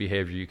worst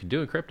behavior you can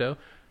do in crypto.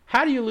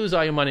 How do you lose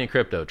all your money in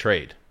crypto?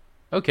 Trade.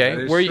 Okay,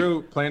 that is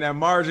true. Playing that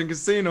margin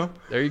casino.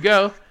 There you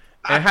go.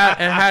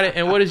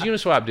 And what does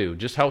Uniswap do?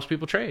 Just helps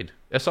people trade.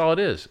 That's all it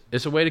is.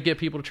 It's a way to get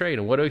people to trade.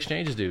 And what do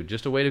exchanges do?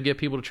 Just a way to get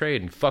people to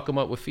trade and fuck them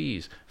up with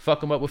fees.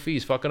 Fucking up with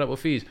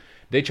fees.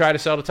 They try to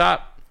sell the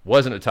top.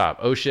 Wasn't the top.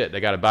 Oh shit, they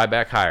got to buy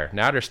back higher.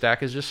 Now their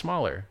stack is just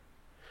smaller.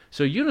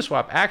 So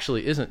Uniswap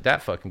actually isn't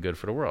that fucking good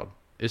for the world.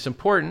 It's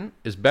important.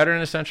 It's better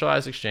than a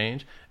centralized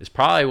exchange. It's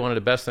probably one of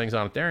the best things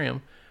on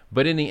Ethereum.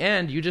 But in the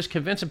end, you're just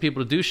convincing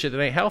people to do shit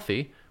that ain't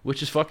healthy,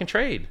 which is fucking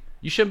trade.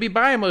 You shouldn't be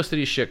buying most of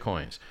these shit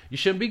coins. You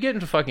shouldn't be getting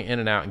to fucking in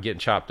and out and getting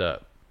chopped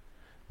up.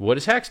 What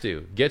does Hex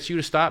do? Gets you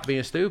to stop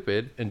being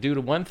stupid and do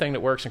the one thing that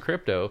works in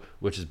crypto,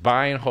 which is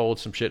buy and hold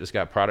some shit that's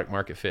got product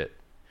market fit.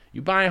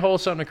 You buy and hold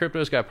something in crypto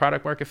that's got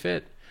product market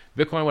fit.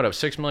 Bitcoin went up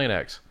 6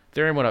 millionx.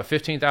 Ethereum went up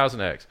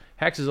 15,000x.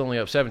 Hex is only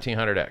up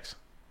 1,700x.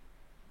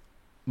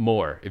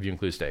 More if you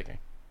include staking.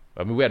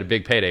 I mean, we had a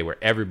big payday where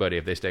everybody,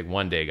 if they staked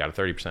one day, got a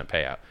 30%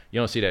 payout.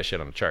 You don't see that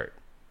shit on the chart.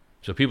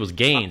 So people's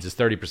gains is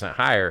 30%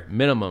 higher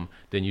minimum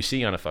than you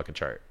see on a fucking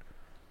chart.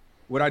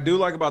 What I do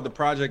like about the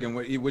project and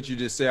what you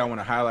just said I want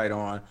to highlight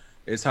on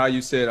is how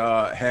you said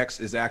Hex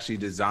is actually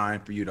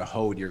designed for you to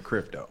hold your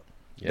crypto.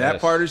 Yes.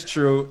 That part is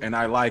true, and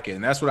I like it.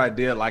 And that's what I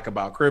did like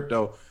about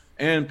crypto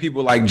and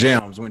people like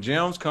Gems. When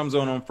Gems comes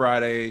on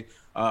Friday,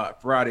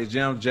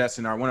 Gems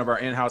Jetson are one of our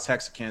in-house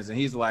Hexicans, and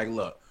he's like,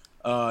 look,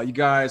 you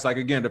guys, like,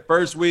 again, the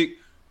first week,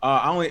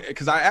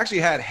 because I actually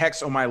had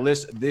Hex on my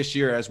list this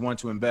year as one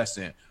to invest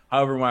in.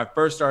 However, when I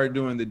first started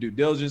doing the due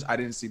diligence, I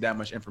didn't see that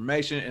much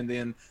information. And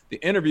then the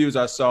interviews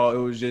I saw, it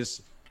was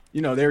just,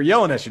 they were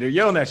yelling at you. They're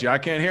yelling at you. I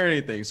can't hear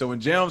anything. So when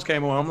Gems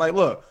came on, I'm like,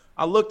 look,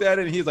 I looked at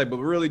it, and he's like, but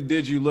really,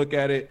 did you look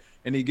at it?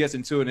 And he gets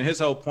into it. And his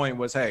whole point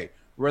was, hey,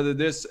 whether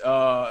this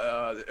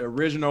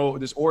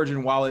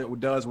origin wallet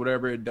does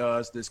whatever it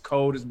does, this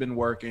code has been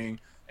working.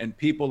 and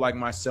people like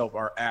myself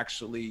are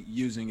actually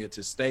using it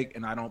to stake,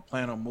 and I don't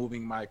plan on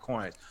moving my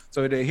coins.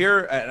 So to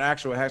hear an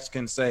actual Hex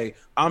can say,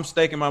 I'm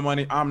staking my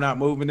money, I'm not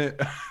moving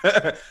it,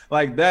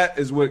 like that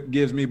is what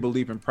gives me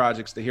belief in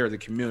projects, to hear the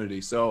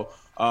community. So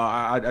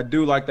I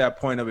do like that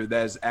point of it,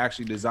 that is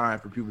actually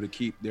designed for people to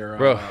keep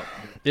their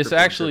it's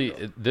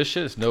actually, this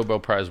shit is Nobel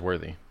Prize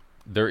worthy.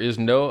 There is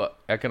no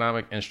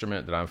economic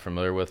instrument that I'm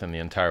familiar with in the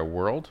entire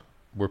world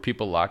where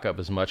people lock up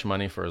as much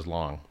money for as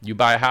long. You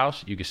buy a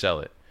house, you can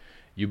sell it.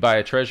 You buy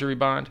a treasury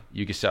bond,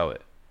 you can sell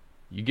it.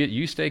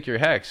 You stake your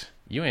Hex,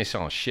 you ain't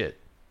selling shit.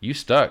 You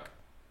stuck.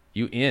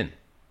 You in.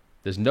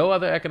 There's no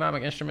other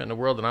economic instrument in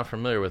the world that I'm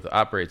familiar with that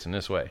operates in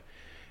this way.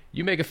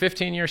 You make a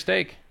 15-year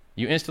stake,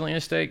 you instantly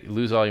in stake, you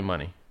lose all your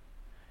money.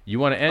 You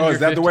want to end your is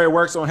that the way it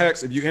works on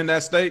Hex? If you end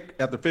that stake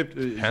after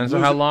 50, depends on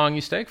how long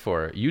you stake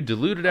for. You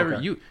diluted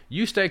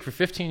you stake for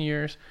 15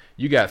 years,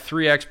 you got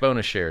 3x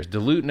bonus shares,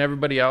 diluting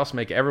everybody else,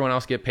 make everyone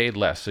else get paid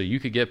less so you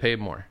could get paid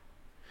more.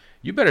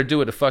 You better do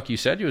what the fuck you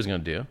said you was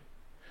going to do,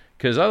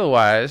 because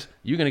otherwise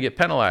you're going to get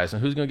penalized,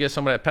 and who's going to get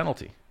some of that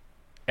penalty?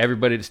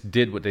 Everybody just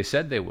did what they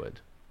said they would.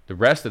 The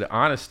rest of the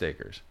honest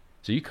stakers.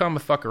 So you come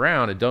and fuck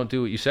around and don't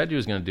do what you said you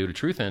was going to do, the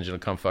Truth Engine will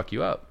come fuck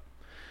you up.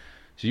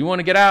 So you want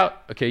to get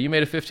out? Okay, you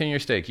made a 15-year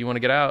stake. You want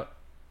to get out?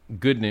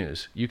 Good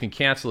news. You can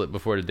cancel it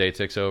before the day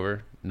ticks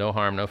over. No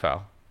harm, no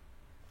foul.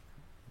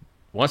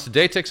 Once the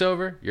day ticks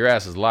over, your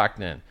ass is locked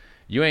in.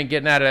 You ain't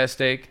getting out of that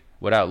stake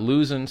without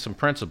losing some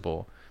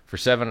principal for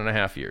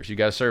 7.5 years. You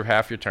got to serve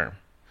half your term.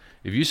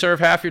 If you serve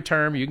half your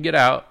term, you can get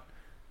out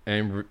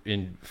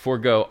and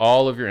forego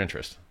all of your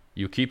interest.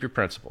 You keep your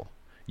principal.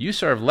 You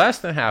serve less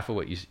than half of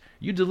what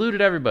you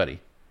diluted everybody.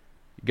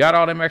 You got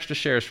all them extra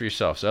shares for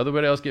yourself, so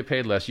everybody else get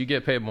paid less. You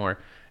get paid more.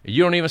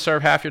 You don't even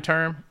serve half your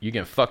term, you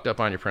get fucked up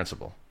on your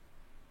principal.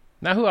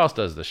 Now, who else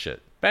does this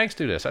shit? Banks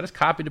do this. I just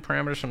copied the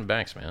parameters from the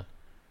banks, man.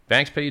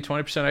 Banks pay you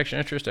 20% extra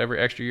interest every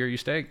extra year you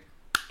stake.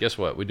 Guess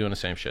what? We're doing the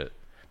same shit.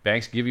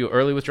 Banks give you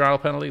early withdrawal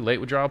penalty, late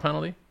withdrawal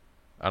penalty.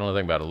 I don't know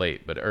anything about it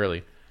late, but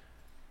early.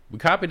 We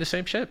copied the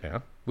same shit,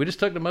 man. We just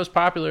took one of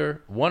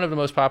the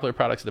most popular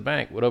products at the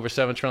bank with over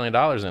 $7 trillion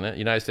in it,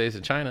 United States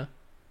and China.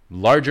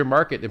 Larger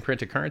market than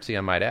printed currency,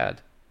 I might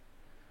add.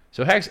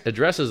 So Hex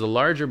addresses a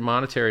larger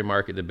monetary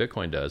market than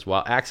Bitcoin does,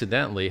 while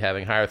accidentally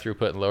having higher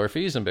throughput and lower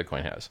fees than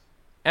Bitcoin has,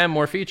 and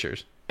more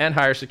features, and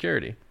higher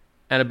security,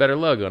 and a better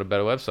logo and a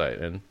better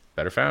website, and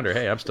better founder.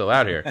 Hey, I'm still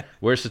out here.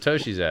 Where's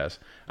Satoshi's ass?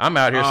 I'm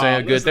out here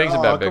saying good things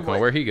about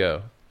Bitcoin. Where'd he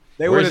go?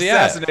 They would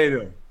assassinate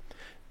him.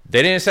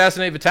 They didn't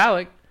assassinate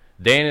Vitalik.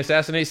 They didn't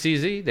assassinate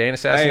CZ. They didn't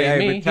assassinate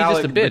me. He's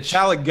just a bitch.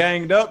 Vitalik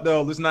ganged up,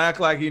 though. Let's not act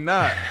like he's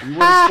not. You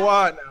with a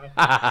squad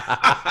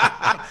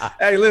now.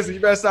 Hey, listen, you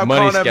better stop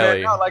calling that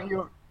man out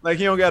like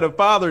he don't got a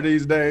father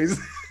these days.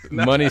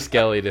 Money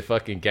Skelly, the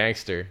fucking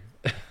gangster.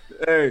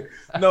 Hey,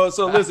 no,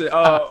 so listen,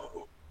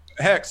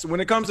 Hex, when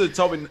it comes to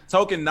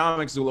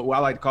tokenomics, what I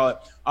like to call it,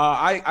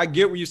 I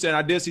get what you're saying.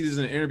 I did see this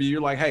in an interview.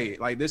 You're like, hey,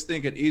 like this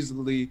thing could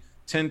easily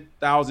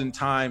 10,000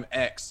 time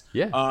X.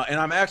 Yeah. And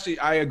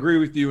I agree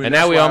with you. And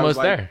now we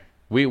almost there.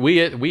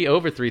 We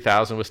over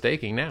 3,000 with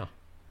staking now.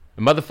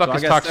 The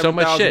motherfuckers talk so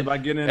much shit.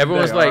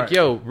 Everyone's like, right.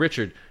 Yo,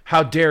 Richard,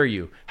 how dare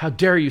you? How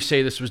dare you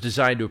say this was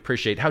designed to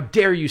appreciate? How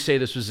dare you say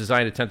this was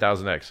designed at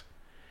 10,000x?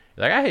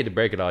 Like, I hate to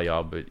break it all,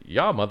 y'all, but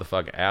y'all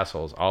motherfucking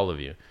assholes, all of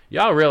you.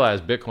 Y'all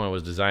realize Bitcoin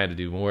was designed to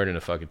do more than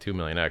a fucking 2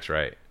 million X,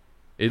 right?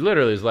 It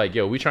literally is like,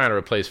 yo, we trying to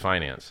replace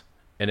finance.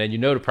 And then you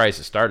know the price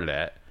it started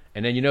at.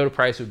 And then you know the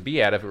price it would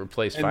be at if it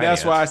replaced finance. And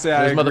that's why I say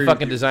I agree. It was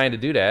motherfucking designed to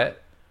do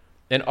that.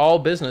 And all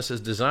business is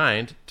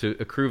designed to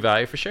accrue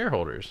value for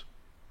shareholders.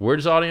 Where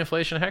does all the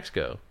inflation Hex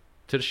go?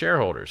 To the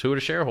shareholders. Who are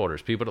the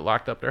shareholders? People that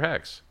locked up their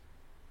Hex.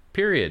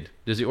 Period.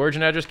 Does the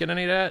origin address get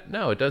any of that?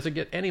 No, it doesn't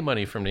get any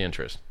money from the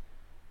interest.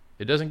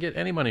 It doesn't get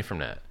any money from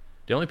that.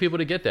 The only people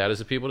to get that is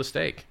the people to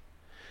stake.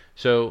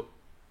 So,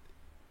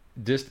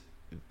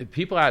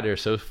 people out there are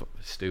so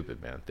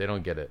stupid, man. They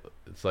don't get it.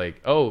 It's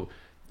like,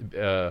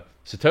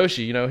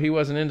 Satoshi, he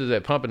wasn't into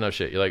that pumping up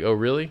shit. You're like, oh,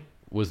 really?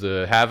 Was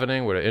the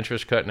halvening where the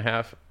interest cut in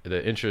half,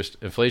 the interest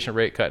inflation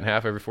rate cut in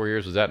half every 4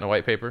 years, was that in the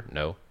white paper?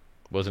 No.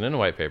 Wasn't in the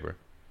white paper.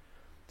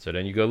 So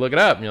then you go look it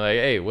up and you're like,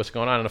 hey, what's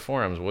going on in the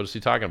forums? What is he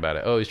talking about?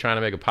 Oh, he's trying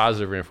to make a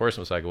positive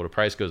reinforcement cycle where the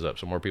price goes up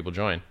so more people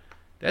join.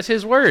 That's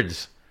his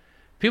words.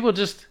 People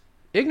just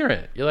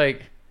ignorant. You're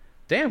like,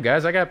 damn,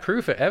 guys, I got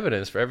proof and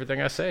evidence for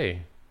everything I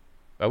say.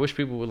 I wish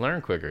people would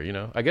learn quicker,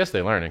 I guess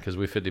they learn it because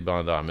we $50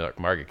 billion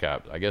market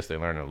cap. I guess they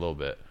learn it a little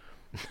bit.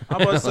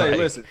 I'm about to say,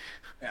 listen,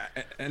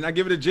 and I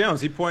give it to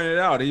Gems. He pointed it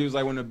out. He was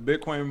like, when the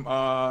Bitcoin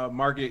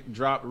market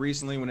dropped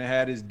recently, when it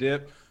had his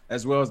dip,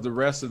 as well as the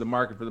rest of the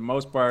market for the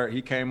most part,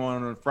 he came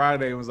on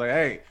Friday and was like,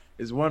 hey,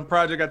 there's one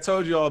project I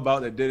told you all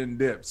about that didn't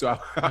dip. So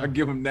I'll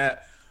give him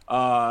that.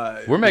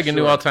 We're making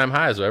new all-time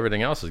highs, so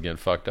everything else is getting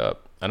fucked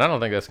up. And I don't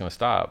think that's going to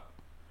stop.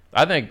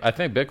 I think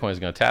Bitcoin is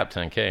going to tap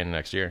 10K in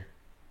next year.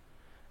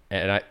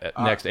 And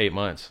next 8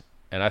 months.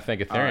 And I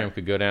think Ethereum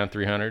could go down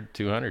 300,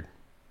 200.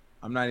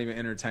 I'm not even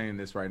entertaining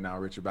this right now,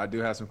 Richard, but I do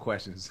have some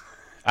questions.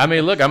 I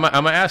mean, look, I'm going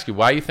to ask you,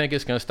 why you think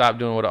it's going to stop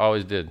doing what it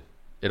always did?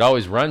 It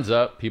always runs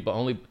up. People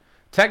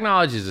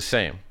Technology is the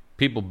same.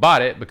 People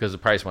bought it because the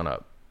price went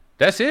up.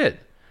 That's it.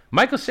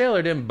 Michael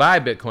Saylor didn't buy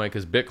Bitcoin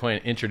because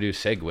Bitcoin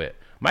introduced SegWit.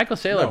 Michael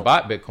Saylor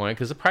bought Bitcoin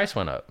because the price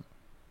went up.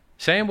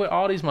 Same with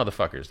all these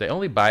motherfuckers. They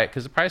only buy it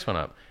because the price went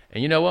up.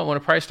 And you know what? When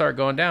the price start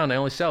going down, they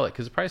only sell it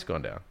because the price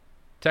going down.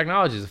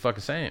 Technology is the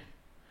fucking same.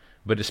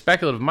 But the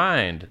speculative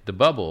mind, the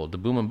bubble, the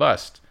boom and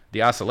bust,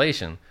 the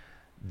oscillation,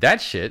 that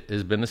shit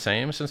has been the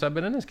same since I've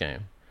been in this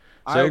game.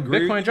 So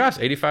Bitcoin drops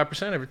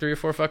 85% every 3 or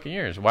 4 fucking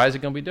years. Why is it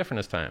going to be different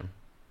this time?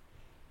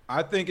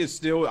 I think it's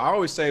still, I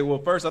always say, well,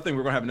 first, I think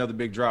we're going to have another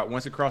big drop.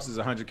 Once it crosses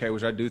 100K,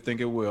 which I do think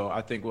it will,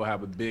 I think we'll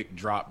have a big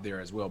drop there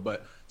as well.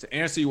 But to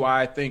answer you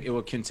why I think it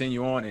will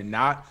continue on and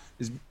not,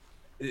 is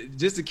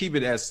just to keep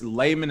it as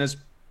layman as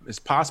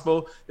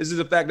possible, this is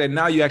the fact that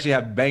now you actually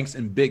have banks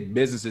and big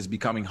businesses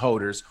becoming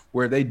holders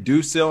where they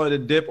do sell at a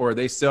dip or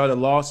they sell at a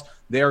loss,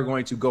 they are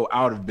going to go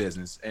out of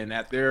business. And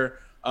at their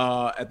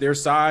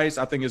size,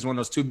 I think it's one of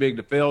those too big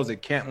to fail. They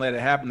can't let it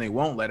happen. They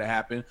won't let it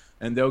happen.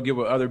 And they'll give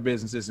with other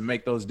businesses and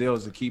make those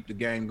deals to keep the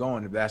game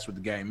going if that's what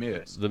the game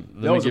is.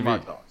 Those are my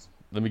thoughts.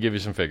 Let me give you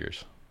some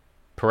figures.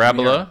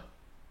 Parabola,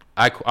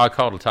 I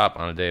called the top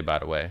on a day, by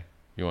the way.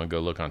 You want to go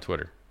look on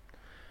Twitter.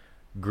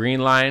 Green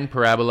line,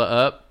 parabola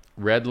up.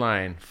 Red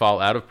line,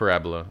 fall out of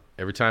parabola.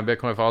 Every time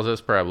Bitcoin falls out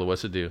of parabola,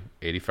 what's it do?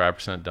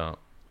 85% dump.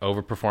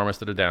 Overperformance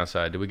to the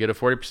downside. Did we get a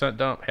 40%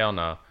 dump? Hell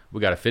no. We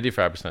got a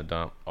 55%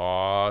 dump.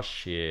 Oh,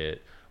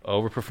 shit.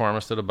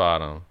 Overperformance to the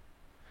bottom.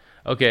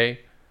 Okay,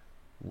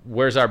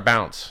 where's our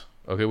bounce?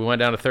 Okay, we went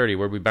down to 30.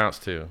 Where'd we bounce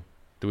to?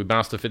 Did we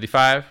bounce to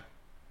 55?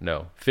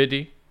 No.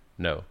 50?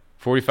 No.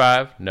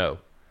 45? No.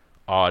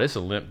 Oh, this is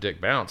a limp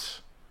dick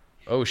bounce.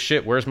 Oh,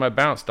 shit, where's my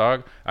bounce,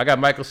 dog? I got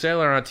Michael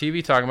Saylor on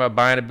TV talking about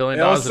buying $1 billion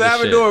El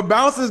Salvador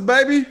bounces,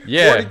 baby.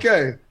 Yeah.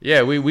 40K.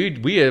 Yeah, we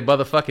a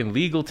motherfucking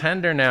legal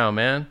tender now,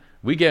 man.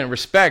 We getting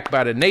respect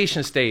by the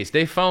nation states.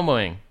 They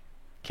FOMOing.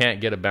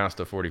 Can't get a bounce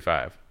to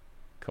 45.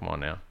 Come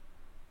on now.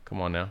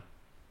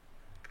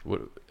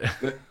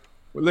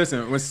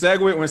 Listen, when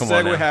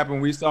SegWit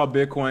happened, we saw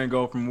Bitcoin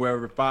go from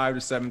wherever 5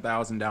 to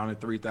 7,000 down to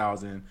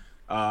 3,000.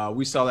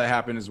 We saw that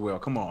happen as well.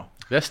 Come on.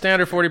 That's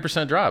standard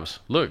 40% drops.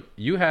 Look,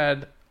 you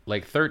had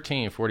like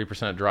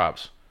 40%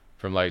 drops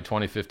from like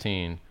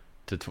 2015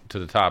 to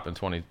the top in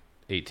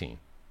 2018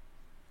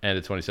 and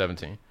to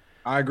 2017.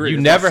 I agree.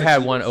 You never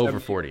had one over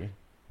 40.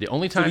 The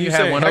only time you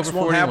had one over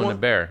 40 was the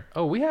bear.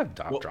 Oh, we have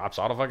drops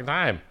all the fucking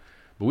time.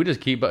 But we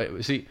just keep...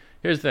 See,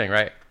 here's the thing,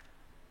 right?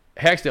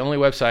 Hex, the only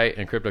website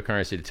in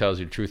cryptocurrency that tells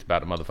you the truth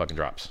about the motherfucking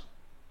drops.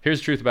 Here's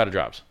the truth about the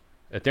drops.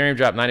 Ethereum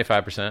dropped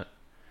 95%.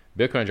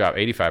 Bitcoin dropped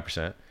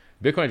 85%.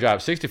 Bitcoin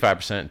dropped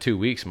 65% in 2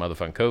 weeks,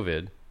 motherfucking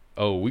COVID.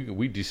 Oh,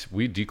 we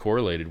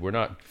decorrelated. We're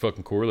not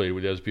fucking correlated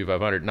with the S&P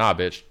 500. Nah,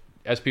 bitch.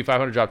 S&P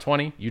 500 dropped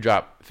 20. You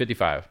dropped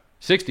 55.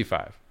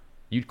 65.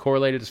 You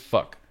correlated as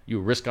fuck. You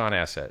a risk-on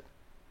asset.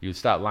 You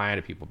stop lying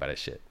to people about that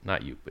shit.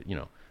 Not you, but,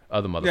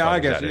 other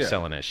motherfuckers out there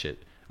selling that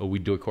shit. Oh, we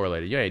do it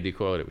correlated. You ain't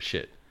decorrelated with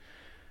shit.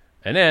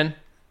 And then,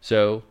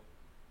 so,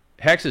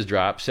 Hex has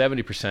dropped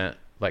 70%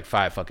 like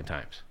 5 fucking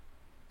times.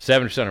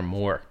 70% or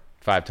more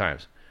 5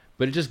 times.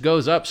 But it just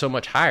goes up so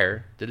much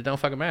higher that it don't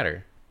fucking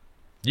matter.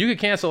 You could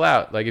cancel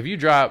out. Like, if you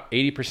drop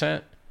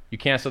 80%, you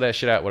cancel that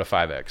shit out with a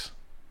 5x.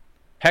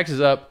 Hex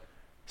is up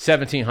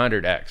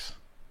 1,700x.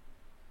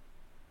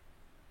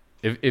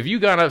 If you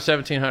gone up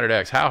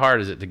 1,700x, how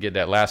hard is it to get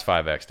that last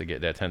 5x to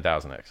get that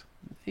 10,000x?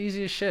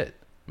 Easy as shit,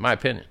 in my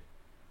opinion.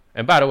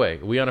 And by the way,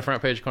 we on the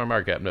front page of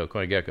CoinMarketCap? No.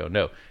 CoinGecko?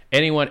 No.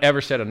 Anyone ever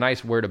said a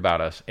nice word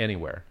about us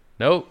anywhere?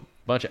 Nope.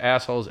 Bunch of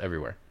assholes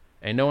everywhere.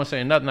 Ain't no one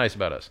saying nothing nice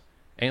about us.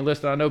 Ain't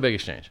listed on no big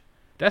exchange.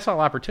 That's all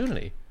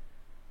opportunity.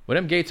 When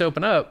them gates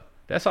open up,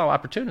 that's all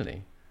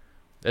opportunity.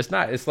 It's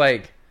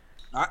like...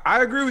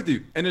 I agree with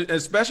you. And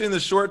especially in the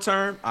short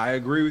term, I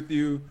agree with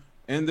you.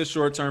 In the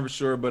short term for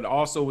sure, but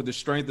also with the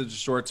strength of the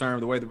short term,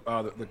 the way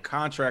the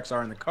contracts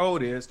are and the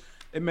code is,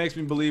 it makes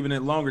me believe in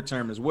it longer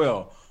term as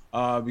well,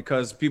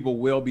 because people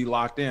will be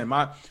locked in.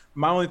 My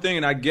only thing,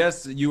 and I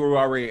guess you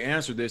already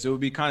answered this, it would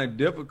be kind of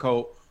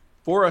difficult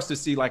for us to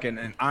see like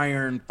an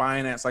iron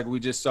finance like we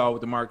just saw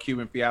with the Mark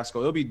Cuban fiasco.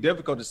 It'll be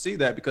difficult to see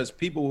that because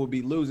people will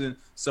be losing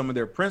some of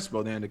their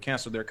principal then to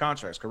cancel their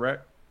contracts,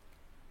 correct?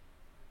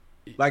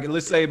 Like,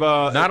 let's say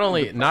not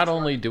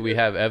only do we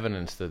have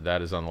evidence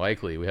that is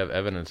unlikely, we have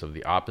evidence of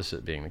the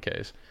opposite being the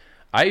case.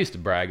 I used to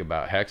brag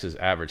about Hex's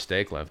average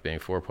stake length being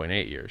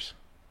 4.8 years.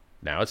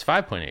 Now it's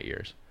 5.8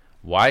 years.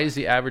 Why is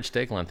the average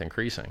stake length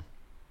increasing?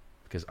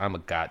 Because I'm a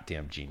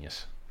goddamn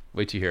genius.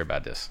 Wait till you hear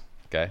about this,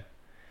 okay?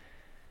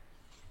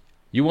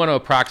 You want to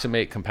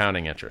approximate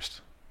compounding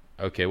interest.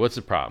 Okay, what's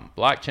the problem?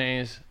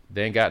 Blockchains,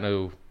 they ain't got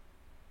no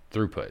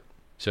throughput.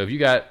 So if you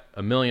got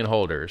 1 million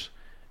holders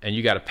and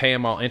you got to pay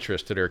them all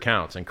interest to their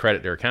accounts and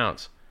credit their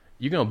accounts,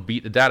 you're going to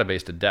beat the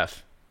database to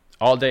death.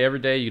 All day, every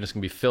day, you're just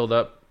going to be filled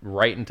up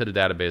right into the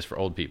database for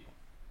old people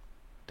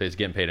that's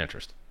getting paid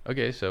interest.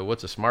 Okay, so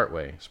what's a smart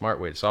way? Smart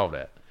way to solve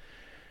that?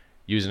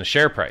 Using a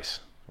share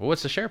price. Well,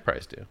 what's the share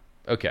price do?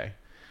 Okay,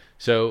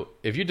 so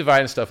if you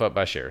divide stuff up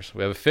by shares,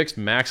 we have a fixed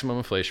maximum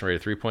inflation rate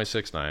of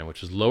 3.69,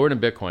 which is lower than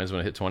Bitcoin's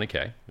when it hit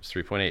 20K. It's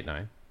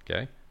 3.89,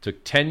 okay?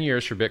 Took 10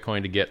 years for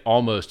Bitcoin to get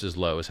almost as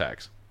low as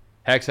Hex.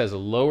 Hex has a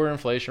lower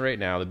inflation rate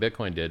now than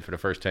Bitcoin did for the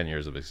first 10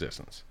 years of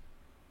existence.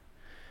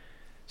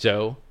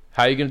 So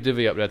how are you going to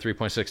divvy up that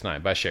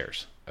 3.69? By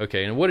shares.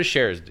 Okay, and what does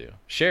shares do?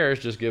 Shares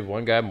just give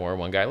one guy more,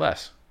 one guy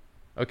less.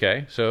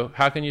 Okay, so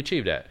how can you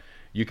achieve that?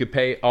 You could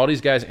pay all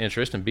these guys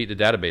interest and beat the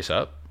database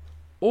up,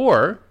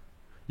 or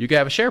you could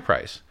have a share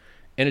price,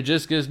 and it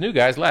just gives new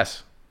guys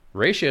less.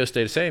 Ratios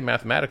stay the same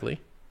mathematically.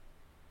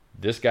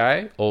 This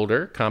guy,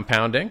 older,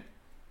 compounding,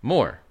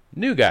 more.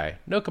 New guy,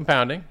 no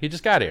compounding, he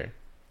just got here,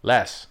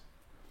 less.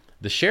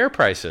 The share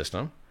price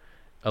system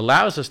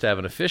allows us to have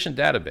an efficient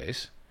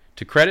database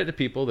to credit the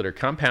people that are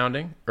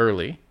compounding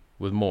early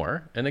with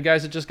more, and the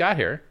guys that just got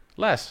here,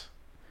 less.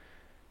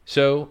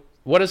 So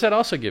what does that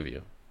also give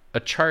you? A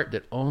chart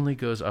that only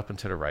goes up and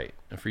to the right.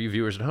 And for you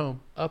viewers at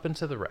home, up and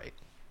to the right.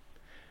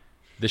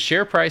 The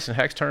share price in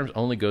Hex terms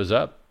only goes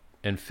up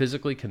and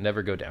physically can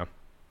never go down.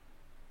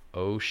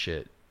 Oh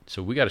shit.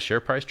 So we got a share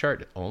price chart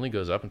that only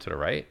goes up and to the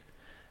right.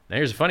 Now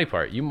here's the funny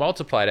part. You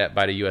multiply that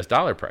by the US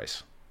dollar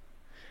price.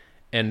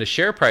 And the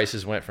share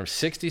prices went from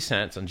 60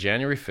 cents on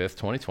January 5th,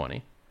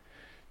 2020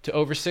 to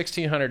over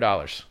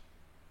 $1,600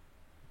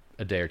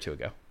 a day or two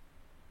ago.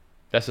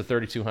 That's a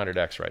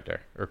 3200X right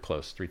there, or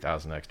close,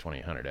 3000X,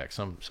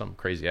 2800X, some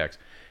crazy X.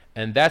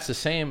 And that's the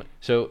same.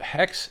 So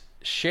Hex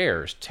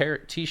shares,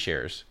 T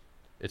shares,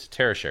 it's a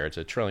terashare, it's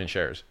a trillion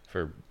shares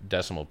for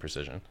decimal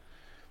precision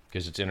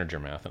because it's integer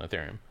math in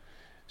Ethereum.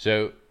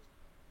 So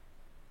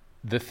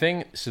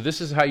this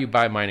is how you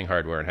buy mining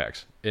hardware in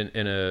Hex. In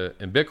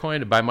Bitcoin,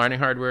 to buy mining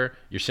hardware,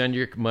 you send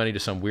your money to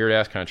some weird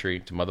ass country,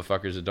 to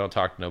motherfuckers that don't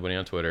talk to nobody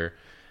on Twitter,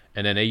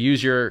 and then they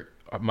use your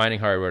mining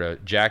hardware to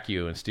jack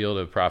you and steal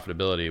the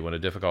profitability when the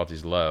difficulty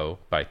is low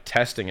by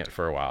testing it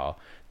for a while.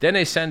 Then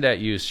they send that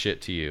used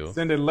shit to you.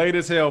 Send it late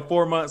as hell,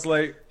 4 months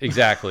late.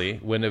 Exactly.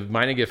 When the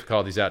mining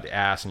difficulty's out the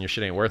ass and your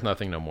shit ain't worth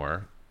nothing no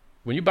more.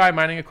 When you buy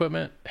mining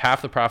equipment,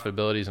 half the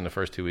profitability is in the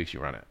first 2 weeks you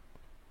run it.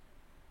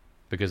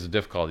 Because the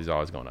difficulty is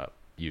always going up,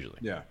 usually.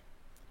 Yeah.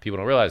 People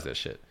don't realize this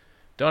shit.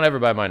 Don't ever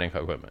buy mining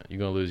equipment. You're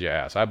going to lose your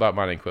ass. I bought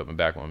mining equipment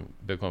back when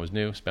Bitcoin was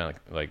new, spent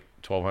like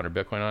 1,200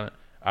 Bitcoin on it.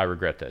 I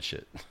regret that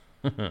shit.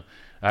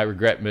 I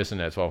regret missing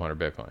that 1,200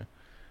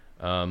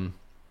 Bitcoin.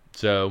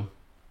 So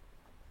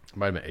it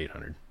might have been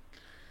 800.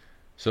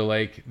 So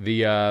like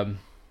the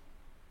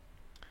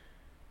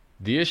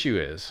issue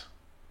is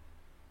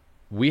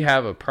we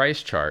have a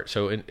price chart.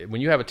 So when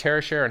you have a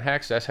terashare in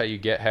Hex, that's how you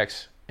get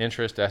Hex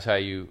interest. That's how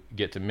you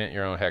get to mint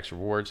your own Hex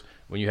rewards.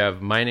 When you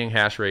have mining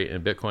hash rate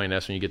in Bitcoin,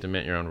 that's when you get to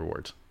mint your own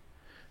rewards.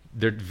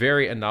 They're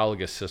very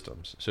analogous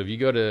systems. So if you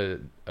go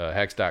to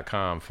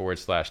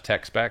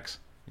hex.com/tech specs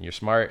and you're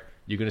smart,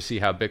 you're going to see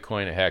how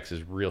Bitcoin and Hex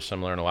is real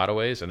similar in a lot of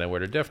ways, and then where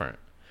they're different.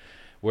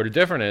 Where the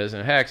different is,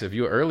 in Hex, if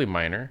you're an early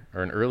miner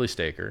or an early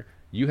staker,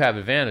 you have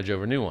advantage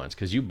over new ones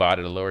because you bought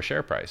at a lower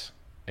share price,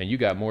 and you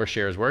got more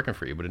shares working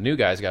for you, but a new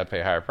guy's got to pay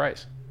a higher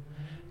price.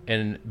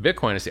 And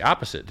Bitcoin is the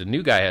opposite. The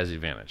new guy has the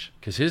advantage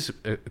because his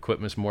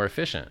equipment's more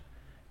efficient,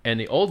 and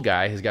the old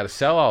guy has got to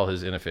sell all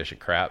his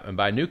inefficient crap and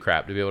buy new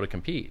crap to be able to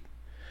compete.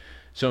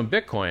 So in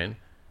Bitcoin,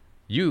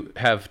 you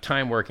have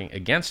time working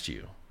against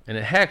you, and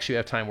in Hex, you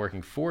have time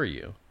working for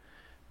you.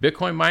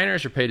 Bitcoin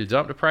miners are paid to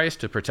dump the price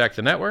to protect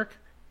the network.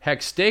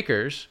 Hex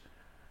stakers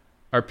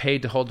are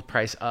paid to hold the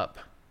price up.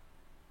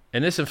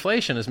 And this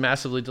inflation is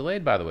massively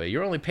delayed, by the way.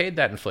 You're only paid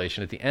that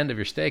inflation at the end of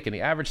your stake, and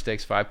the average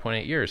stake's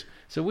 5.8 years.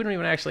 So we don't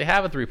even actually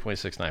have a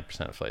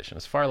 3.69% inflation.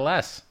 It's far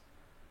less.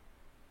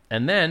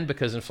 And then,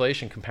 because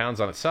inflation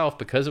compounds on itself,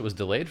 because it was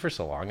delayed for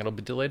so long, it'll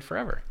be delayed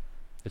forever.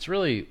 It's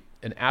really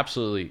an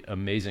absolutely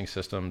amazing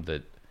system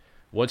that,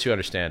 once you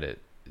understand it,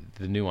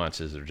 the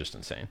nuances are just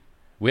insane.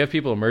 We have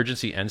people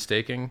emergency end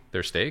staking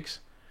their stakes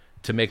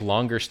to make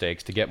longer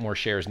stakes to get more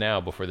shares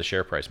now before the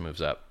share price moves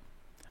up.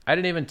 I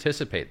didn't even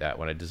anticipate that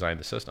when I designed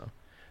the system.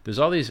 There's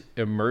all these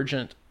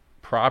emergent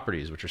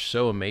properties which are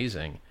so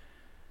amazing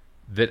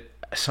that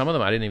some of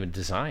them I didn't even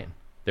design.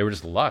 They were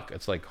just luck.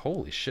 It's like,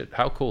 holy shit,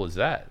 how cool is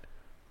that?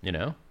 You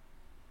know?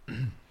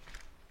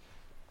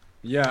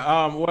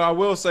 Yeah, what I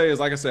will say is,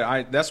 like I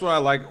said, that's what I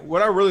like.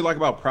 What I really like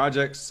about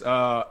projects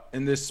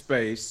in this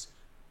space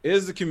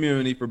is the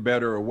community, for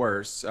better or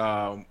worse.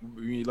 When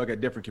you look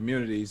at different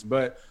communities,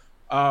 but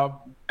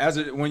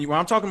when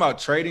I'm talking about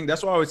trading,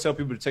 that's why I always tell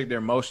people to take their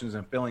emotions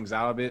and feelings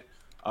out of it.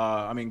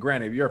 I mean,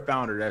 granted, if you're a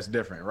founder, that's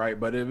different, right?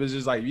 But if it's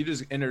just like you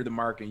just entered the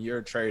market and you're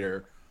a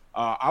trader,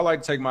 I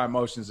like to take my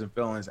emotions and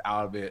feelings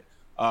out of it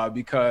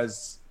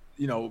because,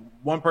 you know,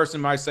 one person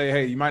might say,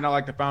 hey, you might not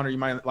like the founder, you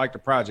might like the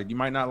project. You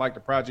might not like the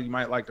project, you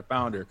might like the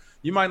founder.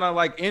 You might not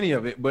like any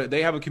of it, but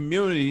they have a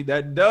community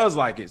that does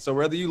like it. So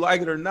whether you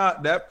like it or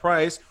not, that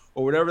price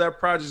or whatever that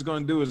project is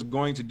going to do is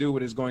going to do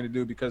what it's going to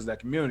do because of that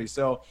community.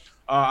 So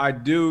I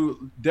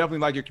do definitely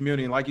like your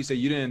community. And like you said,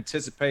 you didn't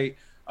anticipate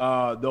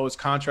those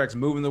contracts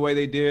moving the way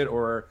they did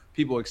or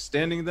people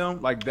extending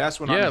them. Like that's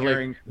when I'm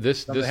hearing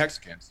the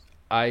hexagons.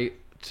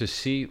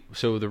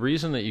 So the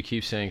reason that you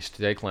keep saying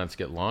stake lengths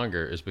get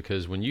longer is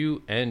because when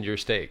you end your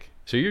stake,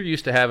 so you're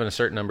used to having a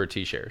certain number of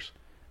T shares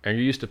and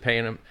you're used to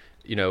paying them.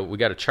 we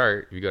got a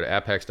chart. If you go to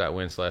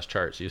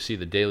apphex.win/charts, you'll see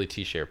the daily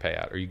T-share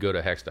payout, or you go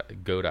to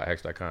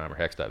go.hex.com or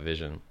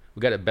hex.vision. We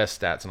got the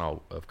best stats in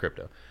all of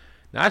crypto.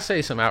 Now I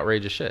say some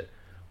outrageous shit.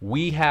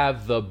 We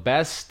have the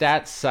best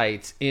stat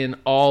sites in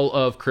all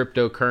of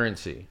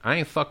cryptocurrency. I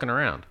ain't fucking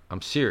around.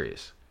 I'm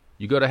serious.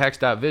 You go to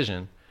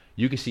hex.vision,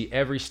 you can see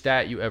every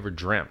stat you ever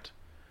dreamt.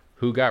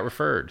 Who got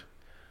referred?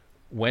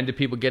 When do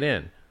people get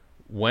in?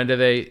 When do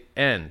they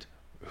end?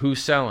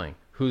 Who's selling?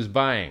 Who's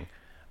buying?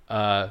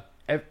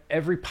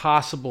 Every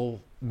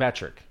possible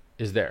metric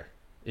is there.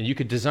 And you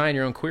could design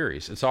your own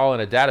queries. It's all in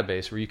a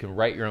database where you can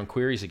write your own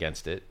queries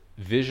against it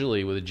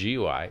visually with a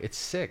GUI. It's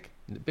sick.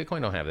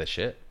 Bitcoin don't have that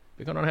shit.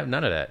 Bitcoin don't have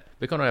none of that.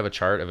 Bitcoin don't have a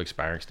chart of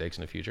expiring stakes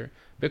in the future.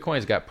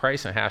 Bitcoin's got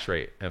price and hash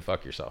rate, and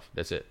fuck yourself.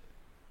 That's it.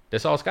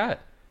 That's all it's got.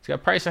 It's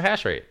got price and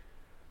hash rate.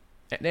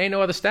 And there ain't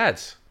no other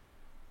stats.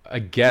 I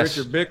guess.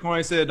 Richard,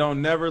 Bitcoin said,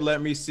 "Don't never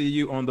let me see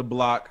you on the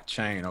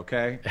blockchain."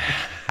 Okay.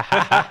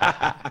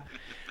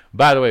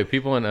 By the way,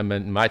 people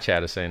in my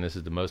chat are saying this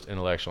is the most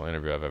intellectual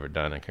interview I've ever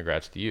done, and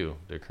congrats to you.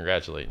 They're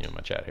congratulating you in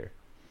my chat here.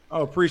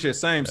 Oh, appreciate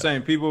it.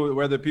 Same. People,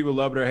 whether people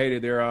love it or hate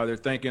it, they're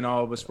thanking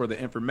all of us for the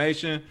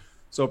information.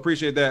 So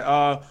appreciate that.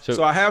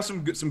 So I have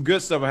some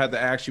good stuff I had to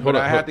ask you, but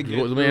I had to get.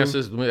 Let me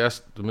answer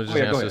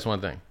this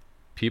one thing.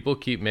 People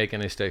keep making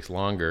their stakes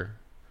longer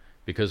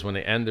because when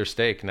they end their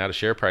stake, now the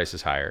share price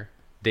is higher.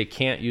 They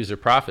can't use their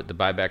profit to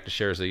buy back the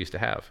shares they used to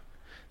have.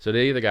 So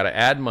they either got to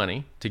add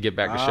money to get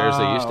back the shares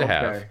they used to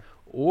have,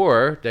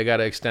 or they got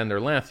to extend their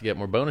length to get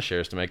more bonus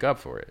shares to make up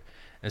for it.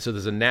 And so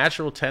there's a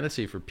natural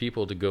tendency for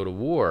people to go to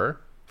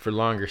war for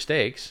longer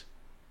stakes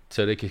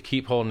so they could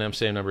keep holding them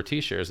same number of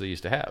T-shares they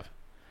used to have.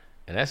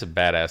 And that's a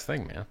badass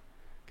thing, man.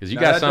 Because you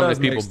got something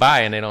that people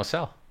buy and they don't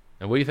sell.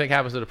 And what do you think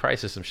happens to the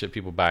price of some shit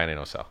people buy and they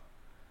don't sell?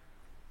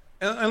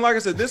 And like I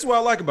said, this is what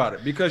I like about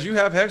it, because you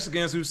have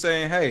Hexagons who's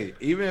saying, hey,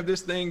 even if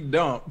this thing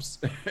dumps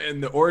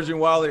in the Origin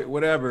wallet,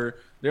 whatever,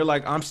 they're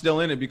like, I'm still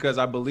in it because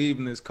I believe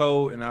in this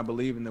code and I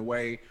believe in the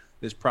way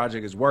this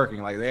project is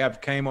working. Like, they have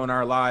came on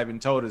our live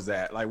and told us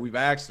that. Like, we've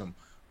asked them,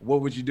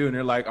 what would you do? And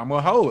they're like, I'm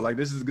gonna hold. Like,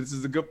 this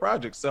is a good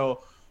project.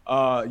 So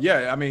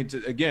yeah, I mean,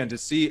 to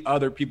see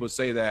other people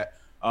say that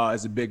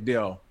is a big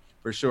deal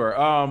for sure.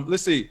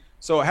 Let's see.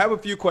 So I have a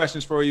few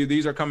questions for you.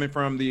 These are coming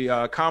from the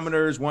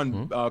commenters,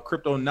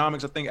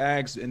 Cryptonomics, I think,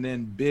 Ags, and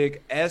then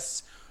Big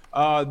S.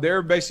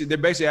 They're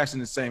basically asking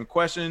the same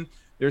question.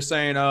 They're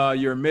saying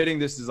you're admitting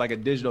this is like a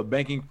digital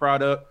banking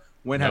product.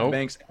 When have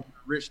banks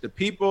enriched the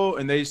people?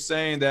 And they're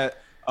saying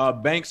that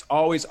banks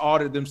always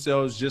audit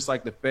themselves just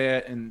like the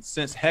Fed. And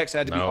since Hex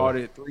had to be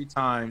audited 3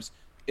 times,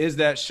 is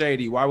that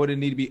shady? Why would it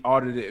need to be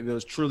audited if it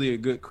was truly a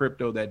good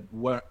crypto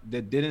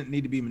that didn't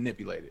need to be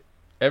manipulated?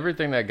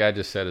 Everything that guy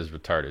just said is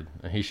retarded,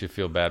 and he should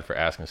feel bad for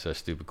asking such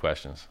stupid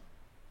questions.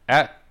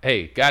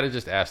 Hey, gotta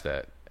just ask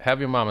that. Have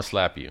your mama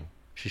slap you.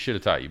 She should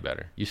have taught you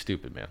better. You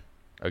stupid, man.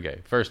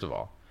 Okay, first of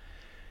all,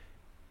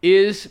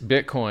 is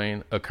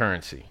Bitcoin a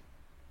currency?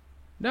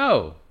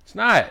 No, it's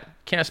not.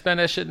 Can't spend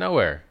that shit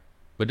nowhere.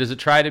 But does it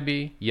try to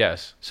be?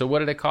 Yes. So what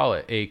do they call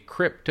it? A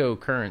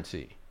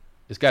cryptocurrency.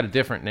 It's got a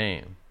different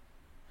name.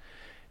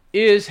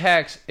 Is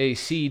Hex a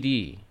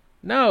CD?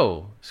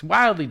 No, it's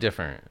wildly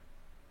different.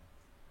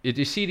 It's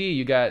a CD.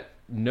 You got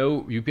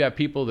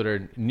people that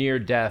are near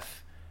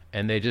death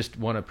and they just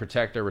want to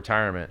protect their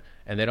retirement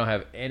and they don't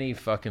have any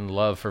fucking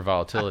love for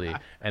volatility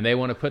and they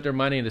want to put their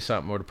money into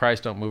something where the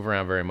price don't move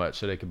around very much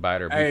so they can buy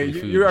their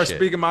food. You are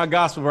speaking my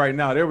gospel right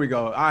now. There we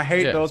go. I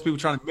hate those people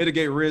trying to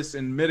mitigate risks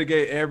and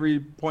mitigate every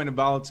point of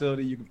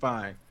volatility you can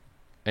find.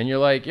 And you're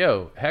like,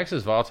 yo, Hex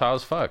is volatile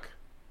as fuck.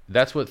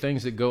 That's what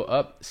things that go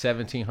up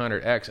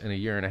 1700x in a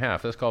year and a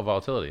half. That's called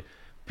volatility.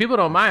 People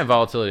don't mind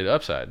volatility to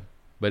upside,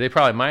 but they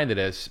probably mind it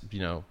as,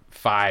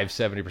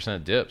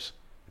 70% dips.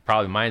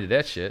 Probably minded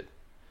that shit.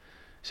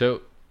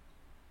 So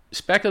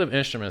speculative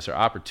instruments are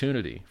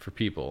opportunity for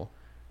people,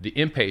 the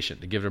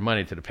impatient, to give their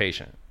money to the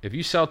patient. If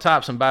you sell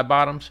tops and buy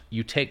bottoms,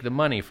 you take the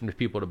money from the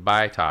people to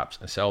buy tops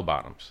and sell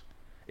bottoms.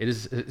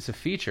 It's a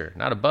feature,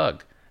 not a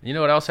bug. And you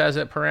know what else has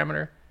that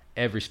parameter?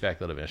 Every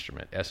speculative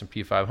instrument.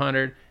 S&P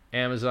 500,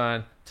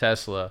 Amazon,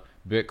 Tesla,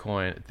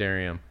 Bitcoin,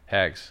 Ethereum,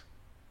 Hex.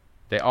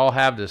 They all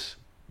have this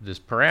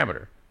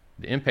parameter.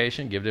 The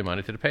impatient give their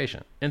money to the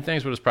patient. And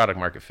things with this product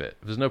market fit.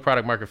 If there's no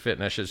product market fit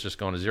and that shit's just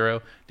going to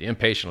zero, the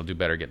impatient will do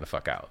better getting the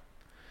fuck out.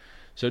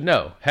 So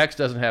no, Hex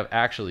doesn't have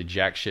actually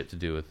jack shit to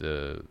do with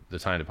the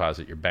time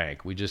deposit at your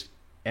bank. We just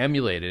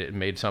emulated it and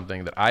made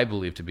something that I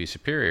believe to be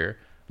superior.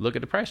 Look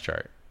at the price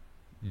chart.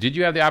 Did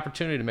you have the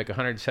opportunity to make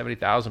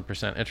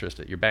 170,000% interest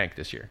at your bank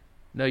this year?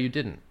 No, you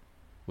didn't.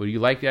 Would you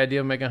like the idea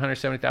of making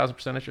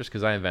 170,000% interest?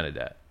 Because I invented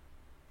that.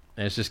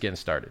 And it's just getting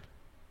started.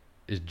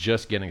 It's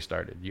just getting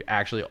started. You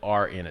actually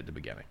are in at the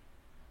beginning.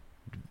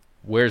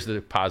 Where's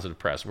the positive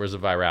press? Where's the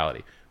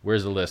virality?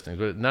 Where's the listings?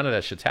 None of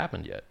that shit's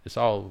happened yet. It's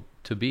all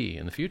to be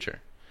in the future.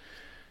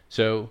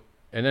 So,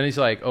 and then he's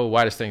like, oh,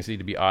 why does things need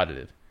to be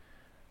audited?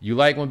 You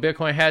like when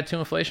Bitcoin had 2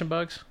 inflation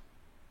bugs?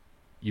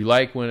 You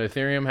like when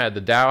Ethereum had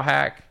the DAO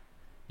hack?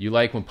 You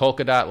like when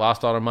Polkadot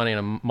lost all their money in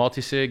a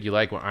multi-sig? You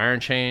like when Iron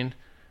Chain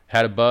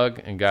had a bug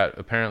and got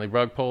apparently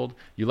rug pulled.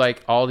 You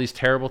like all these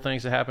terrible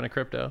things that happen in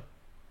crypto?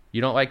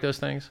 You don't like those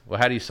things? Well,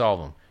 how do you solve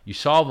them? You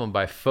solve them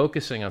by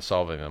focusing on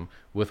solving them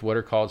with what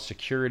are called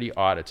security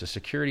audits. A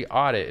security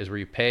audit is where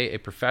you pay a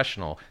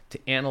professional to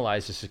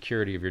analyze the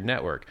security of your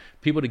network.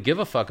 People to give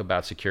a fuck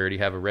about security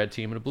have a red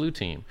team and a blue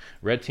team.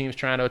 Red team's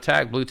trying to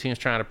attack, blue team's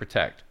trying to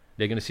protect.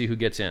 They're going to see who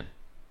gets in.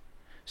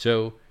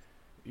 So,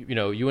 you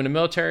know, you in the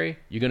military,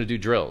 you're going to do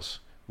drills.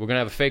 We're going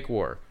to have a fake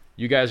war.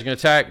 You guys are going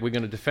to attack, we're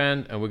going to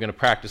defend, and we're going to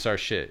practice our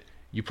shit.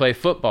 You play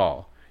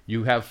football.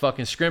 You have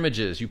fucking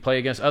scrimmages. You play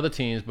against other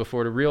teams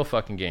before the real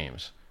fucking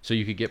games. So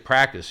you could get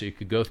practice, so you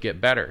could go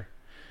get better.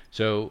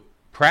 So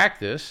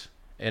practice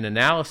and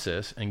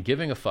analysis and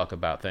giving a fuck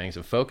about things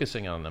and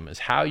focusing on them is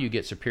how you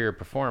get superior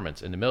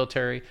performance in the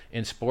military,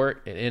 in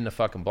sport, and in the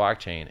fucking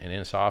blockchain and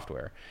in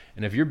software.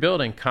 And if you're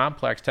building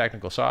complex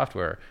technical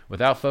software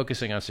without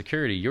focusing on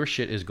security, your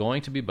shit is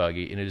going to be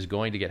buggy and it is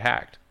going to get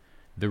hacked.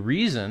 The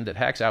reason that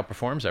Hex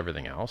outperforms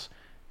everything else,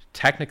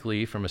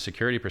 technically from a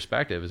security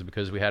perspective, is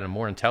because we had a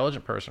more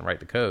intelligent person write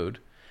the code.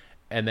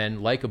 And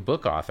then like a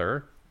book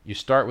author, you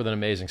start with an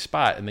amazing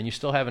spot, and then you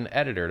still have an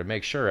editor to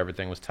make sure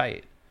everything was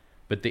tight.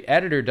 But the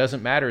editor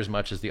doesn't matter as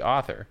much as the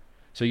author.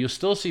 So you'll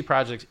still see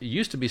projects. It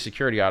used to be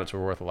security audits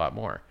were worth a lot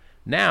more.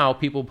 Now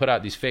people put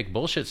out these fake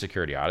bullshit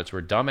security audits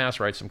where a dumbass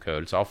writes some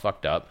code, it's all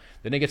fucked up.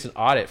 Then it gets an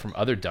audit from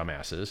other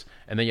dumbasses,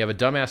 and then you have a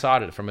dumbass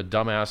audit from a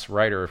dumbass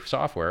writer of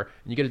software,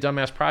 and you get a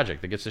dumbass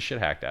project that gets the shit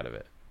hacked out of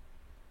it.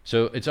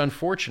 So it's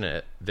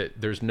unfortunate that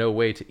there's no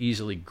way to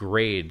easily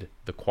grade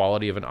the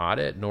quality of an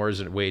audit, nor is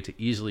there a way to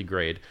easily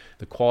grade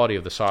the quality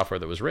of the software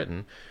that was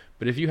written.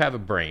 But if you have a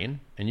brain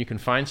and you can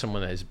find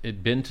someone that has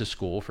been to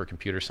school for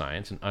computer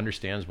science and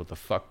understands what the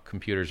fuck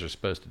computers are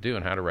supposed to do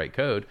and how to write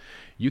code,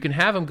 you can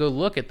have them go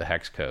look at the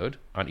Hex code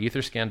on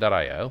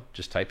etherscan.io,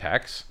 just type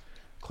Hex,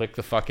 click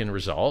the fucking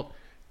result,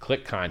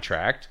 click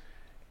contract,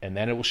 and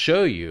then it will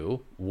show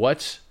you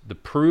what's the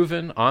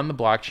proven on the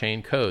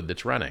blockchain code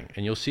that's running.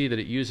 And you'll see that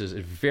it uses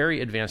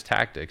very advanced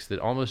tactics that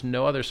almost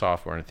no other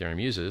software in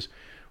Ethereum uses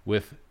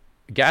with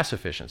gas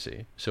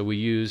efficiency. So we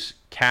use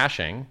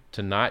caching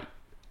to not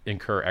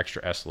incur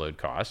extra S load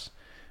costs.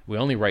 We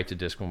only write to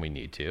disk when we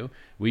need to.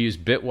 We use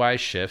bitwise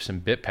shifts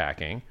and bit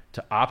packing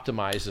to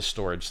optimize the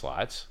storage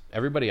slots.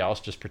 Everybody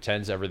else just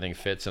pretends everything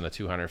fits in a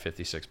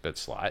 256-bit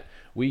slot.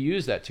 We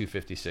use that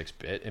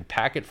 256-bit and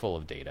pack it full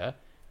of data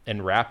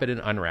and wrap it and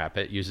unwrap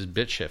it, uses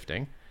bit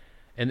shifting.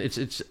 And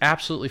it's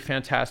absolutely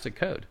fantastic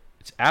code.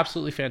 It's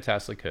absolutely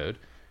fantastic code.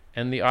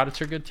 And the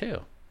audits are good too.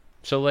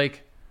 So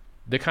like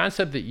the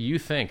concept that you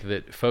think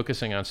that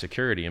focusing on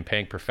security and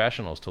paying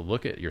professionals to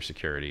look at your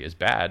security is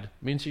bad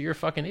means that you're a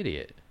fucking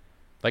idiot.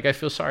 Like, I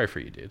feel sorry for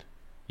you, dude.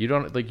 You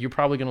don't, like, you're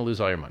probably going to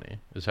lose all your money,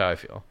 is how I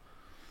feel.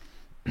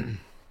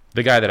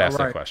 The guy that asked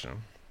that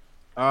question.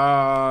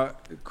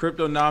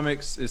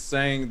 Cryptonomics is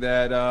saying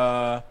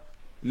that,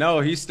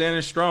 no, he's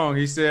standing strong.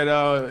 He said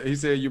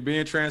you're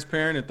being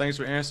transparent and thanks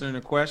for answering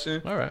the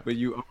question. All right. But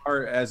you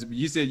are, as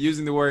you said,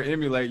 using the word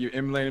emulate, you're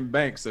emulating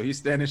banks. So he's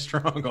standing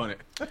strong on it.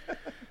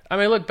 I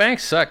mean, look,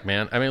 banks suck,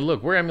 man. I mean,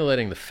 look, we're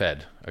emulating the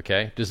Fed,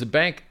 okay? Does the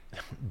bank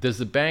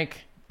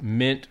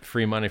mint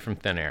free money from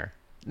thin air?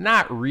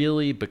 Not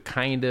really, but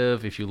kind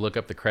of, if you look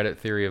up the credit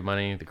theory of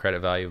money, the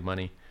credit value of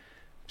money.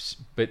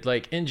 But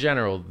like in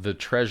general, the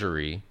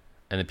Treasury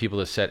and the people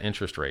that set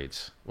interest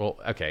rates, well,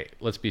 okay,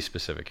 let's be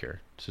specific here.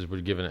 Since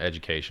we're given an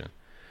education.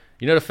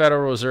 You know the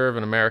Federal Reserve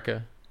in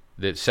America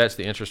that sets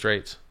the interest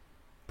rates?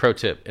 Pro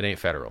tip, it ain't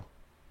federal.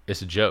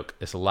 It's a joke.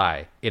 It's a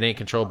lie. It ain't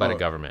controlled by the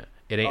government.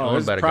 It ain't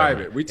owned by the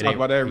government. We talk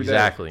about that every day.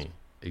 Exactly.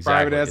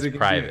 Private as it's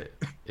private.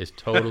 It's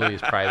totally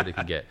as private as it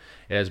can get.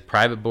 It has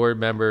private board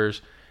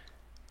members.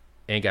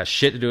 Ain't got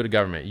shit to do with the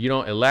government. You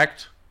don't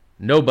elect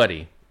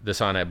nobody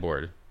that's on that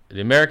board.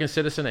 The American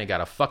citizen ain't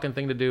got a fucking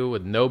thing to do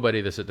with nobody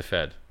that's at the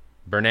Fed.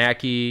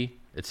 Bernanke,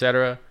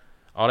 etc.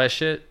 All that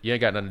shit, you ain't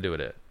got nothing to do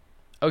with it.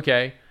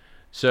 Okay,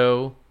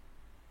 so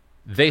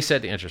they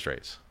set the interest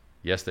rates.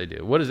 Yes, they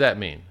do. What does that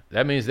mean?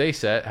 That means they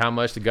set how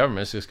much the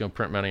government's just going to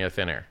print money out of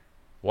thin air.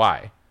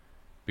 Why?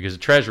 Because the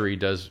Treasury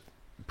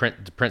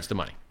prints the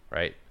money,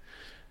 right?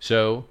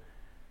 So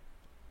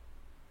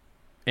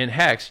in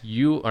Hex,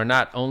 you are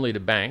not only the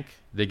bank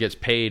that gets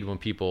paid when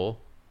people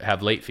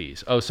have late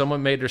fees. Oh,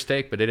 someone made their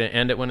stake, but they didn't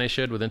end it when they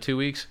should within 2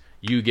 weeks.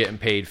 You getting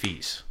paid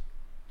fees.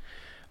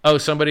 Oh,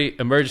 somebody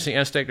emergency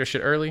unstake their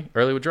shit early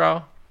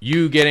withdrawal.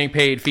 You getting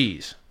paid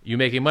fees. You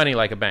making money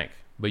like a bank,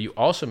 but you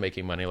also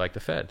making money like the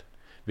Fed.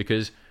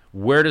 Because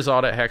where does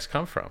all that Hex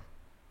come from?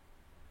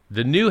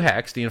 The new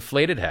Hex, the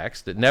inflated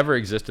Hex that never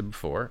existed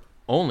before,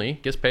 only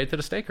gets paid to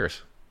the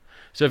stakers.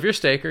 So if you're a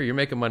staker, you're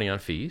making money on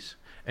fees,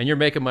 and you're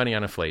making money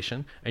on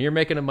inflation, and you're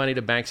making the money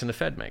the banks and the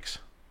Fed makes.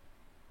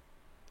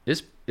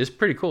 It's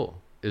pretty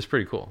cool. It's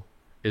pretty cool.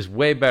 It's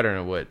way better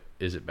than what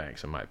is at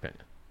banks, in my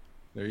opinion.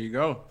 There you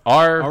go.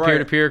 Our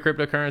peer-to-peer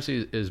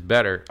cryptocurrency is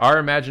better. Our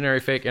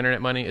imaginary fake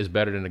internet money is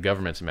better than the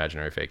government's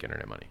imaginary fake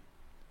internet money.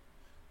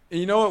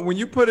 And you know what? When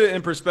you put it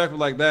in perspective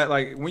like that,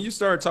 like when you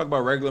start talking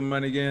about regular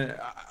money again,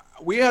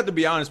 we have to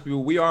be honest,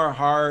 people. We are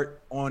hard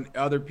on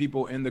other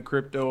people in the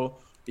crypto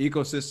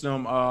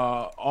ecosystem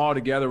all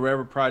together,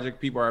 wherever project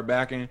people are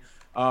backing.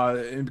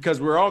 And because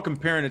we're all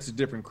comparing it to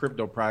different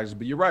crypto projects,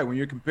 but you're right. When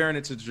you're comparing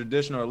it to the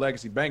traditional or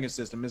legacy banking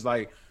system, it's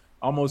like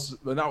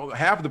almost not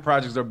half of the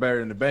projects are better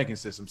than the banking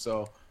system.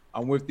 So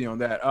I'm with you on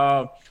that.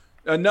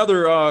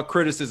 Another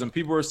criticism,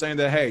 people were saying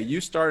that, hey, you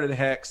started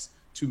Hex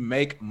to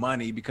make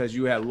money because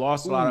you had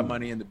lost a lot of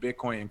money in the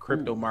Bitcoin and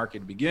crypto market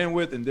to begin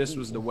with, and this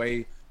was the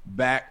way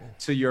back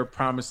to your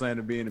promised land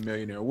of being a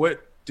millionaire.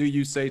 What do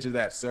you say to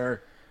that,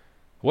 sir?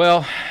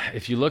 Well,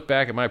 if you look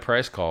back at my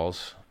price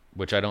calls,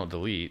 which I don't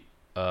delete,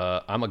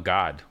 I'm a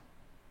god,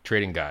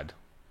 trading god.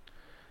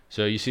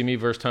 So you see me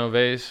versus Tone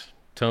Vase.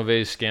 Tone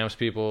Vase scams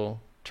people,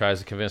 tries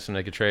to convince them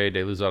they could trade.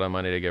 They lose all their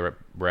money. They get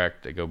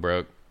wrecked. They go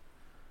broke.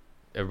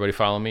 Everybody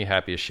follow me,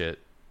 happy as shit.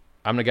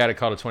 I'm the guy that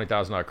called a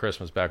 $20,000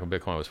 Christmas back when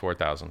Bitcoin was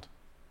 $4,000.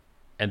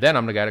 And then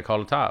I'm the guy that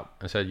called the top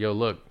and said, yo,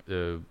 look,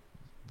 the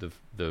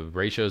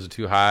ratios are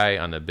too high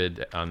on the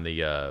bid, on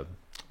the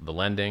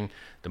lending.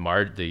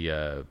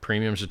 The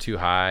premiums are too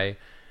high.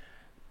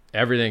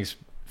 Everything's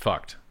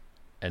fucked.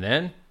 And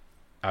then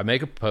I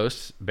make a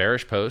post,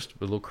 bearish post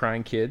with a little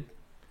crying kid.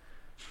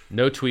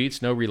 No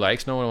tweets, no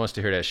relikes. No one wants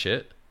to hear that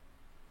shit.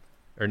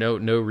 Or no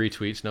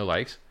retweets, no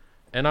likes.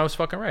 And I was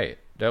fucking right.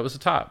 That was the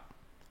top.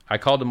 I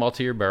called the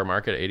multi-year bear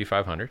market at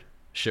 8,500.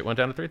 Shit went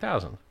down to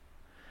 3,000.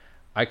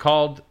 I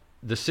called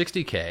the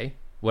 60K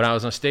when I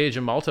was on stage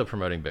in Malta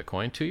promoting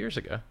Bitcoin 2 years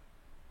ago.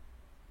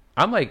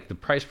 I'm like the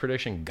price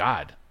prediction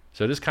god.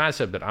 So this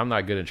concept that I'm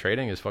not good at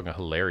trading is fucking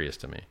hilarious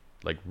to me.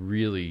 Like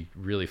really,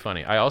 really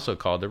funny. I also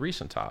called the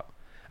recent top.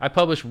 I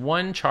published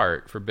one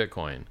chart for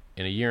Bitcoin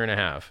in a year and a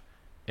half,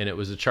 and it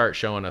was a chart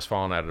showing us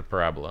falling out of the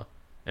parabola.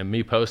 And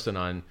me posting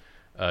on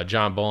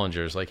John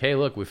Bollinger's like, hey,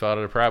 look, we fell out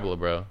of the parabola,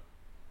 bro.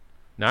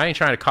 Now, I ain't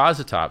trying to cause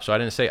the top, so I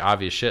didn't say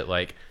obvious shit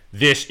like,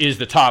 this is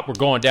the top, we're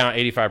going down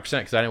 85%,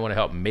 because I didn't want to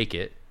help make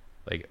it.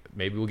 Like,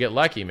 maybe we'll get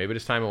lucky. Maybe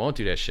this time it won't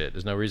do that shit.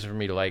 There's no reason for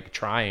me to, like,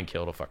 try and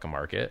kill the fucking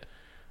market.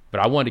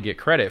 But I wanted to get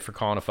credit for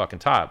calling a fucking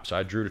top, so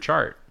I drew the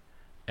chart.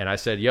 And I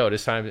said, yo,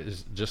 this time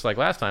is just like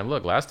last time.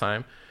 Look, last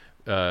time,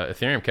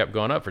 Ethereum kept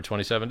going up for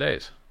 27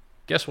 days.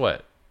 Guess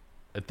what?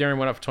 Ethereum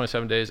went up for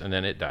 27 days, and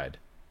then it died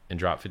and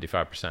dropped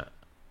 55%.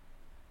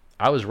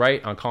 I was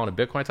right on calling a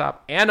Bitcoin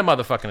top and a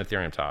motherfucking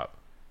Ethereum top.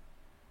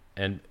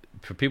 And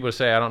for people to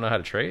say I don't know how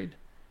to trade,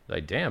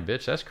 like, damn,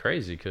 bitch, that's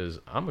crazy because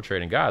I'm a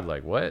trading god.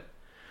 Like, what?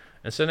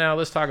 And so now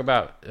let's talk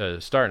about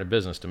starting a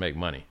business to make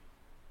money.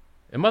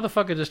 And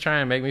motherfucker just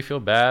trying to make me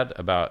feel bad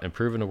about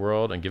improving the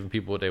world and giving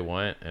people what they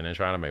want and then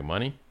trying to make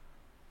money.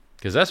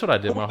 Because that's what I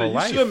did my whole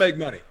life. You should make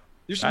money.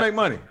 You should make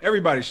money.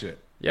 Everybody should.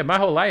 Yeah, my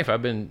whole life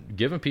I've been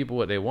giving people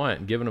what they want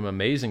and giving them an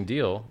amazing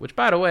deal, which,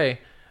 by the way,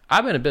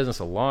 I've been in business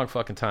a long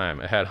fucking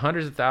time. I had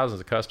hundreds of thousands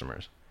of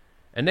customers.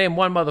 And name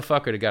one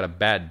motherfucker that got a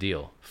bad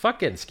deal. Fuck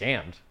getting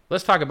scammed.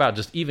 Let's talk about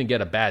just even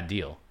get a bad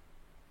deal.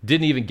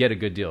 Didn't even get a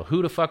good deal.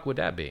 Who the fuck would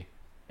that be?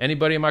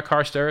 Anybody in my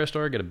car stereo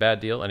store get a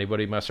bad deal?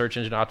 Anybody in my search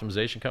engine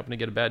optimization company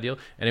get a bad deal?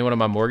 Anyone in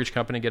my mortgage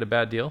company get a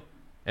bad deal?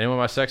 Anyone in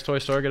my sex toy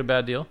store get a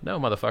bad deal? No,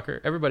 motherfucker.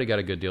 Everybody got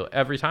a good deal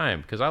every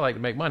time because I like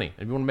to make money.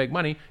 If you want to make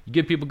money, you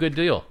give people a good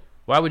deal.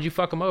 Why would you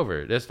fuck them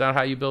over? That's not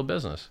how you build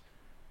business.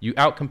 You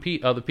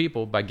outcompete other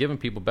people by giving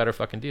people better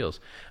fucking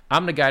deals.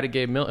 I'm the guy that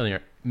gave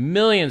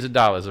millions of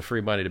dollars of free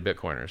money to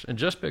Bitcoiners, and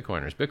just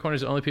Bitcoiners. Bitcoiners are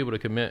the only people to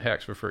commit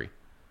Hex for free.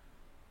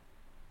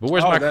 But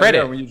where's my credit?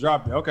 Yeah, when you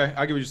dropped it. Okay,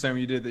 I get what you're saying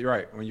when you did that.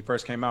 Right, when you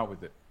first came out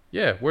with it.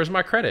 Yeah, where's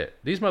my credit?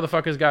 These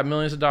motherfuckers got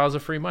millions of dollars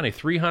of free money.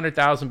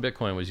 300,000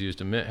 Bitcoin was used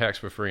to mint Hex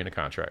for free in a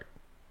contract.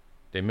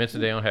 They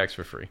minted their own Hex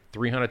for free.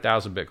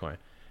 300,000 Bitcoin.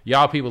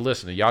 Y'all people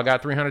listening, y'all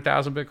got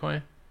 300,000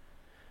 Bitcoin?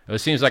 It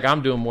seems like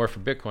I'm doing more for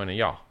Bitcoin than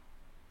y'all.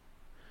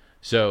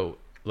 So,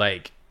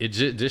 like,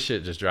 this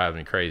shit just drives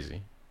me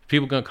crazy.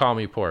 People gonna call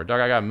me poor. Dog,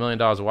 I got $1 million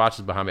of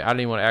watches behind me. I didn't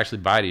even want to actually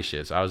buy these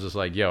shits. I was just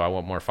like, yo, I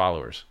want more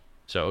followers.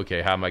 So,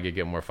 okay, how am I gonna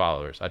get more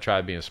followers? I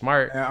tried being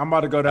smart. Yeah, I'm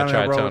about to go down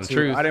that road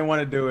too. I didn't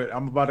want to do it.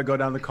 I'm about to go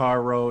down the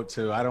car road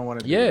too. I don't want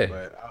to do it.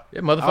 But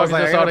yeah, motherfuckers,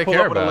 that's all they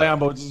care about. I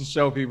Lambo just to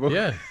show people.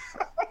 Yeah,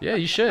 yeah,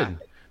 you should.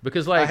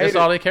 Because, like, that's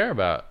all they care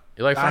about.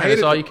 You're like, fine,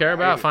 that's all you care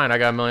about? Fine, I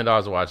got $1 million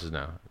of watches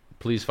now.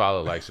 Please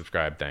follow, like,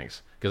 subscribe,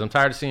 thanks. Because I'm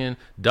tired of seeing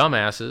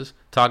dumbasses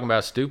talking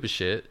about stupid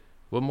shit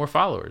with more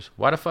followers.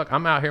 Why the fuck?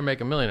 I'm out here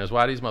making millions.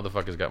 Why these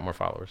motherfuckers got more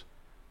followers?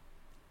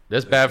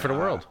 That's bad for the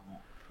world.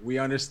 We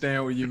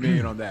understand what you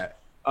mean on that.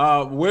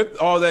 With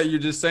all that you're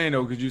just saying,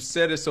 though, because you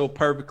said it so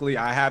perfectly,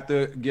 I have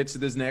to get to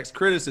this next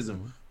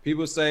criticism.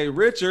 People say,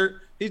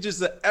 Richard, he's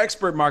just an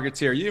expert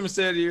marketeer. You even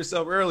said it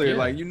yourself earlier,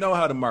 like, you know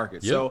how to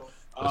market. Yep. So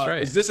that's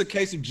right. Is this a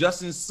case of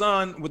Justin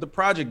Sun with a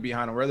project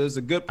behind him, whether it's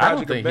a good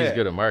project or bad? I don't think he's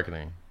good at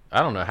marketing. I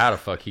don't know how the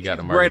fuck he got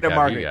the market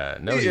cap he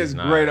got. No, he's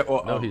not.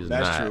 No, he's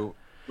not. That's true.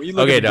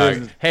 Okay, dog.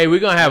 Business, hey, we're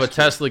going to have a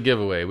Tesla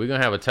giveaway. We're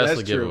going to have a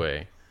Tesla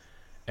giveaway.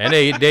 And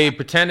they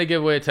pretend to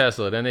give away a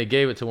Tesla. Then they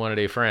gave it to one of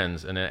their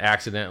friends and then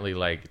accidentally,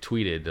 like,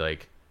 tweeted,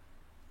 like,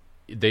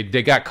 they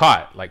got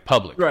caught, like,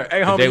 public. Right.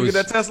 Hey, homie, you get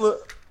that Tesla?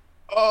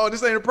 Oh,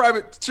 this ain't a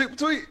private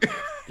tweet.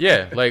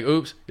 Yeah, like,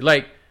 oops.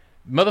 Like,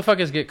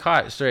 motherfuckers get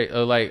caught straight,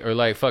 or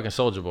like fucking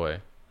Soulja Boy.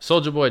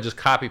 Soldier Boy just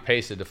copy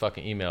pasted the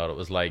fucking email. It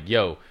was like,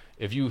 yo,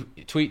 if you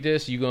tweet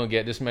this, you're going to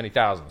get this many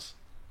thousands.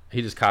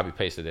 He just copy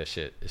pasted that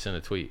shit. It's in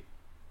a tweet.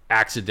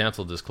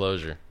 Accidental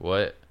disclosure.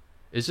 What?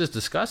 It's just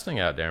disgusting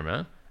out there,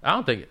 man. I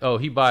don't think,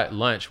 he bought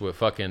lunch with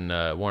fucking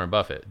Warren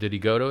Buffett. Did he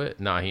go to it?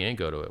 Nah, he ain't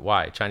go to it.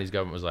 Why? Chinese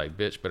government was like,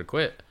 bitch, better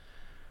quit.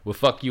 We'll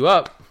fuck you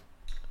up.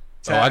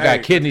 I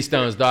got kidney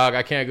stones, dog.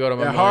 I can't go to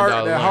my $1 million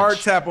lunch. That hard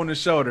tap on the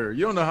shoulder.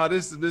 You don't know how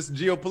this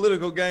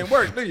geopolitical game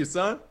works, do you,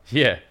 son?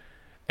 Yeah.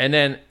 And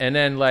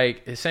then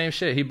like, same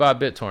shit. He bought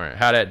BitTorrent.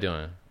 How that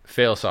doing?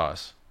 Fail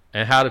sauce.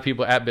 And how do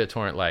people at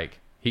BitTorrent like?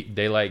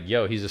 They like,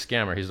 yo, he's a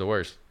scammer. He's the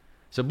worst.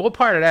 So what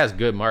part of that is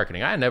good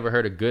marketing? I never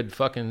heard a good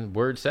fucking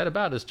word said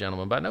about this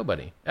gentleman by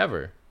nobody.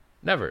 Ever.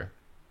 Never.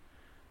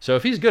 So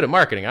if he's good at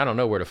marketing, I don't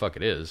know where the fuck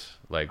it is.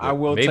 Like, I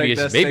will maybe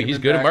he's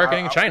good at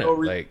marketing in China.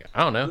 Like,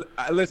 I don't know.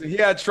 Listen, he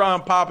had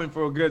Tron popping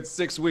for a good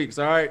 6 weeks.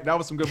 All right, that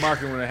was some good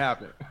marketing when it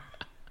happened.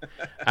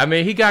 I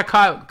mean, he got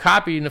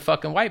copying the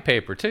fucking white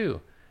paper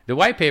too. The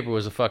white paper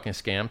was a fucking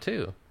scam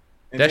too.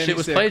 And that shit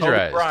was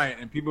plagiarized. Kobe Bryant,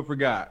 and people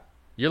forgot.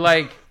 You're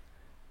like,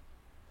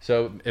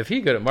 so if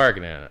he good at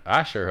marketing,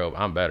 I sure hope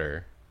I'm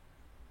better.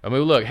 I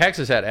mean, look, Hex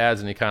has had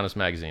ads in Economist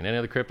magazine. Any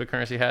other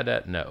cryptocurrency had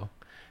that? No.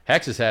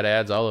 Hex has had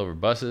ads all over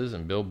buses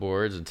and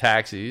billboards and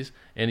taxis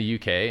in the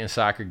UK and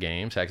soccer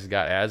games. Hex has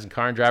got ads in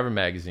Car and Driver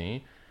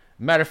magazine.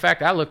 Matter of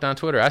fact, I looked on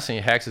Twitter. I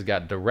seen Hex has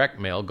got direct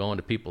mail going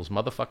to people's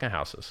motherfucking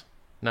houses.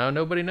 Now,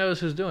 nobody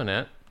knows who's doing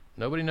that.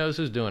 Nobody knows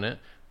who's doing it.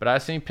 But I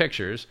seen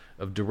pictures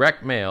of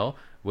direct mail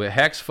with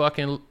Hex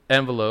fucking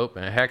envelope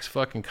and Hex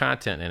fucking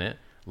content in it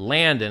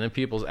landing in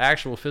people's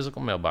actual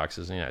physical mailboxes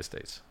in the United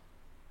States.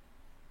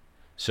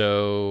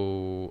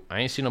 So I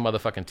ain't seen no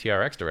motherfucking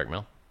TRX direct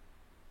mail.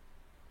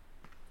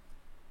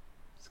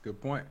 That's a good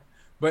point.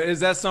 But is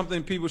that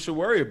something people should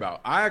worry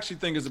about? I actually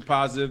think it's a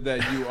positive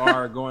that you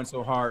are going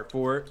so hard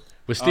for it.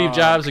 Was Steve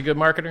Jobs a good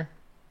marketer?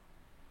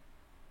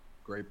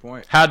 Great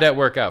point. How'd that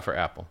work out for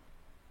Apple?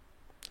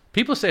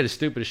 People say the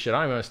stupidest shit. I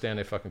don't even understand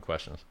their fucking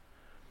questions.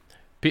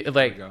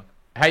 Like,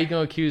 how you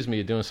gonna accuse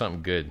me of doing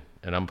something good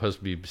and I'm supposed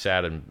to be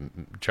sad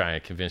and trying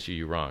to convince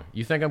you're wrong?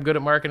 You think I'm good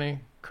at marketing?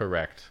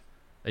 Correct.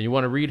 And you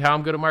want to read how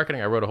I'm good at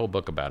marketing? I wrote a whole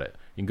book about it.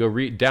 You can go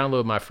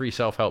download my free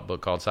self-help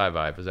book called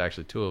SciVive. There's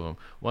actually 2 of them.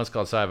 One's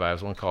called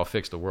SciVive. One's called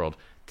Fix the World.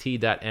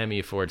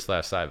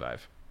 t.me/SciVive.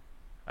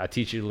 I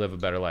teach you to live a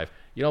better life.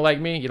 You don't like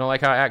me? You don't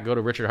like how I act? Go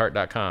to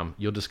richardhart.com.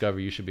 You'll discover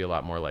you should be a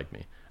lot more like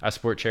me. I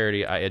support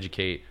charity. I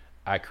educate.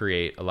 I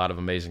create a lot of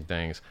amazing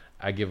things.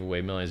 I give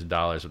away millions of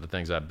dollars with the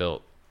things I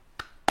built.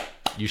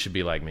 You should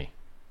be like me.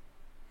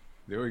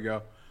 There we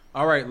go.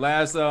 All right,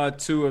 last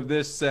 2 of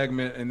this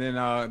segment, and then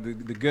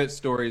the good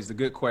stories, the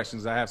good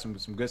questions. I have some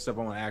good stuff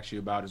I want to ask you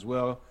about as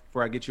well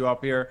before I get you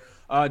up here.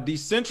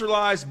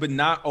 Decentralized but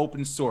not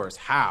open source.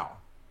 How?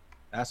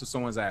 That's what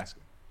someone's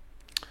asking.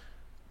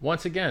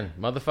 Once again,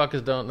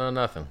 motherfuckers don't know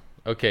nothing.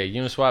 Okay,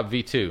 Uniswap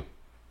V2.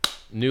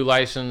 New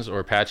license or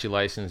Apache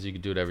license, you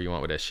can do whatever you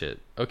want with that shit.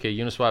 Okay,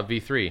 Uniswap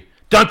V3.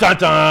 Dun dun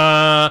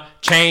dun!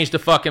 Change the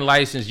fucking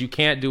license. You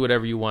can't do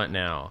whatever you want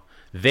now.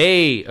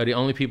 They are the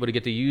only people to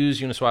get to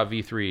use Uniswap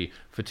V3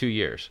 for 2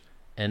 years.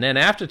 And then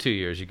after 2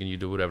 years, you can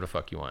do whatever the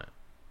fuck you want.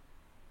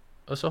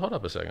 Oh, so hold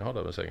up a second.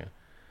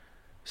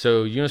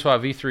 So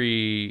Uniswap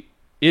V3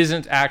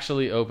 isn't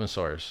actually open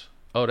source.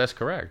 Oh, that's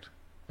correct.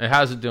 And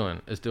how's it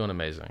doing? It's doing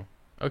amazing.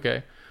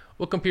 Okay.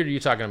 What computer are you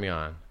talking to me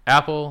on?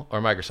 Apple or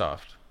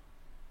Microsoft?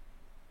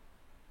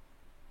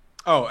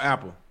 Oh,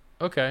 Apple.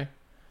 Okay.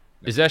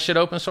 Is that shit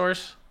open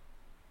source?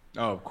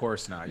 Oh, of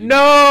course not.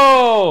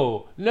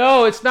 No,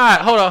 it's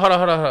not. Hold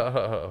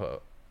on.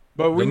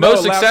 But we the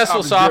most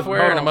successful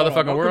software in the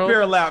motherfucking world. world.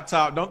 Compare a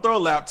laptop. Don't throw a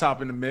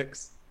laptop in the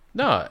mix.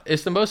 No,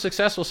 it's the most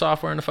successful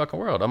software in the fucking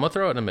world. I'm gonna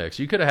throw it in the mix.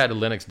 You could have had a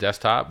Linux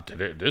desktop.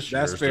 This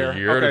year's the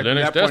year of the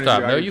Linux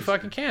desktop. No, you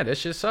fucking can't. That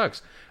shit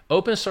sucks.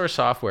 Open source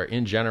software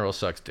in general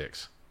sucks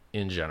dicks.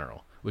 In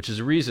general. Which is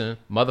the reason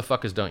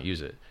motherfuckers don't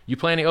use it. You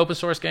play any open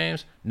source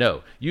games?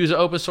 No. Use an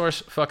open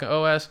source fucking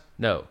OS?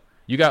 No.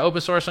 You got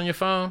open source on your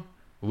phone?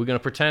 Are we going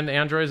to pretend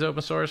Android's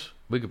open source?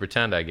 We could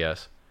pretend, I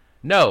guess.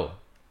 No.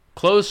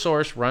 Closed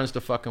source runs the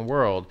fucking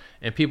world,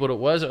 and people that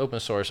was open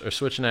source are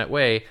switching that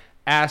way.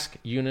 Ask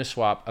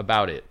Uniswap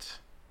about it.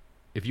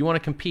 If you want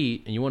to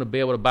compete and you want to be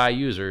able to buy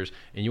users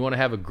and you want to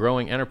have a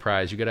growing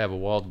enterprise, you got to have a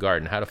walled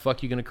garden. How the fuck are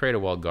you going to create a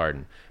walled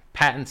garden?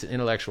 Patents and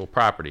intellectual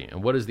property.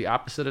 And what is the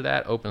opposite of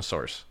that? Open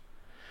source.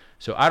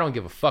 So I don't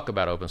give a fuck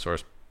about open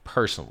source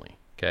personally.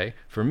 Okay,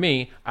 for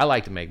me, I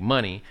like to make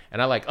money,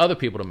 and I like other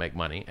people to make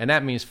money, and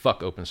that means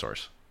fuck open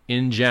source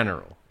in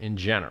general.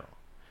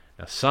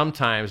 Now,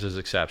 sometimes there's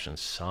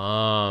exceptions.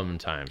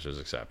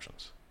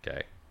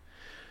 Okay,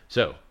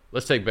 so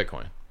let's take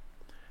Bitcoin.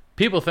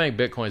 People think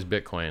Bitcoin's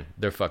Bitcoin.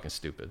 They're fucking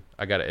stupid.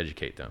 I got to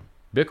educate them.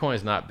 Bitcoin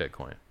is not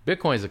Bitcoin.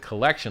 Bitcoin is a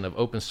collection of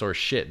open source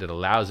shit that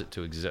allows it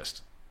to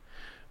exist.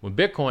 When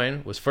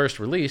Bitcoin was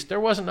first released, there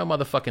wasn't no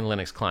motherfucking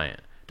Linux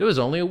client. There was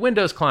only a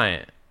Windows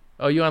client.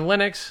 Oh, you on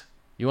Linux?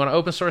 You want to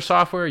open source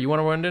software? You want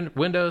to run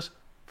Windows?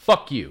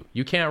 Fuck you.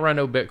 You can't run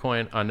no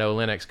Bitcoin on no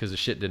Linux because the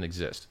shit didn't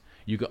exist.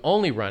 You can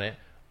only run it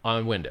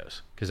on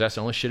Windows because that's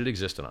the only shit it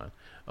existed on.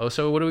 Oh,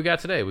 so what do we got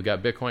today? We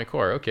got Bitcoin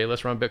Core. Okay,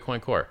 let's run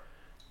Bitcoin Core.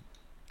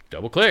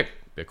 Double click,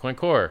 Bitcoin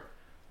Core.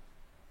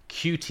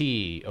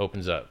 Qt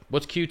opens up.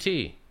 What's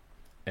Qt?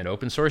 An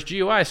open source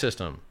GUI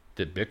system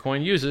that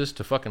Bitcoin uses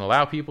to fucking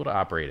allow people to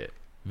operate it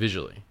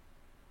visually.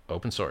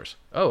 Open source.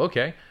 Oh,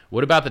 okay.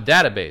 What about the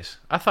database?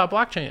 I thought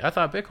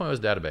Bitcoin was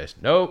a database.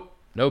 Nope.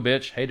 No,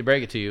 bitch. Hate to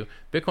break it to you.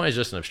 Bitcoin is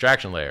just an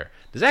abstraction layer.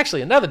 There's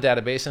actually another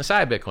database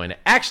inside Bitcoin that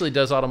actually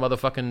does all the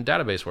motherfucking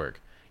database work.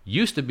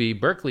 Used to be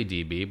Berkeley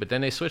DB, but then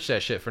they switched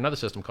that shit for another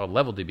system called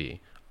LevelDB,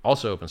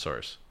 also open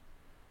source.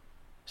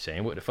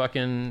 Same with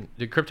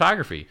the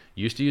cryptography.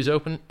 Used to use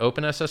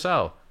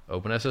OpenSSL.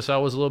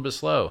 OpenSSL was a little bit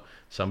slow.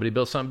 Somebody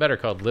built something better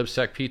called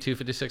libsec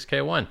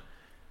P256K1.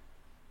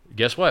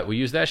 Guess what? We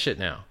use that shit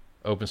now.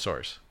 Open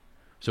source.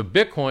 So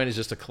Bitcoin is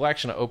just a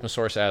collection of open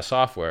source ass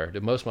software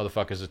that most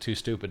motherfuckers are too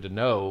stupid to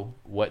know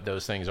what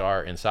those things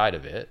are inside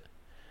of it.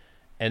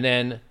 And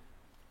then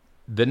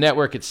the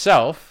network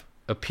itself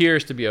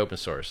appears to be open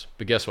source.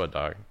 But guess what,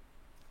 dog?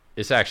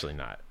 It's actually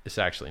not.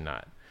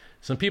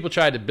 Some people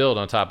tried to build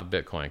on top of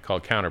Bitcoin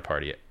called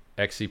Counterparty,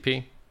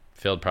 XCP,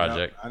 failed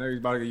project. I know you're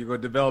about to go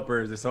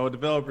developers, this whole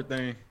developer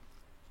thing.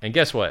 And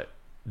guess what?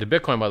 The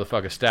Bitcoin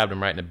motherfucker stabbed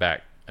him right in the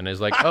back. And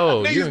it's like,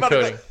 oh, you're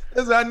encoding.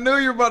 I knew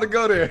you were about to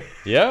go there.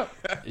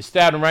 Yep. He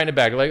stabbed him right in the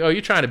back. Like, oh,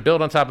 you're trying to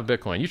build on top of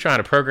Bitcoin. You're trying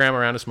to program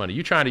around this money.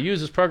 You're trying to use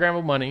this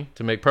programmable money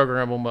to make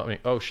programmable money.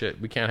 Oh,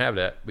 shit. We can't have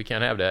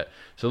that.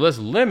 So let's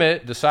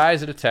limit the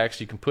size of the text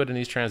you can put in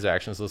these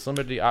transactions. Let's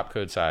limit the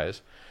opcode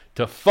size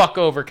to fuck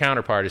over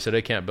Counterparty so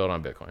they can't build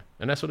on Bitcoin.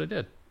 And that's what they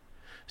did.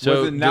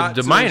 So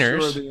the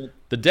miners,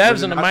 the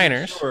devs and the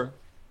miners.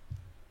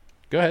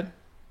 Go ahead.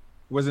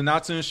 Was it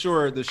not to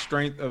ensure the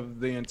strength of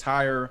the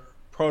entire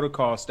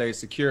protocol stayed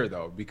secure,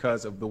 though,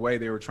 because of the way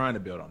they were trying to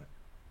build on it?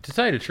 To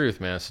tell you the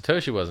truth, man,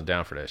 Satoshi wasn't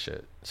down for that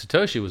shit.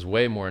 Satoshi was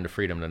way more into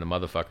freedom than the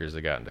motherfuckers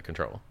that got into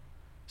control.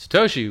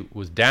 Satoshi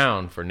was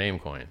down for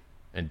Namecoin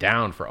and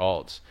down for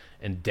alts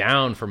and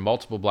down for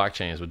multiple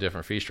blockchains with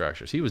different fee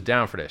structures. He was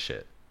down for that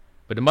shit.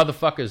 But the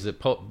motherfuckers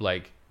that,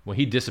 like, when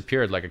he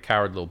disappeared like a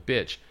coward little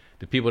bitch,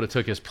 the people that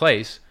took his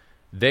place,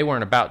 they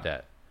weren't about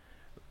that.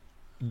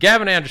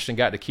 Gavin Anderson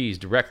got the keys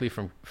directly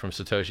from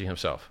Satoshi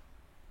himself.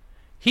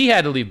 He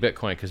had to leave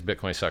Bitcoin because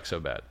Bitcoin sucks so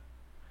bad.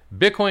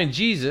 Bitcoin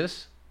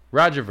Jesus,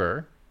 Roger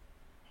Ver,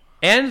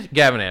 and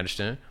Gavin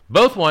Anderson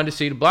both wanted to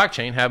see the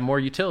blockchain have more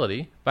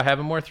utility by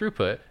having more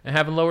throughput and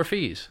having lower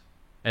fees.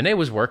 And they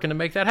was working to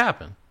make that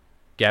happen.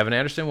 Gavin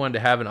Anderson wanted to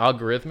have an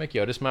algorithmic,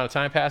 this amount of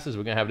time passes,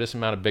 we're going to have this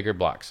amount of bigger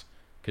blocks.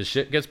 Because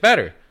shit gets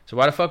better. So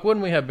why the fuck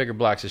wouldn't we have bigger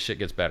blocks as shit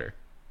gets better?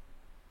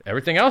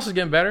 Everything else is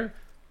getting better.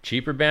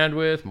 Cheaper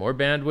bandwidth, more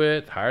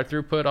bandwidth, higher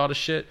throughput, all the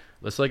shit.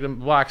 Let's let the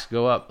blocks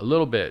go up a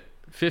little bit.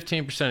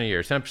 15% a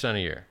year, 10% a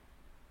year.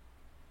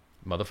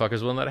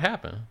 Motherfuckers wouldn't let it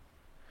happen.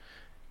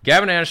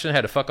 Gavin Anderson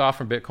had to fuck off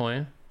from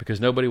Bitcoin because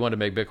nobody wanted to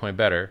make Bitcoin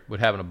better with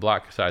having a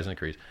block size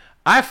increase.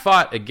 I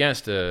fought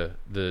against the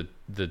 2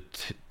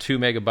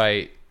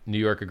 megabyte New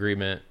York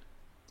agreement.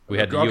 We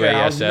had the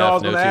UASF. I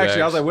was going to ask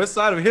you. I was like, what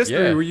side of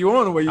history were you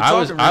on? Were you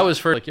talking about? I was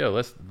first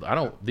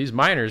like, these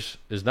miners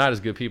is not as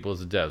good people as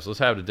the devs. Let's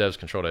have the devs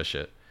control that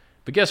shit.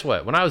 But guess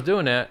what? When I was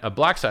doing that, a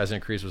block size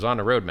increase was on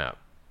the roadmap.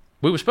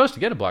 We were supposed to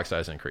get a block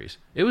size increase.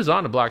 It was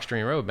on the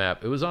Blockstream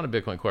roadmap. It was on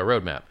the Bitcoin Core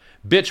roadmap.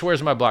 Bitch,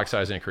 where's my block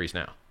size increase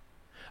now?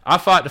 I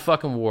fought the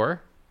fucking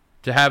war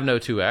to have no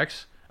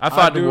 2x. I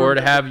fought the war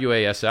to have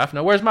UASF.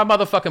 Now, where's my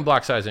motherfucking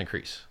block size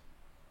increase?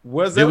 It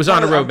was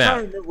on the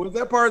roadmap. Was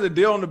that part of the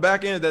deal on the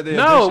back end?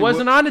 No, it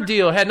wasn't on the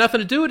deal. It had nothing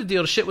to do with the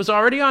deal. The shit was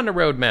already on the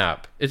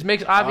roadmap. It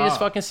makes obvious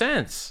fucking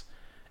sense.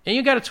 And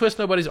you got to twist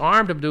nobody's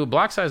arm to do a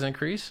block size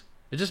increase.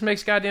 It just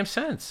makes goddamn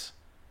sense.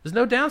 There's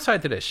no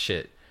downside to this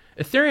shit.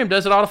 Ethereum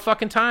does it all the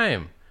fucking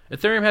time.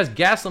 Ethereum has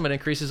gas limit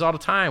increases all the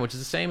time, which is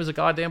the same as a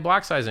goddamn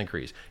block size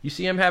increase. You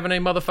see them having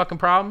any motherfucking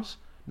problems?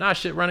 Nah,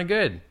 shit running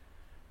good.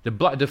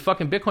 The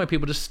fucking Bitcoin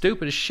people just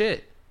stupid as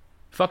shit.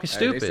 Fucking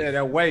stupid. They said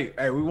that weight.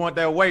 Hey, we want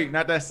that weight,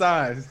 not that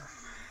size.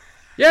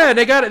 Yeah,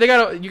 you got a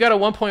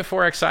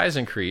 1.4x size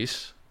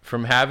increase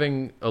from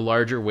having a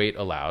larger weight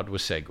allowed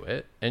with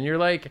SegWit, and you're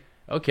like,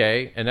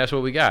 okay, and that's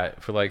what we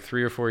got for like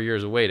 3 or 4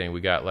 years of waiting.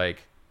 We got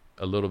like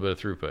a little bit of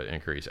throughput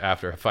increase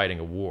after fighting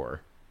a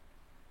war.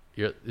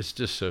 It's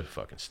just so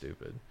fucking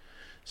stupid.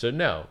 So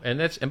no, and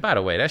by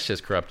the way, that's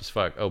just corrupt as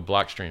fuck. Oh,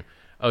 Blockstream.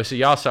 Oh, so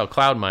y'all sell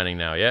cloud mining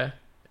now, yeah?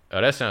 Oh,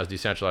 that sounds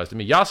decentralized to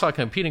me. Y'all saw a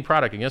competing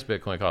product against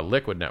Bitcoin called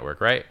Liquid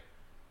Network, right?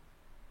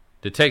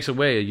 That takes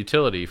away a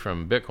utility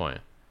from Bitcoin.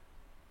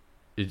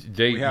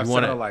 We have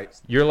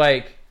satellites. You're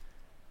like,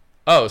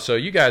 oh, so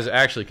you guys are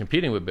actually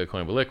competing with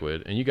Bitcoin with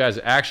Liquid, and you guys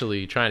are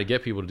actually trying to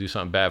get people to do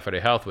something bad for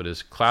their health with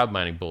this cloud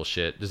mining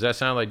bullshit. Does that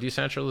sound like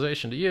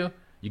decentralization to you?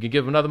 You can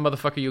give another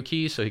motherfucker your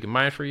keys so he can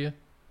mine for you?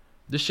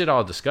 This shit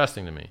all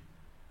disgusting to me.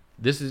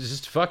 This is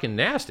just fucking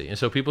nasty. And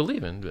so people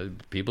leaving.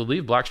 People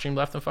leave Blockstream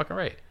left and fucking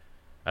right.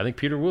 I think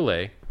Peter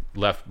Woolay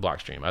left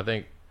Blockstream. I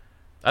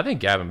think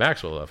Gavin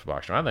Maxwell left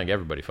Blockstream. I think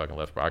everybody fucking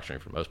left Blockstream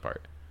for the most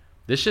part.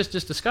 This shit's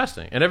just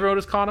disgusting. And everyone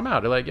is calling them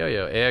out. They're like,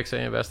 yo,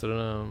 AXA invested in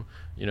them.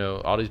 You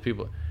know, all these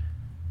people.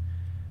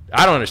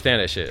 I don't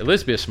understand that shit. At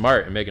least be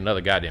smart and make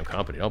another goddamn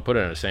company. Don't put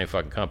it in the same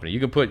fucking company. You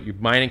can put your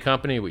mining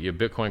company with your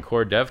Bitcoin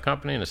Core dev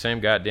company in the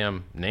same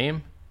goddamn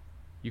name.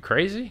 You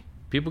crazy?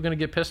 People going to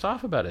get pissed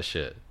off about that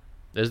shit,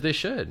 as they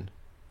should.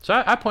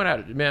 So I point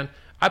out, man,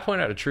 I point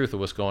out the truth of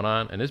what's going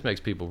on, and this makes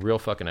people real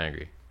fucking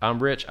angry.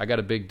 I'm rich. I got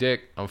a big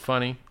dick. I'm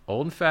funny.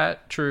 Old and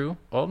fat. True.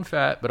 Old and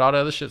fat. But all the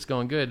other shit's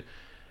going good.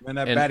 Man,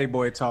 that batty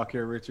boy talk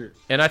here, Richard.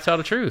 And I tell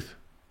the truth.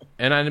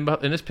 And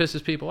this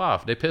pisses people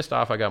off. They pissed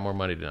off I got more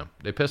money than them.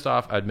 They pissed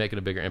off I'd making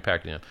a bigger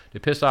impact than them. They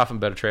pissed off I'm a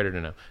better trader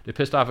than them. They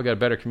pissed off I got a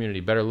better community,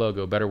 better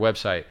logo, better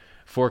website.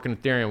 Fork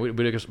and Ethereum, we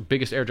the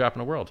biggest airdrop in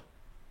the world.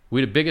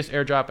 We the biggest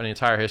airdrop in the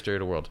entire history of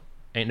the world.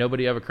 Ain't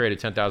nobody ever created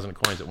 10,000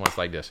 coins at once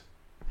like this.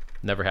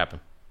 Never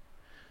happened.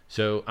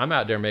 So I'm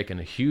out there making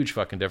a huge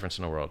fucking difference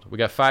in the world. We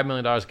got $5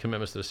 million of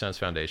commitments to the Sense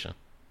Foundation.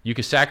 You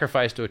can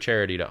sacrifice to a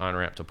charity to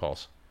on-ramp to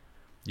Pulse.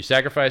 You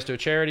sacrifice to a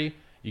charity,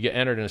 you get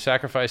entered in a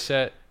sacrifice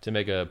set to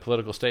make a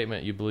political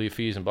statement. You believe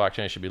fees and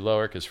blockchain should be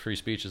lower because free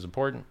speech is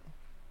important.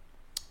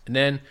 And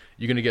then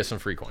you're going to get some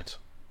free coins.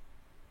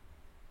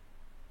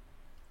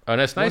 Oh,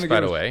 and that's nice,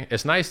 by the way.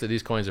 It's nice that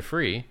these coins are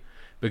free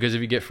because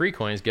if you get free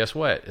coins, guess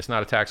what? It's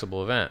not a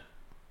taxable event.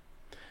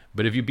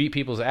 But if you beat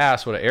people's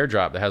ass with an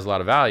airdrop that has a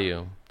lot of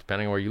value,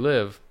 depending on where you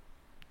live,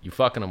 you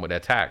fucking them with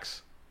that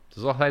tax.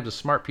 There's all types of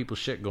smart people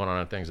shit going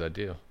on in things I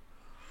do.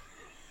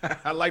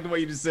 I like the way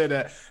you just said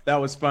that. That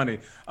was funny.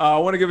 I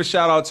want to give a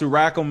shout out to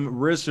Rackham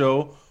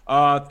Rizzo.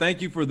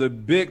 Thank you for the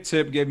big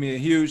tip. Gave me a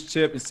huge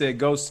tip and said,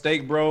 go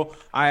stake, bro.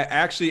 I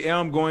actually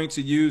am going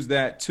to use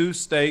that to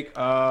stake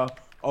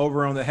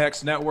over on the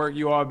Hex Network.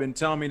 You all have been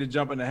telling me to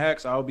jump into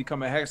Hex. I'll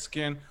become a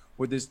Hexakin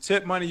with this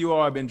tip money you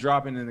all have been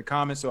dropping in the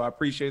comments. So I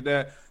appreciate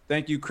that.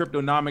 Thank you,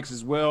 Cryptonomics,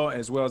 as well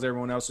as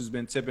everyone else who's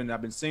been tipping.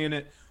 I've been seeing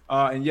it.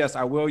 And yes,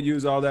 I will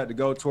use all that to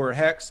go toward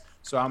Hex.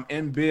 So I'm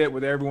in bid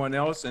with everyone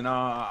else, and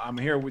I'm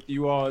here with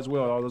you all as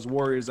well, all those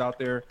warriors out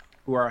there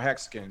who are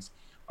Hexicans.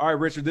 All right,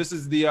 Richard, this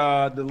is the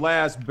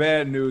last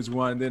bad news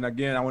one. Then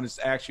again, I want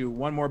to ask you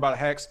one more about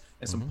Hex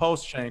and some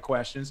post-chain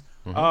questions.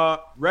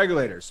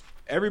 Regulators,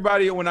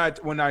 everybody, when I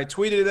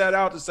tweeted that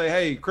out to say,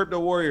 hey, crypto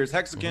warriors,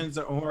 Hexicans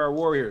who are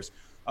warriors,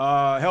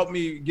 help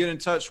me get in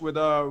touch with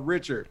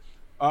Richard.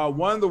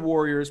 One of the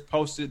warriors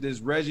posted this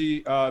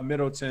Reggie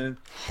Middleton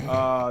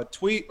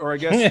tweet, or I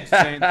guess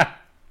saying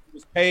he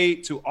was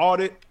paid to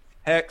audit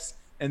Hex,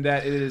 and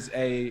that it is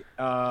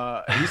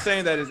he's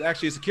saying that it's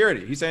actually a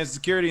security. He's saying it's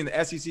security, and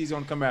the SEC is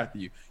going to come after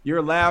you.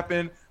 You're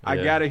laughing. I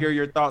got to hear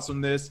your thoughts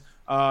on this.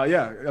 I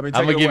mean,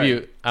 I'm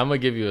gonna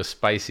give you a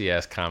spicy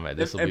ass comment.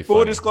 This will be full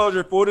funny.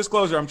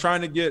 disclosure. I'm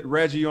trying to get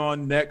Reggie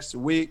on next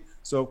week,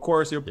 so of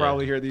course he'll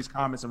probably hear these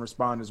comments and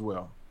respond as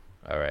well.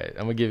 All right,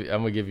 I'm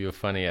gonna give you a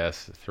funny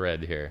ass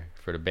thread here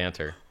for the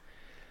banter.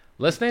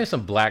 Let's name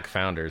some black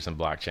founders in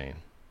blockchain.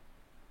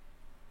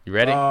 You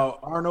ready?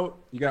 Arnold.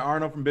 You got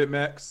Arnold from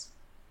BitMEX.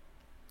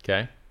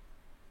 Okay.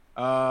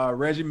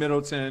 Reggie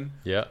Middleton.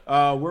 Yeah.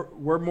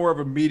 We're more of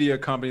a media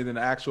company than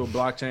an actual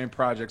blockchain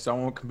project, so I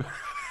won't.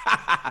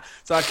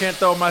 So I can't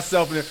throw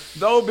myself in there.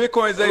 Though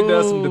Bitcoin Zay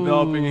does some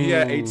developing, he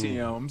had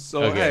ATMs.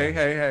 So okay.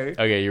 hey.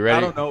 Okay, you ready?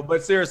 I don't know,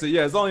 but seriously,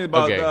 yeah, it's only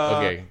about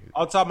okay.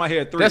 off the top of my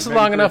head, 3. That's a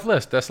long enough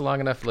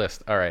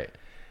list. All right.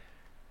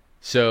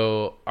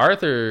 So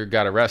Arthur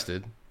got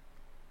arrested.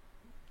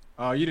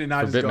 Oh, you did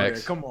not just BitMEX. go there.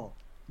 Come on.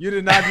 You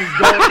did not just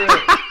go there.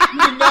 You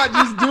did not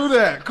just do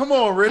that. Come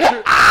on,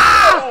 Richard. Come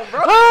on,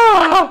 bro.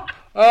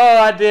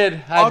 I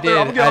did. I'm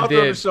gonna get Arthur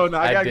on the show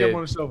now. I gotta get him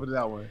on the show for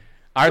that one.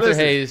 Arthur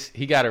Hayes,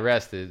 he got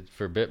arrested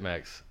for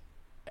BitMEX.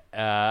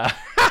 And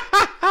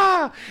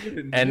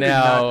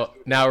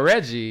now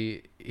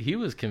Reggie, he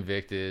was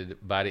convicted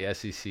by the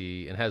SEC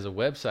and has a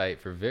website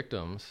for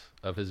victims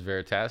of his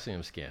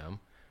Veritasium scam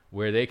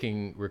where they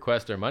can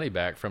request their money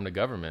back from the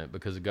government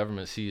because the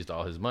government seized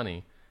all his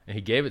money, and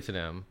he gave it to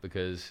them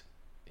because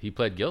he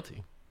pled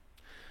guilty.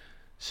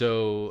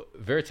 So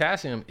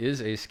Veritasium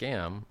is a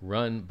scam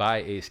run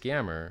by a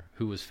scammer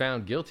who was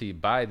found guilty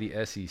by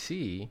the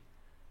SEC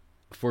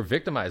for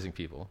victimizing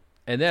people.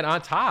 And then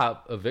on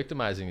top of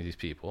victimizing these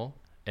people,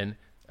 and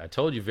I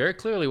told you very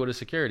clearly what a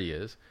security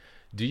is,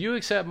 do you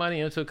accept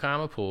money into a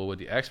common pool with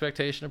the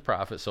expectation of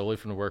profit solely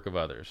from the work of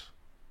others?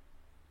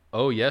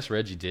 Oh, yes,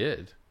 Reggie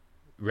did.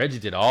 Reggie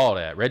did all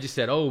that. Reggie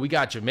said, oh, we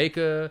got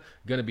Jamaica,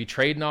 going to be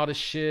trading all this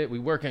shit. We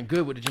working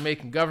good with the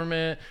Jamaican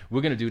government.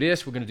 We're going to do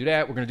this. We're going to do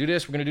that. We're going to do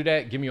this. We're going to do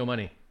that. Give me your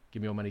money.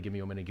 Give me your money. Give me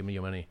your money. Give me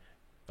your money.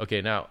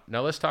 Okay, now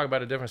let's talk about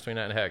the difference between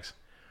that and Hex.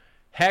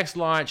 Hex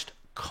launched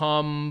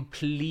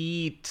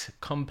complete,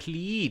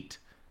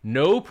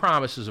 no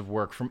promises of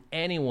work from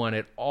anyone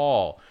at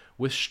all,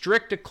 with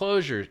strict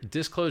disclosures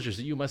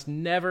that you must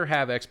never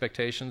have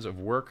expectations of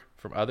work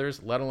from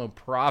others, let alone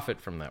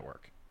profit from that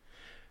work.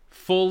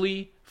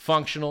 Fully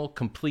functional,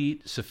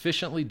 complete,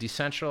 sufficiently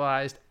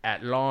decentralized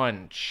at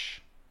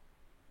launch.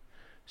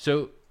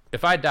 So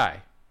if I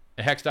die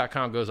and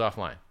Hex.com goes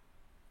offline,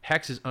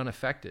 Hex is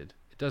unaffected.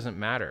 It doesn't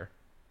matter.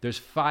 There's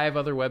 5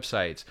 other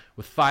websites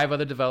with 5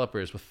 other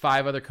developers with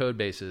 5 other code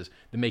bases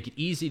that make it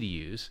easy to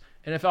use.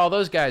 And if all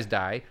those guys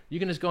die, you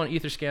can just go on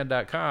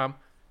etherscan.com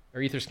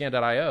or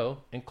etherscan.io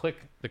and click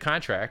the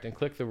contract and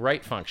click the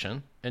write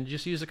function and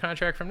just use the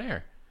contract from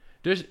there.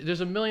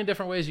 There's a million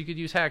different ways you could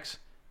use Hex.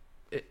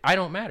 I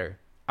don't matter.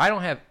 I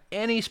don't have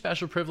any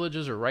special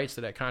privileges or rights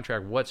to that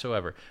contract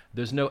whatsoever.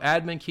 There's no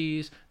admin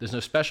keys. There's no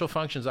special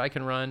functions I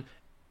can run.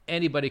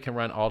 Anybody can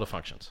run all the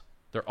functions.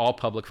 They're all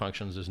public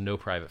functions. There's no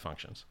private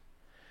functions.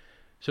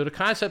 So the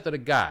concept that a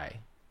guy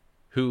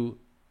who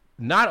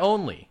not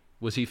only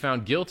was he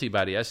found guilty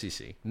by the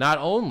SEC, not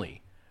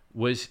only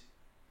is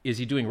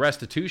he doing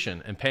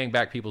restitution and paying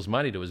back people's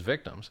money to his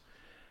victims,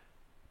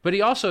 but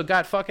he also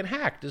got fucking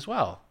hacked as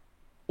well,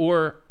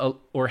 or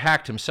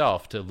hacked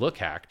himself to look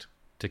hacked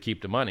to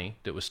keep the money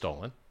that was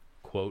stolen,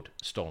 quote,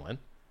 stolen,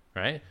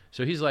 right?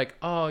 So he's like,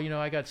 oh,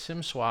 I got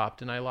SIM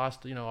swapped and I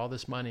lost, all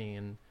this money.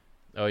 And,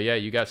 oh, yeah,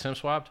 you got SIM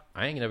swapped?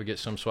 I ain't never get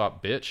SIM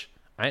swapped, bitch.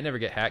 I ain't never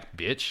get hacked,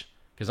 bitch,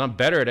 because I'm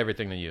better at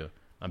everything than you.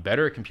 I'm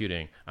better at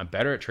computing. I'm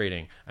better at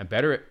trading. I'm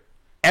better at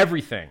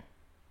everything.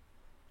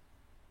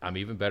 I'm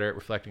even better at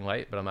reflecting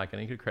light, but I'm not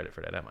getting good credit for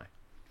that, am I?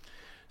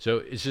 So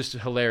it's just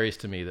hilarious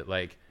to me that,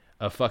 like,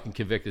 a fucking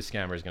convicted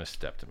scammer is going to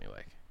step to me.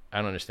 Like, I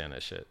don't understand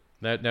that shit.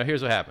 Now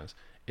here's what happens.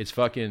 It's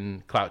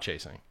fucking clout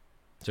chasing.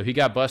 So he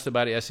got busted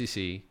by the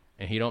SEC,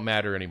 and he don't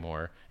matter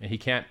anymore. And he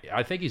can't,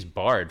 I think he's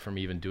barred from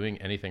even doing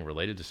anything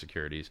related to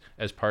securities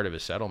as part of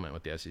his settlement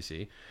with the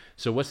SEC.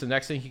 So what's the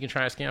next thing he can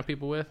try to scam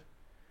people with?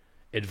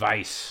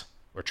 Advice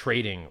or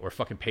trading or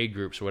fucking paid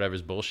groups or whatever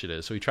his bullshit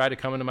is. So he tried to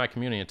come into my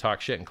community and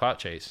talk shit and clout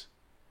chase,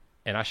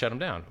 and I shut him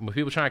down. When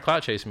people try to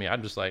clout chase me,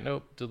 I'm just like,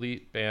 nope,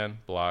 delete, ban,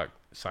 block,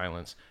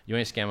 silence. You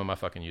ain't scamming my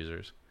fucking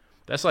users.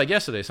 That's like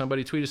yesterday.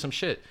 Somebody tweeted some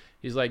shit.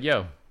 He's like,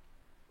 yo,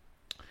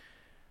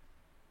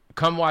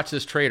 come watch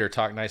this trader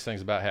talk nice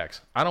things about Hex.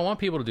 I don't want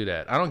people to do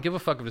that. I don't give a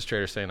fuck if this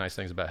trader's saying nice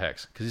things about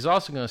Hex, because he's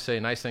also going to say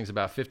nice things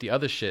about 50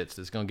 other shits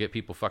that's going to get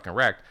people fucking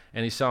wrecked,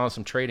 and he's selling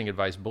some trading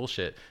advice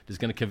bullshit that's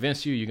going to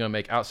convince you're going to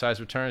make outsized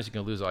returns, you're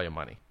going to lose all your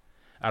money.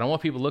 I don't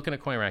want people looking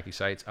at coin ranking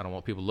sites. I don't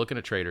want people looking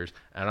at traders,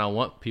 and I don't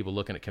want people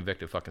looking at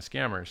convicted fucking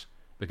scammers,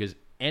 because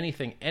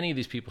anything any of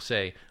these people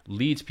say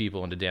leads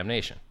people into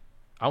damnation.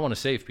 I want to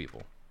save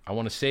people. I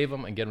want to save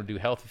them and get them to do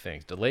healthy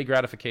things, delay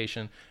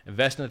gratification,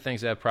 invest in the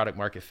things that have product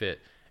market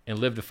fit, and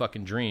live the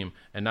fucking dream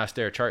and not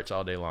stare at charts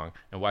all day long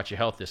and watch your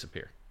health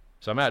disappear.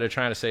 So I'm out there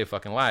trying to save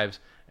fucking lives,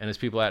 and there's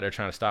people out there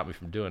trying to stop me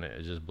from doing it.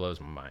 It just blows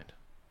my mind.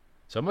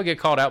 So I'm going to get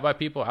called out by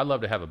people. I'd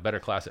love to have a better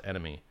class of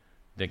enemy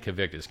than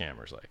convicted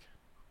scammers. Like,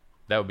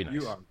 that would be nice.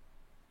 You are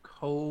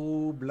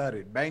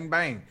cold-blooded. Bang,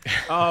 bang.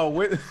 All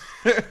right,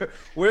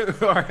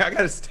 I got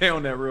to stay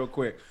on that real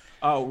quick.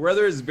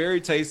 Whether it's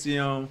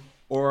Veritasium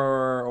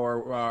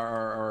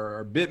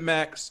or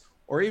BitMEX,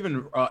 or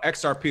even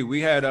XRP.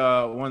 We had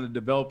one of the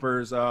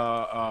developers,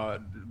 I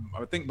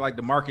think like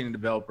the marketing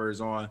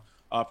developers on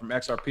from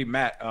XRP,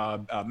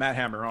 Matt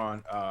Hammer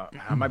on.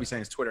 I might be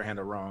saying his Twitter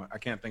handle wrong. I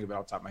can't think of it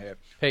off the top of my head.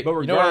 Hey, but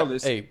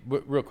regardless,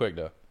 real quick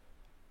though,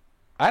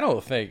 I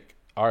don't think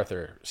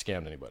Arthur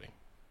scammed anybody.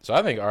 So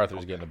I think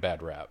Arthur's getting a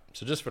bad rap.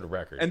 So just for the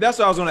record. And that's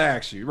what I was going to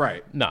ask you,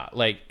 right? Nah,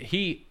 like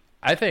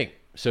I think,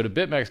 so the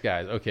BitMEX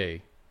guys,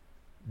 okay,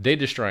 they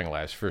destroying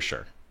lives for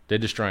sure. They're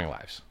destroying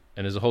lives.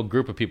 And there's a whole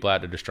group of people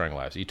out there destroying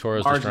lives.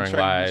 eToro's destroying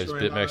lives,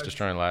 BitMEX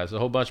destroying lives, a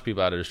whole bunch of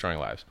people out there destroying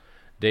lives.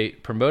 They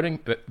promoting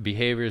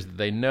behaviors that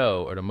they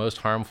know are the most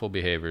harmful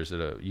behaviors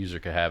that a user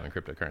could have in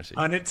cryptocurrency.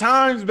 100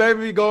 times,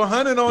 baby. Go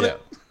 100 on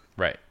it.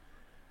 Right.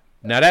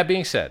 Now, that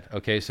being said,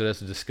 okay, so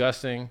that's a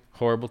disgusting,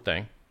 horrible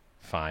thing.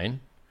 Fine.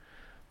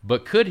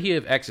 But could he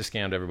have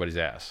exit-scammed everybody's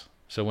ass?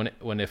 So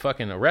when the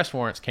fucking arrest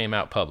warrants came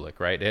out public,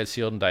 right, they had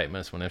sealed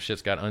indictments when them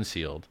shits got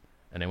unsealed,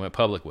 and they went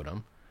public with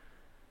them,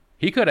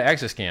 he could have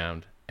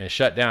exit-scammed and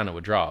shut down the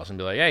withdrawals and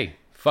be like, hey,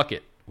 fuck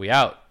it, we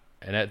out.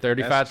 And at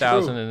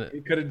 35,000,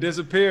 he could have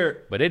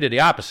disappeared. But they did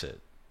the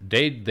opposite.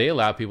 They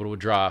allowed people to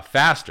withdraw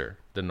faster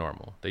than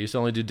normal. They used to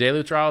only do daily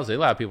withdrawals. They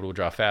allowed people to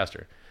withdraw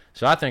faster.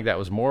 So I think that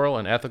was moral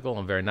and ethical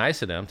and very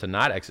nice of them to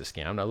not exit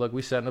scam. Now look,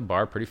 we set the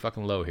bar pretty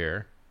fucking low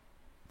here.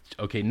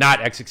 Okay,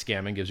 not exit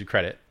scamming gives you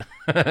credit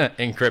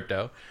in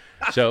crypto.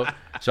 So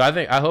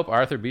I hope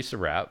Arthur beats the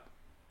rap,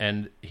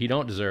 and he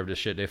don't deserve the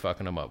shit they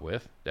fucking him up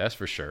with. That's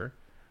for sure.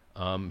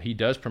 He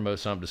does promote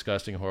something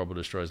disgusting, horrible,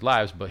 destroys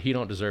lives, but he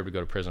don't deserve to go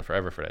to prison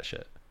forever for that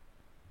shit.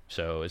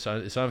 So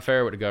it's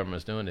unfair what the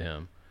government's doing to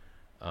him.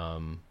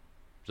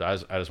 So I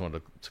just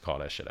wanted to call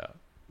that shit out.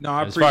 No,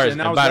 I appreciate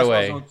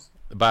it.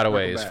 By the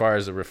way, as far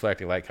as the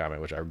reflecting light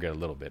comment, which I regret a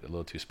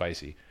little too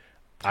spicy,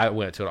 I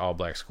went to an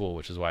all-black school,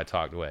 which is why I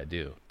talk the way I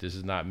do. This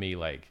is not me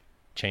like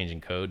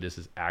changing code. This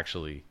is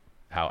actually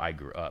how I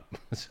grew up.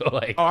 So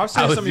like, I've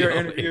seen some of your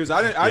interviews.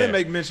 I didn't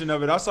make mention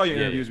of it. I saw your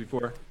interviews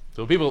before.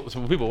 So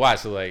when people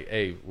watch, they're like,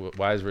 hey,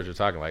 why is Richard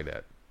talking like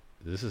that?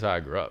 This is how I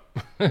grew up.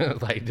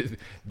 Like,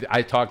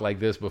 I talked like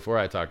this before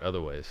I talked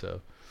other ways. So,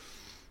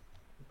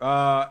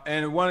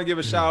 and I want to give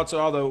a shout out to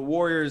all the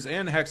Warriors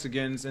and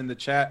Hexagons in the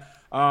chat.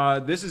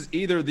 This is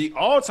either the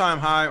all-time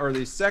high or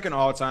the second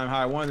all-time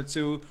high, one of the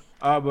two.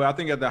 But I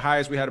think at the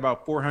highest we had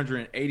about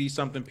 480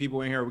 something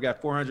people in here. We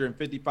got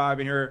 455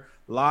 in here.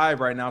 live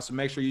right now. So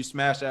make sure you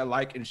smash that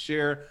like and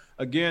share.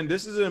 Again,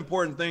 this is an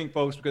important thing,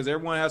 folks, because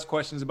everyone has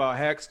questions about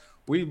Hex.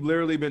 We've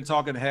literally been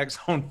talking Hex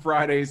on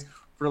Fridays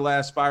for the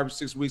last 5 or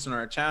 6 weeks on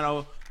our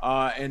channel.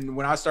 And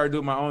when I started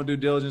doing my own due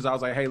diligence, I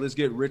was like, hey, let's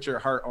get Richard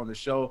Hart on the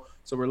show.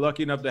 So we're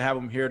lucky enough to have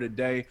him here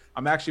today.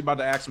 I'm actually about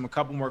to ask him a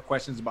couple more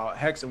questions about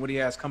Hex and what he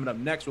has coming up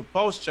next with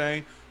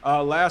Postchain.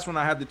 Last one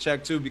I had to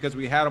check too, because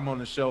we had him on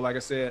the show. Like I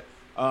said,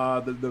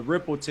 the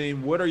Ripple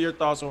team. What are your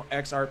thoughts on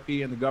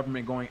XRP and the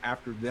government going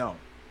after them?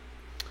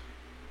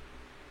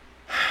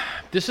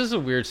 This is a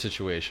weird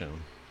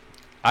situation.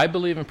 I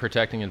believe in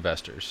protecting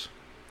investors.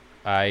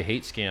 I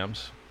hate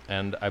scams,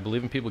 and I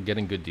believe in people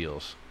getting good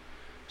deals.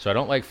 So I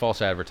don't like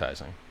false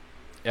advertising.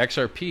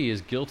 XRP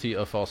is guilty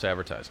of false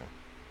advertising.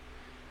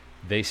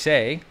 They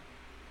say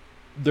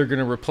they're going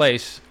to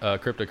replace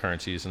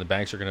cryptocurrencies, and the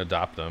banks are going to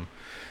adopt them.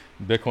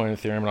 Bitcoin,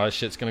 Ethereum, and all that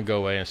shit's going to go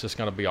away, and it's just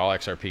going to be all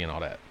XRP and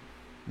all that.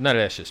 None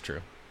of that shit's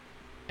true.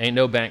 Ain't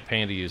no bank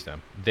paying to use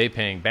them. They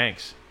paying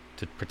banks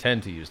to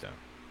pretend to use them.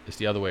 It's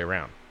the other way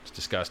around. It's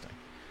disgusting.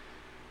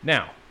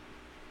 Now,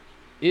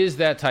 is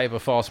that type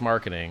of false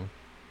marketing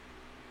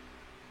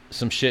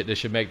some shit that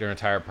should make their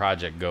entire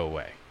project go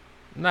away?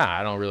 Nah,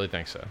 I don't really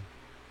think so.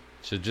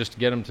 So just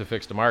get them to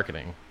fix the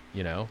marketing.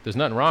 You know, there's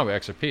nothing wrong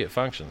with XRP. It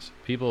functions.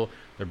 People,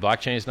 their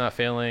blockchain's not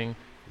failing.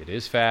 It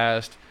is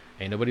fast.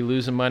 Ain't nobody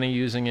losing money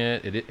using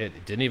it.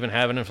 It didn't even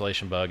have an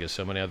inflation bug, as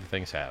so many other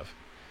things have.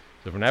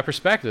 So from that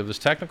perspective, there's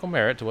technical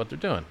merit to what they're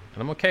doing,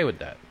 and I'm okay with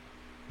that.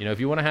 You know, if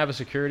you want to have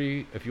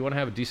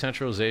a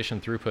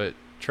decentralization throughput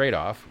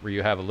trade-off where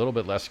you have a little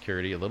bit less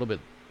security, a little bit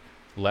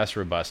less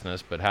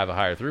robustness, but have a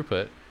higher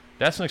throughput,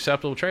 that's an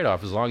acceptable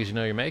trade-off as long as you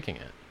know you're making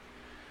it.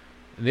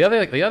 And the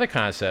other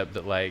concept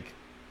that, like,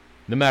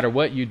 no matter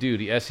what you do,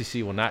 the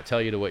SEC will not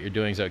tell you that what you're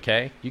doing is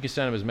okay. You can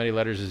send them as many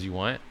letters as you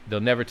want. They'll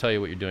never tell you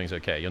what you're doing is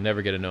okay. You'll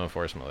never get a no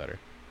enforcement letter.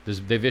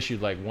 They've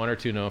issued like 1 or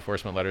 2 no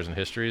enforcement letters in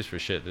histories for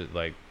shit that,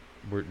 like,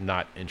 were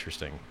not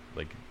interesting.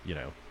 Like, you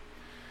know,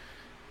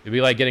 it'd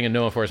be like getting a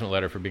no enforcement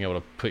letter for being able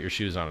to put your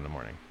shoes on in the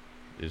morning.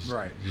 It's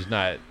just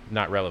not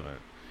relevant.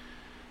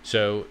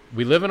 So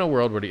we live in a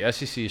world where the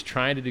SEC is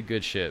trying to do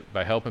good shit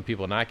by helping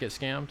people not get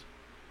scammed,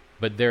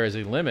 but there is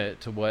a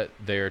limit to what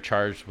they are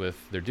charged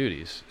with their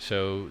duties.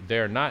 So they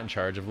are not in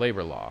charge of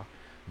labor law.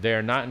 They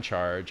are not in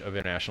charge of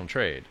international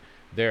trade.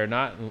 They are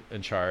not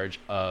in charge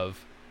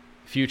of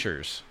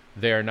futures.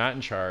 They are not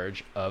in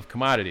charge of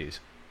commodities.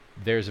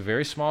 There's a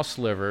very small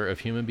sliver of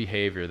human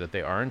behavior that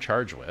they are in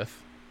charge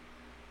with,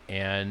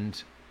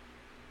 and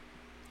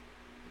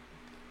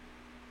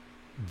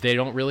they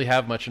don't really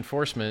have much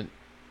enforcement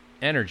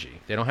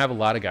energy. They don't have a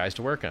lot of guys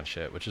to work on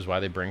shit, which is why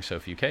they bring so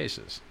few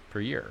cases per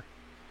year.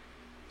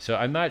 So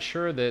I'm not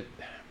sure that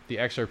the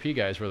XRP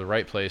guys were the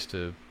right place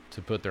to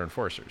put their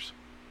enforcers.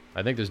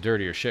 I think there's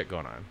dirtier shit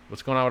going on.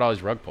 What's going on with all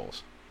these rug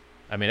pulls?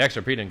 I mean,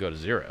 XRP didn't go to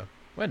zero.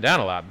 Went down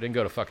a lot, but didn't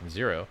go to fucking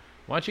zero.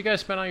 Why don't you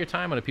guys spend all your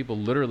time on the people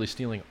literally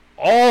stealing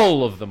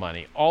all of the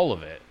money, all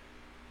of it?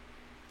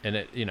 And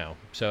it, you know,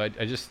 so I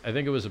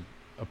think it was a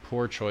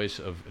poor choice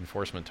of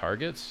enforcement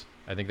targets.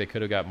 I think they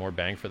could have got more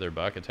bang for their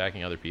buck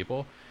attacking other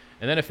people.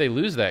 And then if they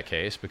lose that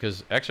case,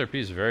 because XRP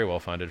is very well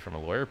funded from a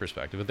lawyer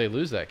perspective, if they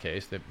lose that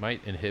case, that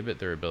might inhibit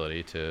their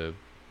ability to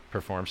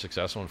perform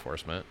successful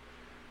enforcement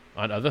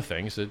on other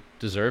things that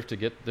deserve to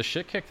get the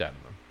shit kicked out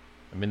of them.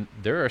 I mean,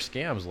 there are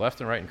scams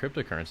left and right in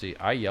cryptocurrency.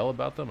 I yell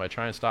about them. I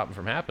try and stop them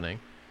from happening.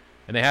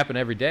 And they happen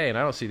every day, and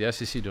I don't see the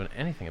SEC doing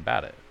anything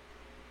about it.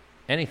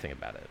 Anything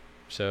about it.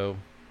 So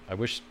I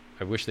wish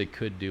they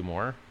could do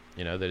more.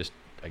 You know, they just,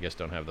 I guess,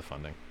 don't have the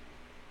funding.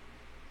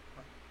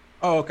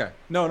 Oh, okay.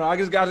 No, I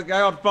just got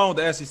off the phone with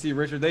the SEC,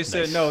 Richard. They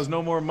said Nice. no, there's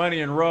no more money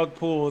in rug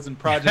pulls and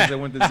projects that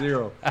went to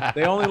zero.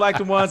 They only like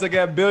the ones that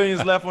got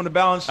billions left on the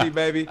balance sheet,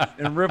 baby,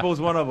 and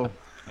Ripple's one of them.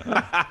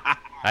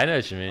 I know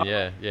what you mean.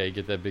 Yeah, you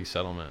get that big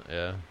settlement.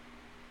 Yeah.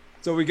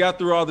 So we got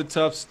through all the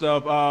tough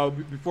stuff.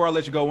 Before I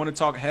let you go, I want to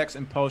talk Hex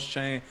and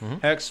Postchain.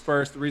 Hex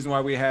first, the reason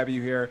why we have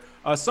you here.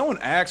 Someone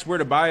asked where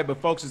to buy it,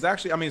 but folks, it's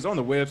actually, I mean, it's on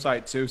the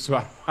website too,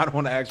 so I don't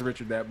want to ask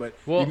Richard that, but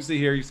you can see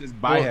here, he says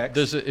buy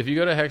Hex. If you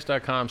go to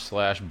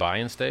hex.com/buy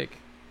and stake,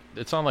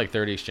 it's on like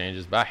 30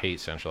 exchanges, but I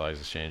hate centralized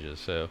exchanges,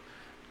 so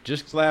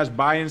just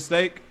 /buy and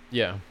stake?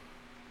 Yeah.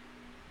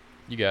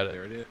 You got it.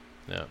 There it is.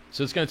 Yeah.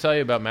 So it's going to tell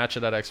you about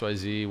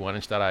Matcha.xyz,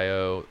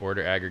 1inch.io,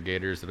 order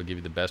aggregators that'll give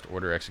you the best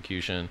order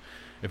execution.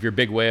 If you're a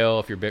big whale,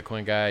 if you're a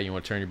Bitcoin guy, you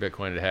want to turn your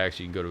Bitcoin into Hex,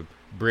 you can go to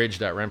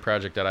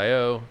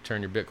bridge.renproject.io,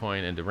 turn your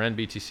Bitcoin into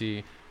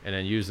RenBTC, and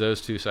then use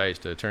those 2 sites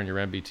to turn your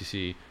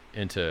RenBTC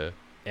into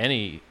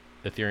any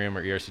Ethereum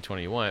or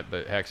ERC20 you want,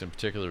 but Hex in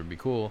particular would be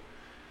cool.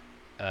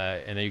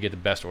 And then you get the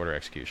best order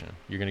execution.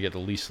 You're going to get the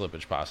least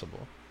slippage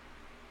possible.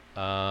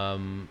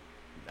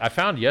 I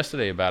found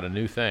yesterday about a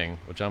new thing,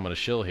 which I'm going to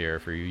shill here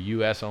for you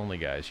US only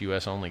guys.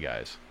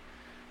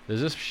 There's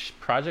this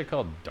project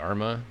called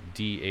Dharma,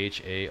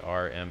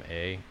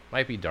 Dharma.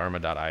 Might be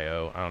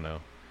Dharma.io. I don't know.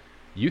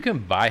 You can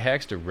buy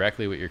Hex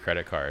directly with your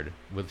credit card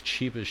with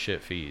cheap as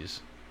shit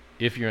fees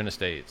if you're in the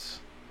States.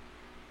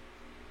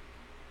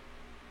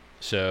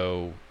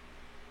 So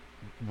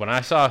when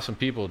I saw some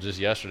people just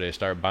yesterday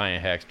start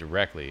buying Hex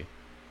directly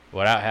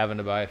without having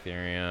to buy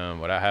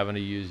Ethereum, without having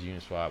to use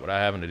Uniswap, without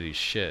having to do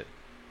shit,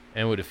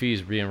 and with the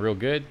fees being real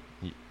good,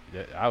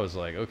 I was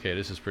like, okay,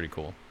 this is pretty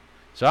cool.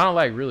 So I don't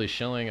like really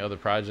shilling other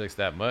projects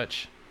that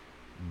much,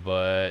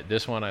 but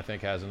this one I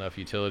think has enough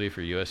utility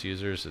for US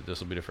users that this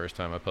will be the first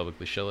time I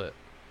publicly shill it.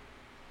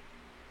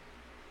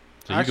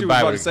 So I actually was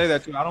about to say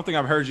that too. I don't think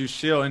I've heard you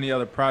shill any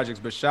other projects,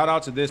 but shout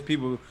out to this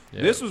people.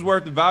 Yeah. This was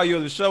worth the value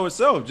of the show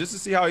itself, just to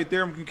see how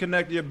Ethereum can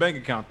connect to your bank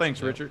account.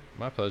 Thanks, Richard.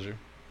 My pleasure.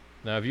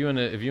 Now, if you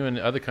in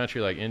other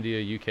country like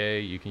India,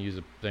 UK, you can use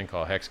a thing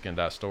called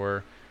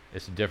Hexagon.store.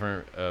 It's a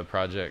different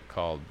project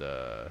called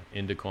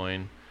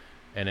Indicoin,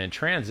 and then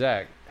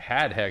Transact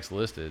had Hex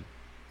listed,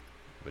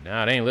 but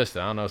now it ain't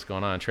listed. I don't know what's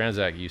going on.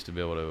 Transact used to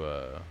be able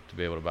to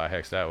buy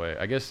Hex that way.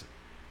 I guess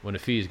when the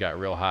fees got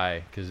real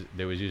high because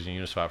they was using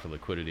Uniswap for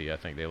liquidity, I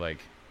think they might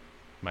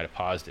have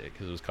paused it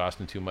because it was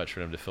costing too much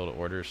for them to fill the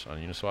orders on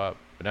Uniswap.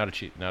 But now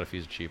the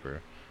fees are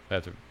cheaper. I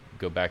have to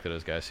go back to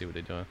those guys, see what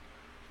they're doing.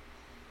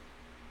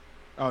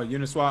 Oh,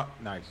 Uniswap,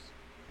 nice.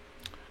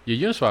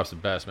 Yeah, Uniswap's the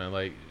best, man.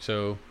 Like,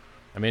 so,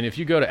 I mean, if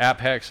you go to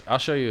AppHex, I'll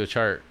show you a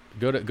chart.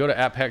 Go to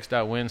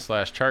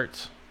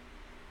apphex.win/charts.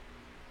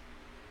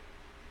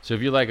 So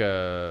if you like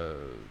a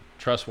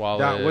Trust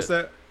Wallet, what's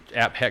that?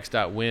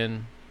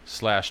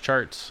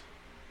 apphex.win/charts.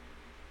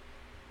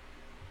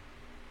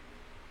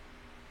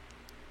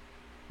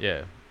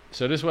 Yeah.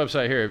 So this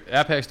website here,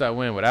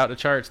 apphex.win, without the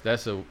charts,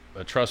 that's a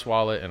Trust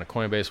Wallet and a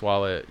Coinbase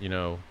wallet. You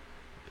know,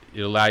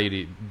 it'll allow you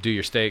to do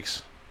your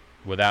stakes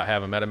without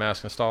having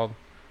MetaMask installed.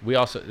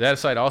 That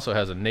site also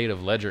has a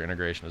native ledger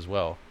integration as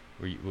well,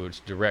 where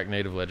it's direct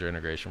native ledger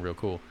integration, real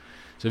cool.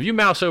 So if you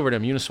mouse over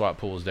them Uniswap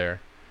pools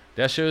there,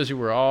 that shows you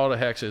where all the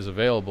Hex is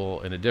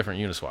available in the different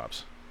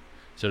Uniswaps.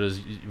 So there's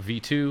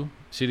V2,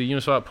 see the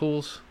Uniswap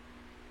pools?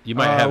 You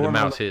might have the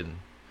mouse hidden.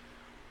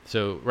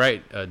 So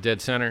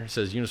dead center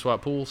says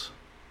Uniswap pools.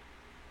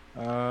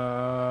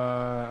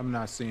 I'm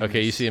not seeing.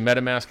 Okay, you see a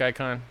MetaMask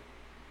icon?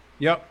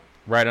 Yep.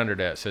 Right under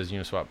that says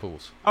Uniswap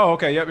pools. Oh,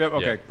 okay. Yep.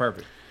 Okay,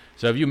 perfect.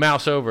 So if you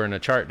mouse over in the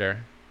chart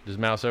there, just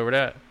mouse over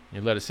that,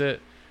 you let it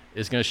sit,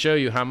 it's going to show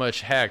you how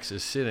much Hex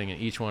is sitting in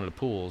each one of the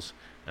pools,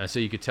 and so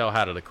you can tell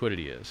how the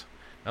liquidity is.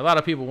 Now, a lot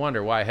of people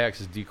wonder why Hex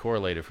is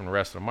decorrelated from the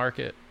rest of the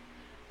market.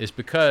 It's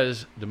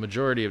because the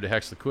majority of the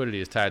Hex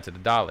liquidity is tied to the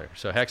dollar.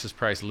 So Hex's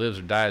price lives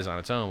or dies on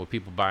its own with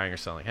people buying or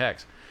selling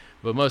Hex.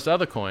 But most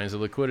other coins, the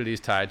liquidity is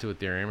tied to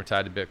Ethereum or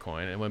tied to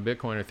Bitcoin. And when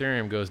Bitcoin or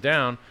Ethereum goes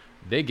down,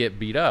 they get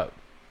beat up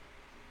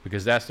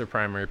because that's their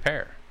primary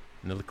pair.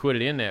 And the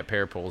liquidity in that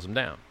pair pulls them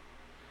down.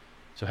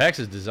 So Hex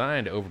is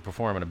designed to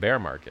overperform in a bear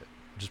market,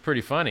 which is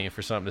pretty funny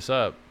for something that's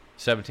up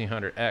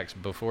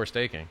 1,700x before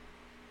staking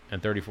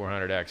and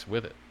 3,400x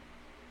with it.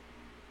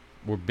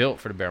 We're built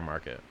for the bear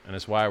market, and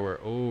it's why we're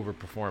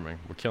overperforming.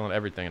 We're killing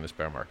everything in this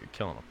bear market,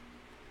 killing them.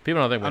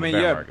 People don't think we're in a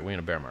bear market. We're in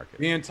a bear market.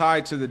 Being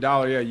tied to the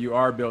dollar, you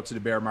are built to the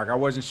bear market. I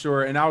wasn't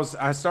sure, and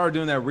I started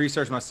doing that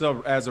research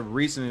myself as of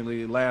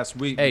recently last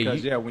week. Hey,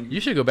 because, you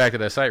should go back to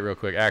that site real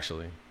quick,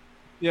 actually.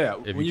 Yeah,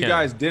 when you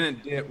guys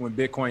didn't dip when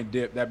Bitcoin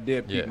dipped, that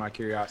dip piqued my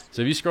curiosity.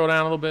 So if you scroll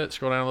down a little bit,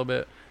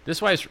 this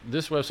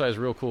website is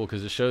real cool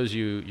because it shows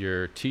you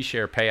your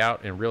T-share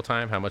payout in real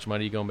time, how much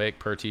money you're going to make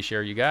per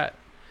T-share you got.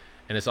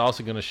 And it's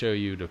also going to show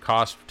you the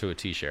cost to a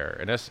T-share.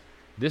 And this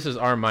is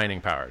our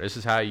mining power. This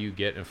is how you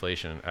get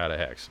inflation out of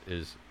Hex.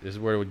 This is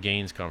where the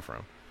gains come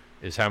from,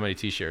 is how many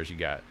T-shares you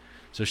got.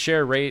 So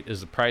share rate is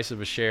the price of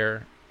a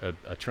share,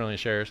 a trillion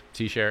shares,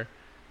 T-share,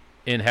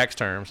 in Hex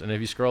terms. And if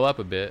you scroll up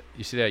a bit,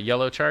 you see that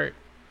yellow chart?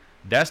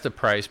 That's the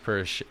price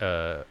per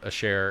a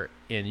share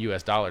in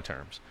U.S. dollar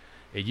terms.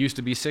 It used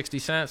to be 60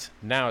 cents.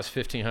 Now it's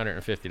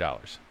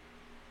 $1,550.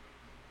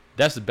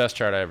 That's the best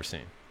chart I've ever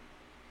seen.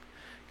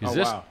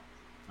 Wow.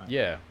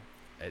 Yeah,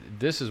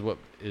 this is what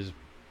is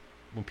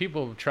when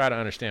people try to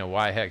understand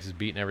why Hex is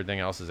beating everything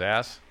else's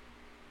ass.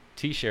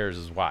 T-shares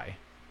is why.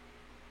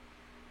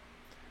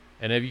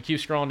 And if you keep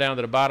scrolling down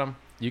to the bottom,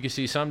 you can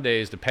see some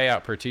days the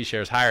payout per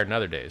T-share is higher than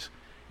other days.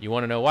 You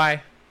want to know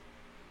why?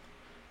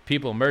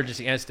 People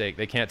emergency end stake,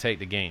 they can't take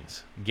the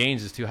gains.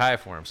 Gains is too high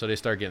for them, so they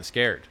start getting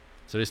scared.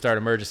 So they start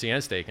emergency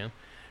end staking,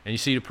 and you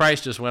see the price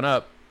just went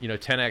up,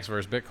 10x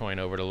versus Bitcoin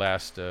over the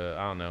last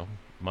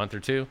month or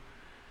two.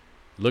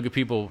 Look at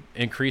people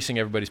increasing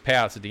everybody's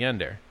payouts at the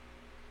end there.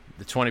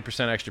 The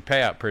 20% extra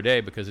payout per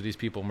day because of these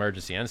people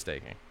emergency end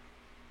staking.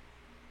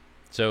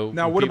 So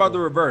now, what about the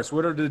reverse?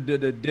 What are the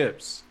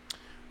dips?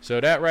 So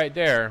that right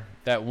there,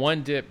 that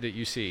one dip that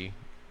you see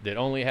that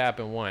only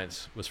happened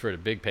once was for the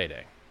big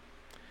payday.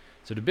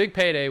 So the big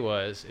payday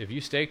was if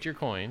you staked your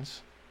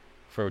coins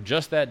for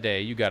just that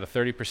day, you got a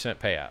 30%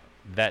 payout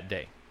that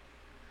day.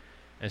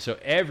 And so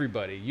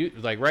everybody,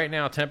 like right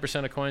now,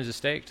 10% of coins is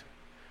staked.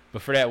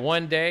 But for that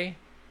one day,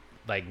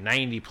 like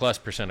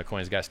 90+% of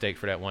coins got staked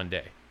for that one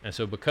day. And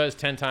so because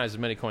 10 times as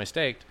many coins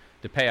staked,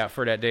 the payout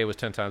for that day was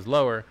 10 times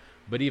lower.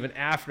 But even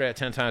after that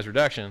 10 times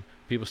reduction,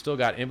 people still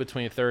got in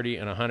between 30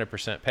 and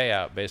 100%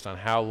 payout based on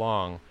how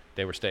long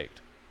they were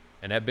staked.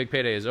 And that big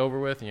payday is over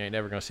with, and you ain't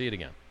never going to see it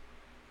again.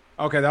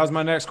 Okay, that was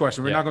my next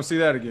question. We're Yeah. not going to see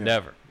that again.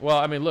 Never. Well,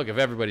 I mean, look, if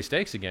everybody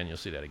stakes again, you'll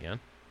see that again.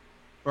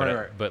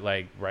 Right. But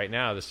like right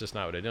now, that's just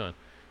not what they're doing.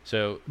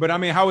 So But I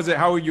mean, how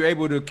were you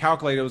able to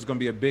calculate it was going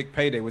to be a big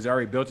payday? Was it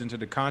already built into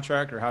the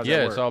contract, or how's that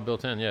yeah, work? it's all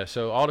built in. Yeah.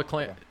 So all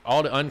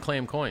the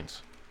unclaimed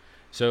coins.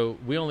 So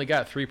we only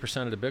got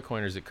 3% of the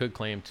Bitcoiners that could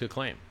claim to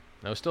claim.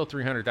 Now it's still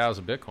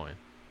 300,000 Bitcoin.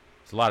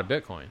 It's a lot of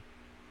Bitcoin.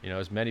 You know,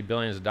 it's many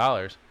billions of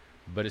dollars,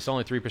 but it's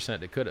only 3%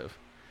 that could have.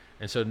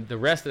 And so the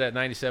rest of that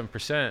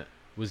 97%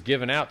 was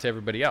given out to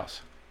everybody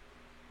else.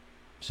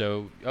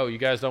 So, oh, you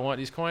guys don't want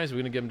these coins?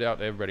 We're going to give them out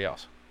to everybody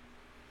else.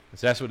 And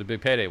so that's what the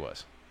big payday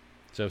was.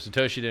 So if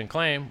Satoshi didn't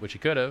claim, which he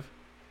could have,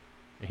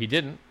 and he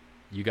didn't,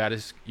 you got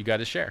his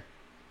share.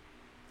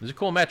 It's a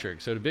cool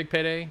metric. So the big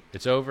payday,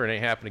 it's over, it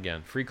ain't happening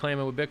again. Free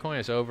claiming with Bitcoin,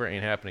 it's over, it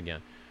ain't happening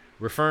again.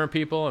 Referring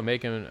people and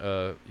making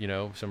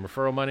some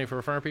referral money for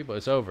referring people,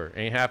 it's over, it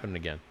ain't happening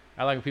again.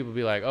 I like when people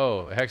be like,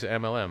 oh, heck's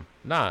an MLM.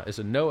 Nah, it's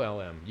a no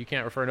LM. You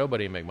can't refer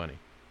nobody and make money.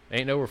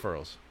 Ain't no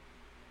referrals.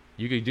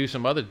 You could do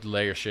some other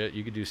layer shit.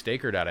 You could do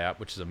Staker.app,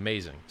 which is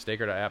amazing.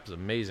 Staker.app is an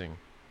amazing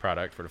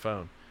product for the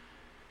phone.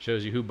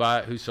 Shows you who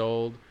bought, who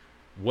sold,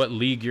 what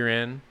league you're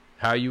in,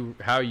 how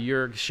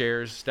your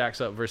shares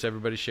stacks up versus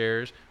everybody's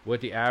shares,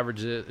 what the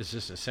average is. It's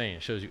just insane.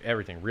 It shows you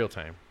everything real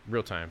time.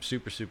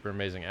 Super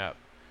amazing app.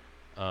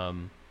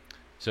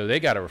 So they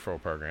got a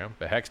referral program,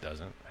 but Hex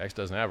doesn't. Hex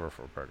doesn't have a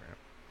referral program.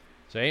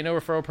 So ain't no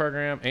referral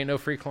program, ain't no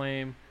free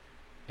claim,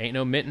 ain't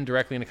no minting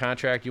directly in the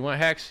contract. You want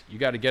Hex, you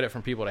got to get it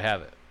from people to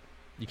have it.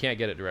 You can't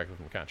get it directly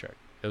from the contract.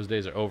 Those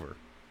days are over.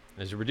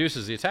 As it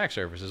reduces the attack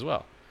surface as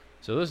well.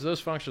 So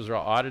those functions are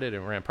all audited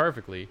and ran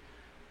perfectly.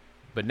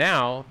 But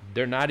now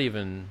they're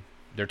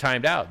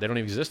timed out. They don't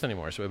even exist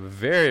anymore. So we have a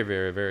very,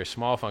 very, very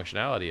small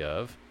functionality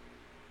of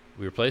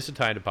we replace the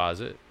time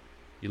deposit.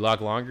 You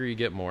log longer, you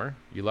get more.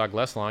 You log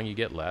less long, you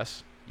get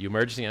less. You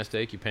emergency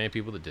unstake, you pay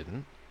people that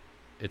didn't.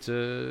 It's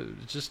a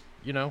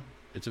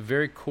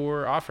very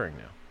core offering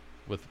now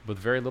with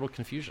very little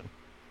confusion.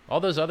 All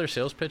those other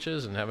sales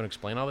pitches and having to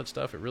explain all that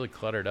stuff, it really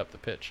cluttered up the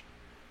pitch.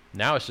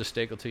 Now it's just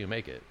stake until you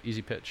make it.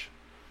 Easy pitch.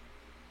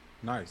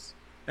 Nice.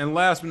 And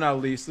last but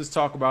not least, let's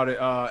talk about it.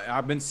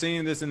 I've been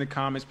seeing this in the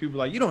comments. People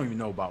are like, you don't even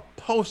know about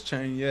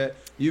Pulse-Chain yet.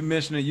 You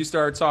mentioned it. You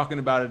started talking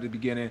about it at the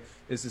beginning.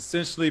 It's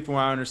essentially, from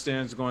what I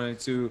understand, it's going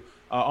to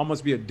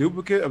almost be a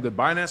duplicate of the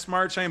Binance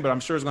Smart Chain, but I'm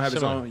sure it's going to have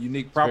its own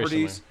unique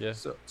properties. Yeah.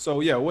 So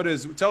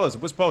tell us,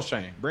 what's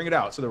Pulse-Chain? Bring it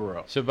out to the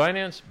world. So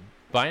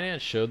Binance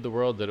showed the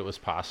world that it was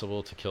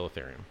possible to kill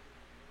Ethereum.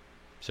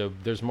 So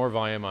there's more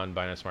volume on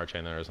Binance Smart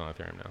Chain than there is on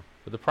Ethereum now.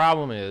 But the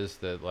problem is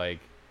that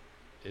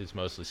it's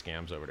mostly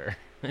scams over there.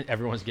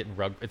 Everyone's getting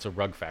it's a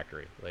rug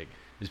factory. Like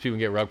these people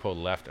get rug pulled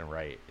left and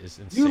right. It's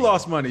insane. You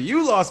lost money.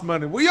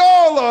 We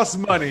all lost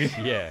money.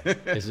 Yeah,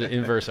 it's an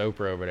inverse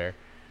Oprah over there.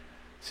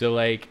 So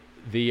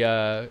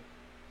the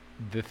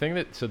thing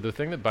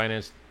that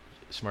Binance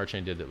Smart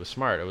Chain did that was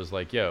smart. It was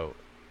like, yo,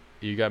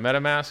 you got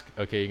MetaMask.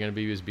 Okay, you're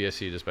gonna use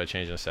BSC just by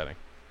changing a setting.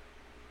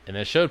 And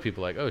then it showed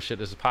people like, oh shit,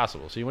 this is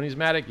possible. So you want to use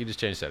Matic, you just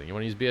change the setting. You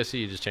want to use BSC,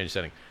 you just change the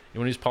setting. You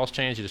want to use Pulse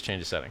Chains, you just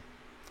change the setting.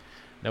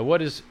 Now, what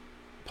does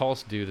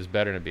Pulse do that's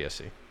better than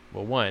BSC?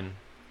 Well, one,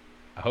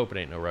 I hope it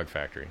ain't no rug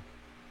factory.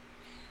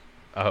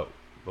 I hope.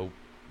 But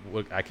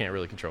I can't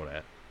really control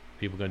that.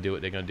 People are going to do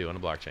what they're going to do on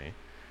the blockchain.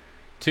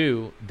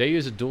 Two, they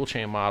use a dual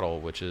chain model,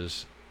 which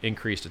is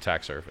increased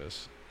attack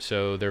surface.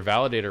 So their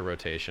validator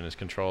rotation is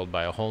controlled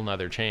by a whole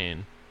nother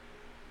chain,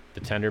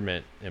 the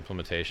Tendermint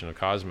implementation of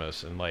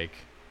Cosmos, and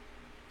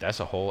that's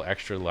a whole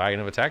extra line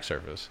of attack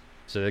surface.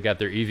 So they got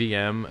their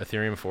EVM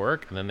Ethereum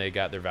fork, and then they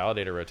got their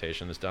validator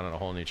rotation that's done on a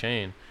whole new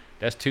chain.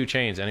 That's two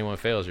chains. Anyone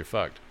fails, you're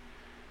fucked.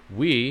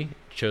 We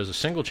chose a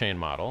single chain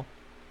model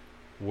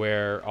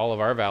where all of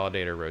our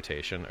validator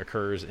rotation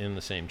occurs in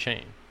the same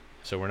chain.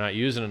 So we're not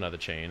using another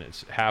chain.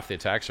 It's half the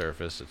attack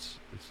surface. It's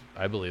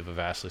I believe, a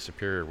vastly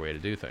superior way to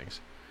do things.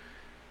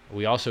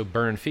 We also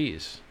burn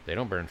fees. They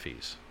don't burn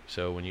fees.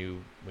 So when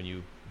you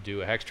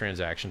do a Hex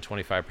transaction,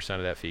 25%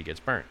 of that fee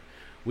gets burnt.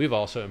 We've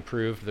also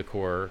improved the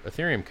core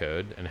Ethereum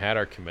code and had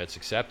our commits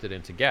accepted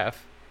into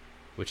Geth,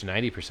 which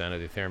 90% of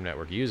the Ethereum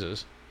network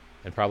uses,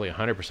 and probably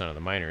 100% of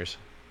the miners.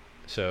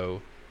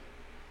 So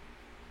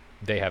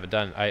they haven't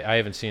done. I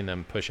haven't seen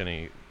them push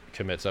any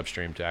commits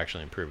upstream to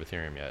actually improve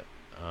Ethereum yet.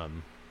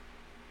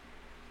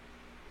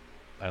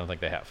 I don't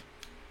think they have.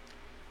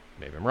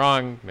 Maybe I'm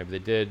wrong. Maybe they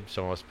did.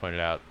 Someone wants to point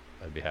it out.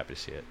 I'd be happy to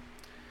see it.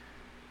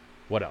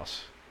 What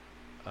else?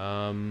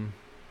 I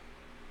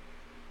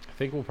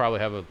think we'll probably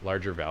have a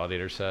larger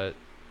validator set.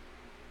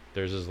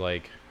 Theirs is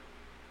I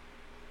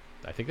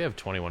think they have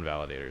 21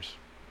 validators.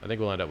 I think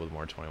we'll end up with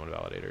more 21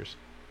 validators.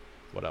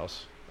 What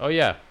else? Oh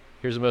yeah,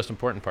 here's the most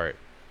important part.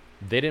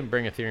 They didn't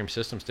bring Ethereum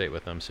system state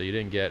with them, so you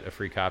didn't get a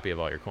free copy of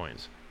all your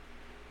coins.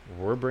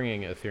 We're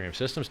bringing Ethereum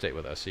system state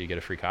with us, so you get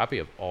a free copy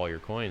of all your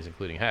coins,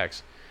 including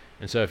Hex.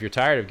 And so if you're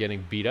tired of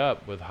getting beat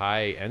up with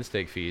high end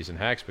stake fees in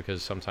Hex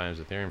because sometimes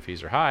Ethereum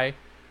fees are high,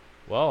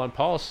 well, on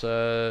Pulse,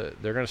 they're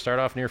going to start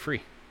off near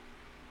free.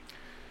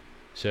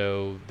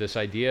 So this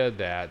idea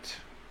that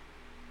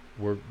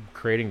we're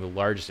creating the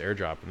largest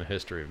airdrop in the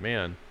history of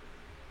man,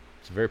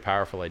 It's a very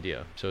powerful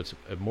idea. So it's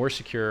a more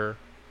secure,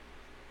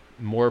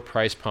 more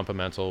price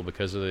pumpamental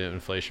because of the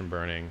inflation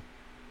burning,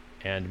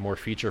 and more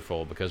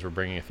featureful because we're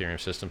bringing Ethereum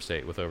system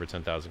state with over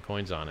 10,000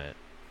 coins on it.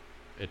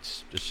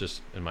 It's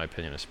just, in my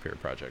opinion, a superior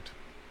project.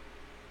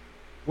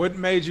 What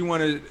made you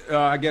want to,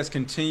 I guess,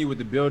 continue with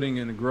the building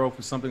and the growth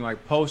of something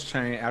like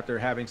Postchain after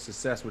having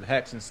success with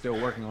Hex and still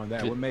working on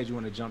that? What made you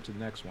want to jump to the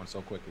next one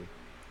so quickly?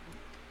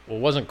 Well,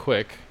 it wasn't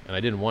quick, and I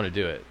didn't want to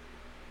do it.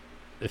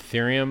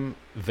 Ethereum,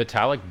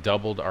 Vitalik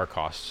doubled our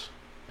costs,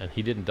 and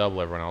he didn't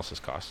double everyone else's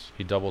costs.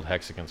 He doubled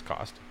Hexicon's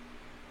cost.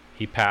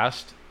 He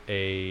passed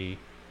an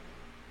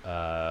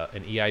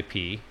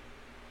EIP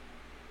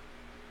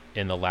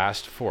in the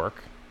last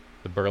fork,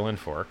 the Berlin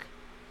fork,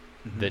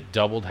 that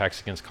doubled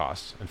Hexicon's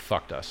costs and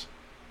fucked us.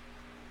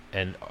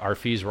 And our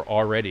fees were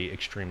already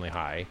extremely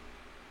high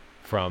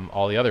from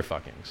all the other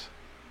fuckings.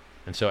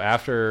 And so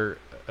after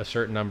a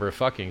certain number of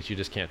fuckings, you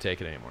just can't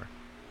take it anymore.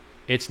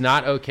 It's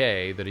not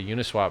okay that a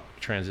Uniswap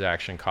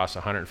transaction costs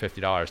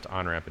 $150 to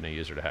on-ramp a new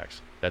user to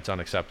Hex. That's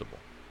unacceptable.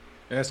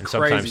 That's and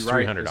crazy,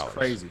 sometimes right? $300. It's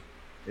crazy.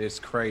 It's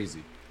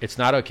crazy. It's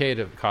not okay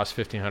to cost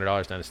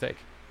 $1,500 down a stake.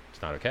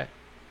 It's not okay.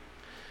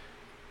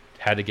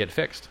 Had to get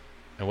fixed.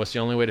 And what's the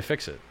only way to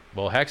fix it?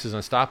 Well, Hex is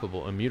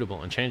unstoppable,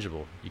 immutable,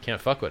 unchangeable. You can't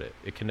fuck with it.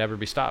 It can never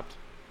be stopped.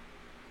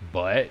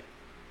 But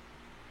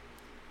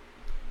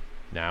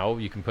now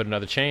you can put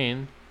another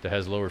chain that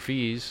has lower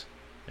fees,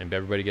 and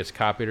everybody gets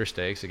copied or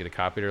stakes. They get a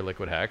copied or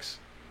liquid Hex.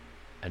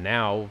 And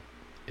now,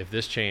 if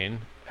this chain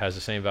has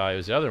the same value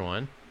as the other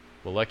one,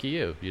 well, lucky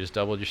you. You just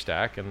doubled your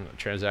stack, and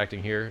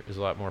transacting here is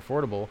a lot more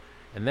affordable.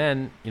 And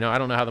then, I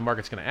don't know how the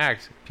market's going to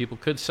act. People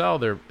could sell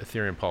their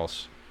Ethereum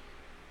Pulse,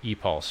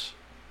 ePulse,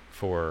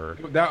 for...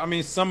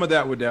 some of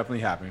that would definitely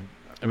happen.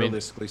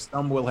 Realistically,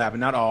 some will happen.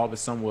 Not all, but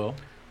some will.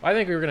 I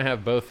think we're going to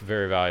have both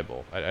very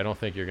valuable. I don't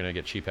think you're going to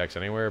get cheap Hex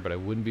anywhere, but I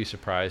wouldn't be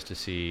surprised to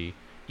see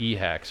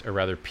eHex, or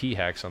rather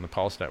pHex on the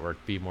Pulse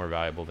network, be more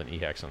valuable than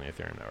eHex on the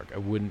Ethereum network. I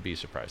wouldn't be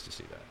surprised to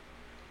see that.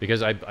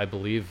 Because I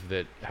believe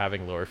that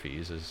having lower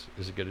fees is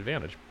a good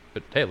advantage.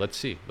 But hey, let's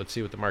see. Let's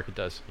see what the market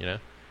does,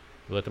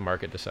 We'll let the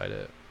market decide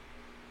it.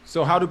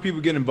 So how do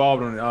people get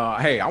involved on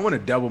it? Hey, I want to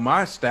double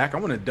my stack. I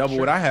want to double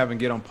what I have and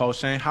get on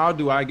Postchain. How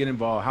do I get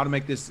involved? How to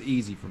make this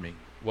easy for me?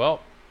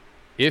 Well,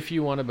 if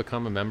you want to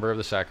become a member of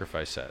the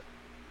Sacrifice set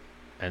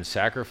and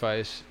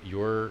sacrifice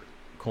your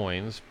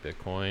coins,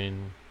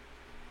 Bitcoin,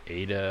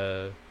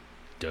 ADA,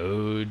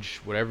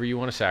 Doge, whatever you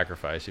want to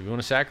sacrifice, if you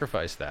want to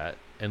sacrifice that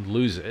and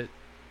lose it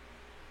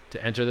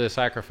to enter the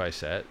Sacrifice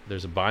set,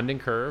 there's a bonding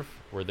curve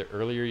where the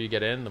earlier you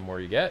get in, the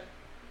more you get,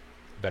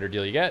 better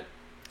deal you get.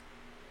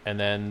 And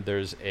then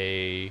there's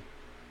a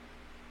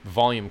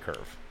volume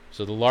curve.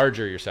 So the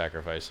larger your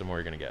sacrifice, the more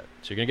you're going to get.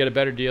 So you're going to get a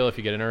better deal if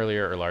you get in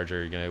earlier or larger.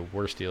 You're going to get a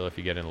worse deal if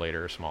you get in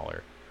later or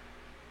smaller.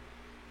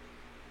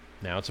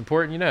 Now it's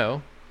important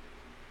no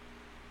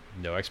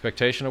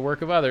expectation of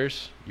work of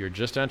others. You're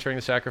just entering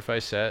the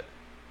Sacrifice set,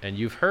 and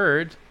you've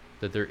heard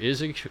that there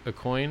is a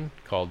coin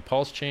called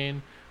Pulse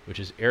Chain, which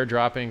is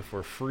airdropping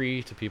for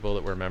free to people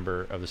that were a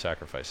member of the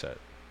Sacrifice set.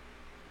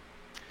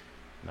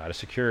 Not a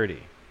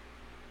security.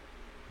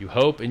 You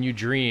hope and you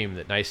dream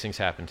that nice things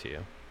happen to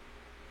you.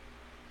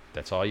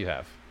 That's all you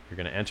have. You're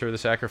going to enter the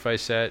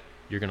Sacrifice set.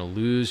 You're going to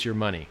lose your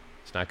money.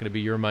 It's not going to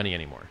be your money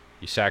anymore.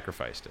 You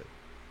sacrificed it.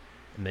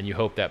 And then you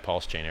hope that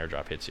Pulse Chain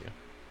airdrop hits you.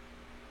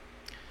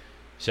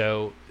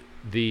 So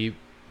the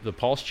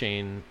Pulse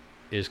Chain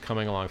is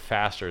coming along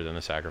faster than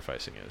the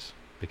sacrificing is,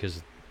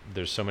 because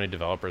there's so many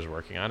developers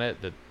working on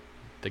it that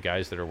the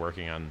guys that are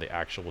working on the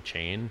actual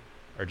chain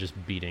are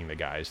just beating the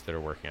guys that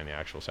are working on the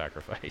actual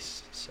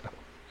sacrifice.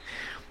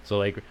 So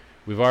like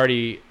we've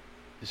already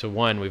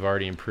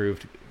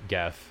improved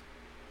Geth,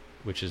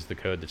 which is the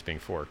code that's being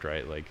forked,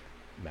 right? Like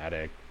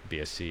Matic,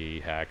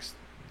 BSC, Hex,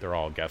 they're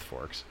all Geth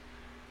forks.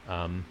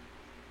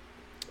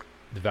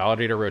 The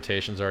validator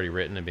rotation is already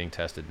written and being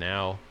tested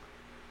now.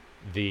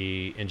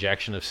 The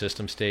injection of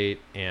system state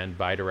and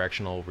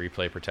bidirectional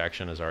replay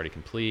protection is already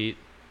complete.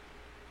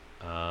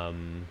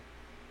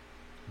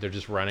 They're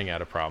just running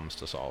out of problems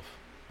to solve.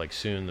 Like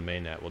soon the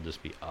mainnet will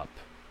just be up.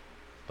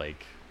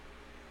 Like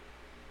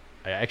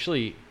I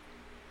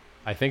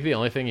think the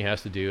only thing he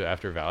has to do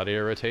after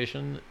validator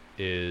rotation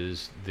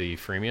is the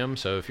freemium.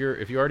 So if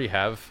you already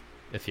have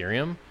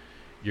Ethereum,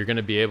 you're going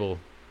to be able.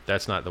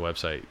 That's not the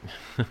website.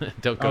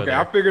 Don't go there.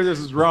 Okay, I figured this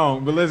is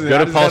wrong, but listen.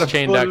 Go to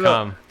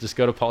pulsechain.com. Just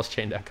go to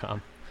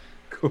pulsechain.com.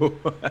 Cool.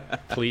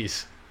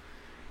 Please.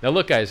 Now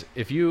look, guys.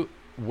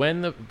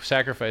 When the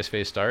sacrifice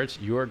phase starts,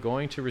 you are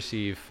going to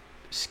receive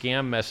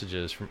scam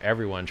messages from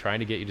everyone trying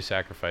to get you to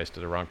sacrifice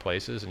to the wrong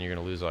places, and you're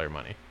going to lose all your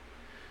money.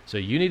 So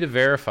you need to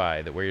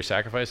verify that where you're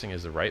sacrificing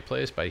is the right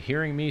place by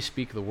hearing me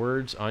speak the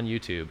words on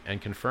YouTube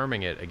and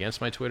confirming it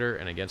against my Twitter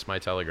and against my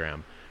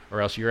Telegram,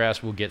 or else your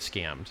ass will get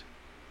scammed.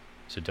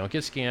 So don't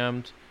get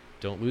scammed.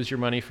 Don't lose your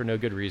money for no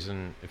good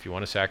reason if you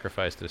want to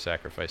sacrifice to the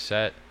sacrifice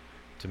set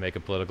to make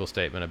a political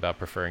statement about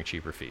preferring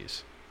cheaper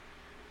fees.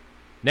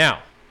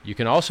 Now, you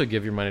can also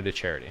give your money to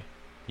charity.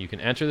 You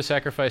can enter the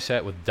sacrifice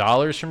set with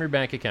dollars from your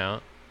bank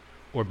account,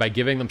 or by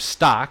giving them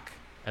stock,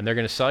 and they're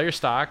going to sell your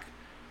stock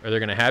or they're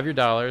going to have your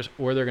dollars,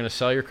 or they're going to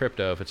sell your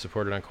crypto if it's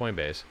supported on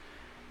Coinbase.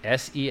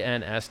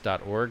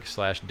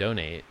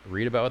 SENS.org/donate.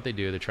 Read about what they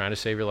do. They're trying to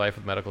save your life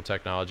with medical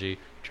technology,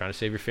 trying to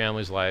save your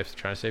family's life,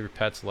 trying to save your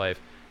pet's life.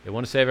 They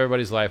want to save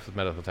everybody's life with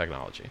medical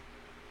technology.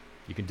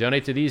 You can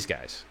donate to these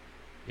guys.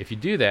 If you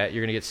do that,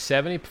 you're going to get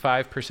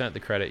 75%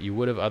 the credit you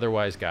would have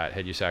otherwise got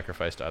had you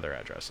sacrificed to other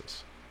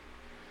addresses.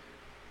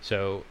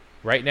 So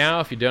right now,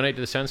 if you donate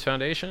to the Sens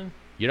Foundation,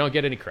 you don't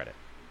get any credit.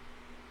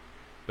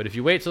 But if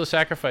you wait till the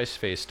sacrifice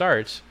phase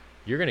starts,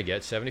 you're going to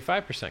get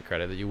 75%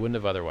 credit that you wouldn't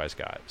have otherwise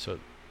got. So it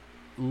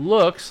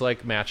looks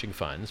like matching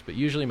funds, but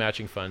usually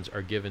matching funds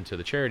are given to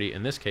the charity.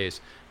 In this case,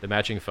 the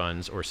matching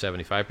funds, or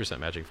 75%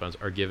 matching funds,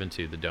 are given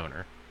to the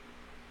donor.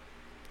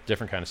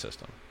 Different kind of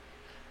system.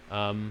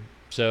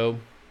 So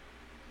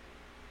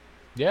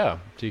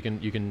you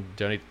can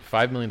donate.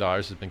 $5 million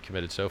has been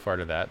committed so far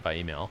to that by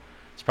email.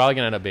 It's probably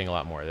going to end up being a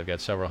lot more. They've got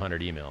several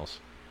hundred emails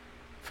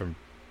from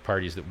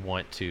parties that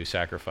want to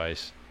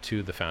sacrifice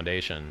to the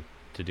foundation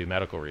to do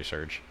medical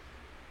research,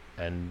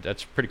 and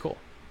that's pretty cool.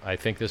 I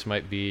think this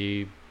might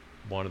be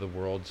one of the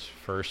world's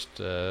first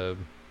new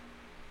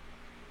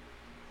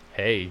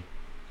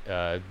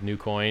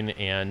coin,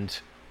 and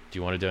do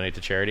you want to donate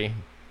to charity?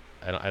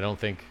 I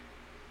don't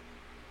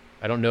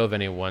know of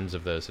any ones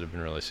of those that have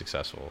been really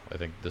successful. I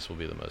think this will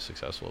be the most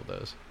successful of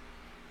those.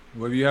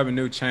 Well, if you have a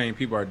new chain,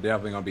 people are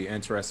definitely going to be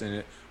interested in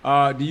it.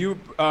 Do you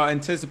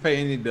anticipate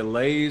any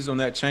delays on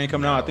that chain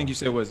coming out? I think you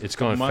said it's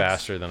going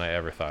faster than I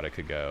ever thought it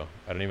could go.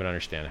 I don't even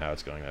understand how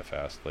it's going that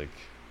fast. Like,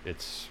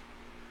 it's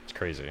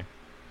crazy.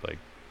 Like,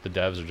 the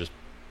devs are just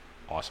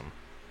awesome.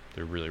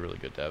 They're really, really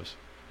good devs.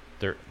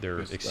 They're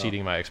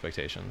exceeding my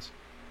expectations.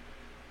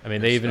 I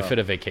mean, they even fit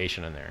a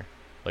vacation in there.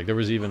 Like, there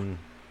was even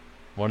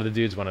one of the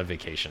dudes went on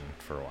vacation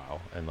for a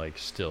while and like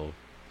still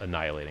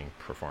annihilating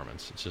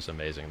performance. It's just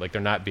amazing. Like,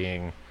 they're not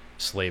being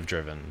slave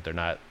driven. They're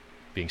not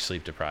being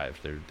sleep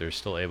deprived. They're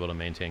still able to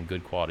maintain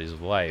good qualities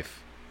of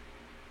life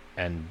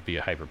and be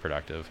hyper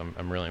productive.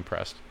 I'm really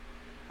impressed.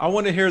 I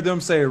want to hear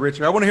them say it,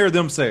 Richard. I want to hear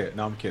them say it.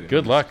 No, I'm kidding.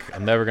 Good luck.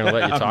 I'm never going to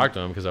let you talk to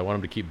them because I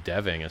want them to keep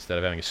deving instead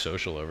of having a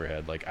social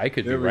overhead. Like, I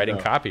could be writing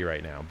copy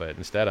right now, but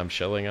instead I'm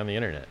shilling on the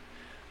internet.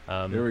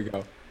 There we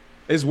go.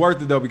 It's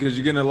worth it, though, because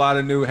you're getting a lot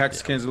of new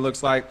Hexikins, it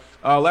looks like.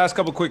 Last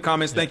couple quick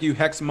comments. Thank you,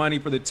 Hex Money,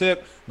 for the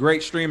tip.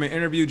 Great stream and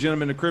interview,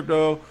 gentlemen of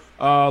crypto.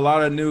 A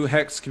lot of new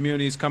Hex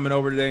communities coming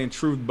over today, and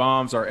truth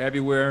bombs are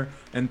everywhere.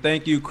 And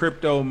thank you,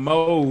 Crypto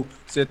Mo.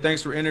 Said,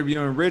 thanks for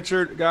interviewing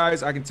Richard.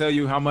 Guys, I can tell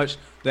you how much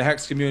the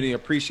Hex community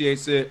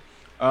appreciates it,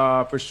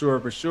 for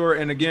sure.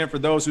 And again, for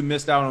those who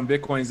missed out on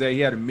Bitcoin Day, he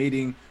had a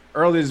meeting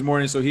early this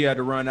morning, so he had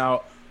to run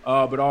out.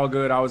 But all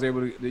good. I was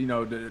able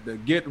to, to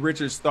get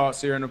Richard's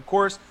thoughts here. And, of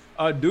course,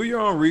 do your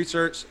own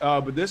research,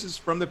 but this is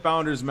from the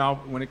founder's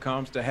mouth when it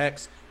comes to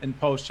Hex and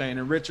Pulsechain.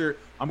 And Richard,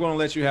 I'm going to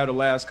let you have the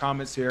last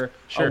comments here.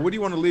 Sure. What do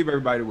you want to leave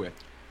everybody with?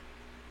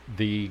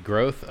 The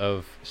growth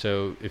of,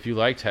 so if you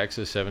liked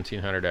Hex's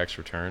 1700x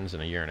returns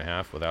in a year and a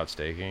half without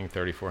staking,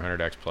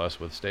 3400x plus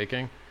with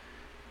staking,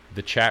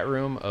 the chat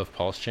room of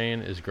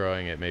Pulsechain is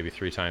growing at maybe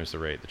 3 times the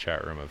rate the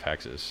chat room of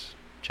Hex's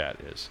chat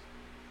is.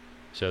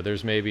 So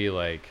there's maybe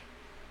like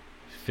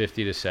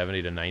 50 to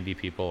 70 to 90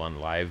 people on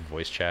live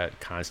voice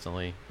chat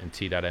constantly in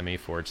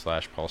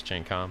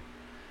t.me/PulseChain.com.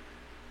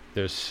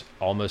 There's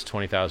almost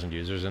 20,000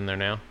 users in there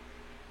now.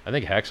 I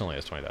think Hex only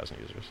has 20,000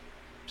 users.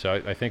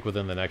 So I think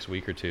within the next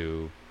week or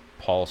two,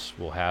 Pulse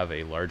will have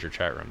a larger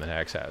chat room than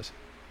Hex has.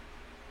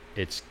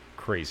 It's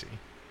crazy.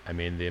 I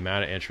mean, the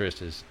amount of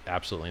interest is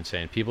absolutely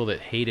insane. People that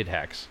hated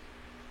Hex,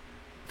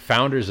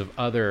 founders of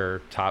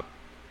other top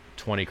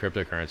 20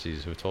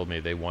 cryptocurrencies, who have told me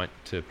they want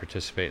to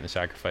participate in the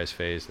sacrifice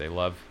phase, they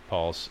love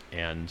Pulse,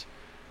 and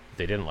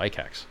they didn't like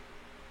Hex.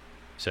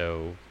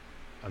 So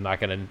I'm not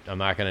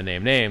gonna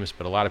name names,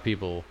 but a lot of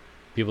people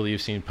that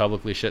you've seen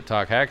publicly shit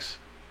talk Hex,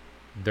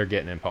 they're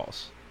getting in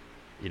Pulse.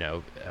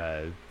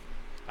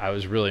 I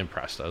was really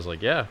impressed. I was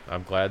like, yeah,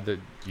 I'm glad that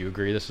you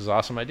agree this is an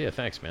awesome idea.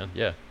 Thanks, man.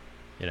 Yeah.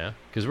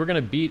 Because we're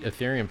going to beat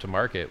Ethereum to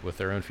market with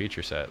their own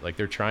feature set. Like,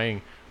 we're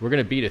going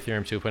to beat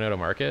Ethereum 2.0 to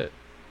market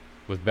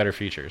with better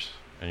features.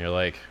 And you're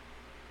like,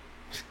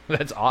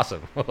 that's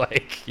awesome.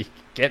 Like, you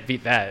can't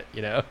beat that,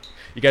 You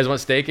guys want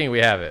staking? We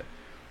have it.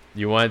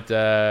 You want,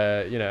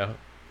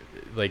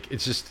 like,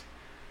 it's just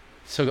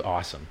so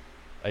awesome.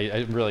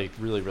 I'm really,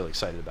 really, really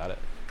excited about it.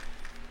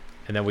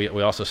 And then we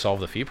also solve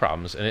the fee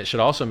problems. And it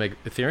should also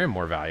make Ethereum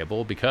more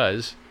valuable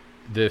because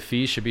the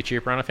fees should be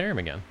cheaper on Ethereum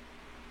again.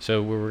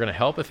 So we're going to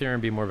help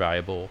Ethereum be more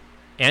valuable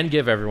and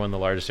give everyone the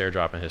largest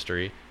airdrop in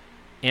history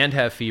and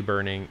have fee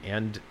burning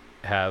and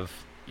have,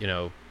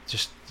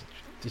 just,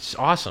 it's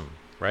awesome,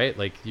 right?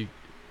 Like,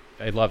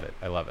 I love it.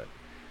 I love it.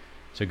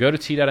 So go to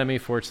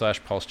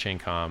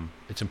t.me/PulseChain.com.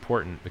 It's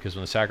important because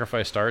when the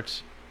sacrifice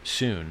starts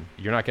soon,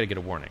 you're not going to get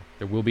a warning.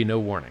 There will be no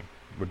warning.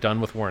 We're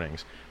done with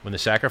warnings. When the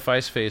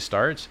sacrifice phase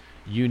starts,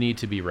 you need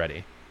to be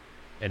ready.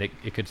 And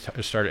it could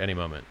start at any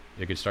moment.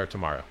 It could start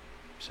tomorrow.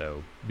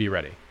 So be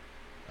ready.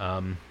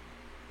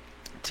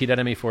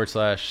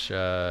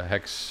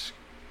 T.me/Hex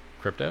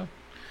Crypto.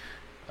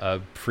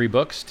 Free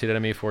books,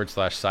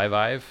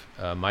 t.me/scivive.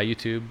 My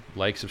YouTube,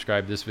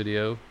 subscribe to this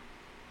video.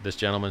 This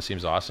gentleman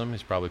seems awesome.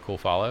 He's probably a cool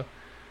follow.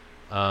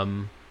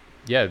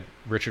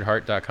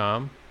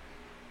 RichardHart.com,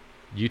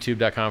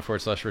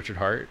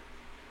 youtube.com/RichardHart,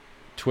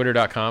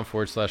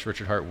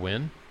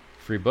 twitter.com/RichardHartWin.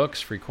 Free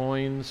books, free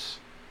coins,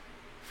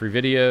 free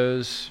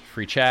videos,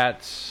 free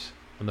chats.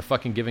 I'm the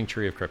fucking giving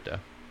tree of crypto.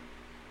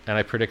 And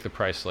I predict the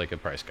price like a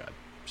price god.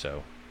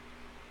 So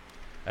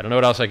I don't know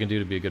what else I can do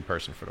to be a good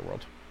person for the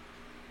world.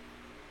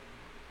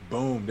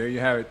 Boom. There you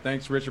have it.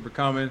 Thanks, Richard, for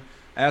coming.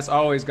 As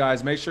always,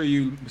 guys, make sure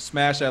you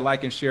smash that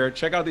like and share.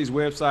 Check out these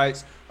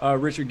websites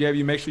Richard gave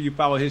you. Make sure you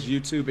follow his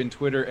YouTube and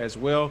Twitter as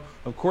well.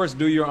 Of course,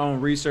 do your own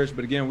research.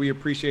 But again, we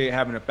appreciate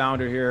having a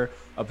founder here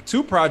of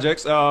two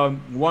projects.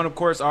 One, of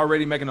course,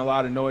 already making a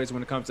lot of noise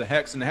when it comes to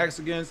Hex and the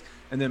Hexagons,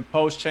 and then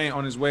Postchain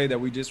on his way that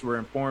we just were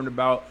informed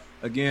about.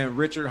 Again,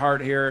 Richard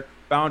Hart here,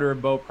 founder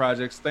of both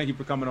projects. Thank you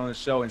for coming on the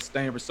show and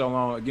staying for so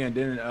long. Again,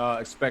 didn't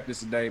expect this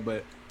today,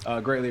 but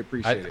greatly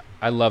appreciate it.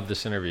 I love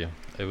this interview.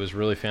 It was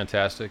really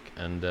fantastic,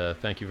 and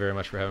thank you very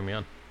much for having me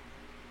on.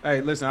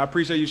 Hey, listen, I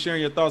appreciate you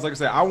sharing your thoughts. Like I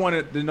said, I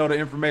wanted to know the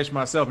information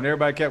myself, and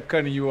everybody kept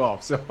cutting you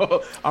off.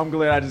 So I'm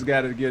glad I just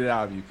got to get it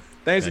out of you.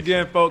 Thanks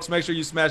again, folks. Make sure you smash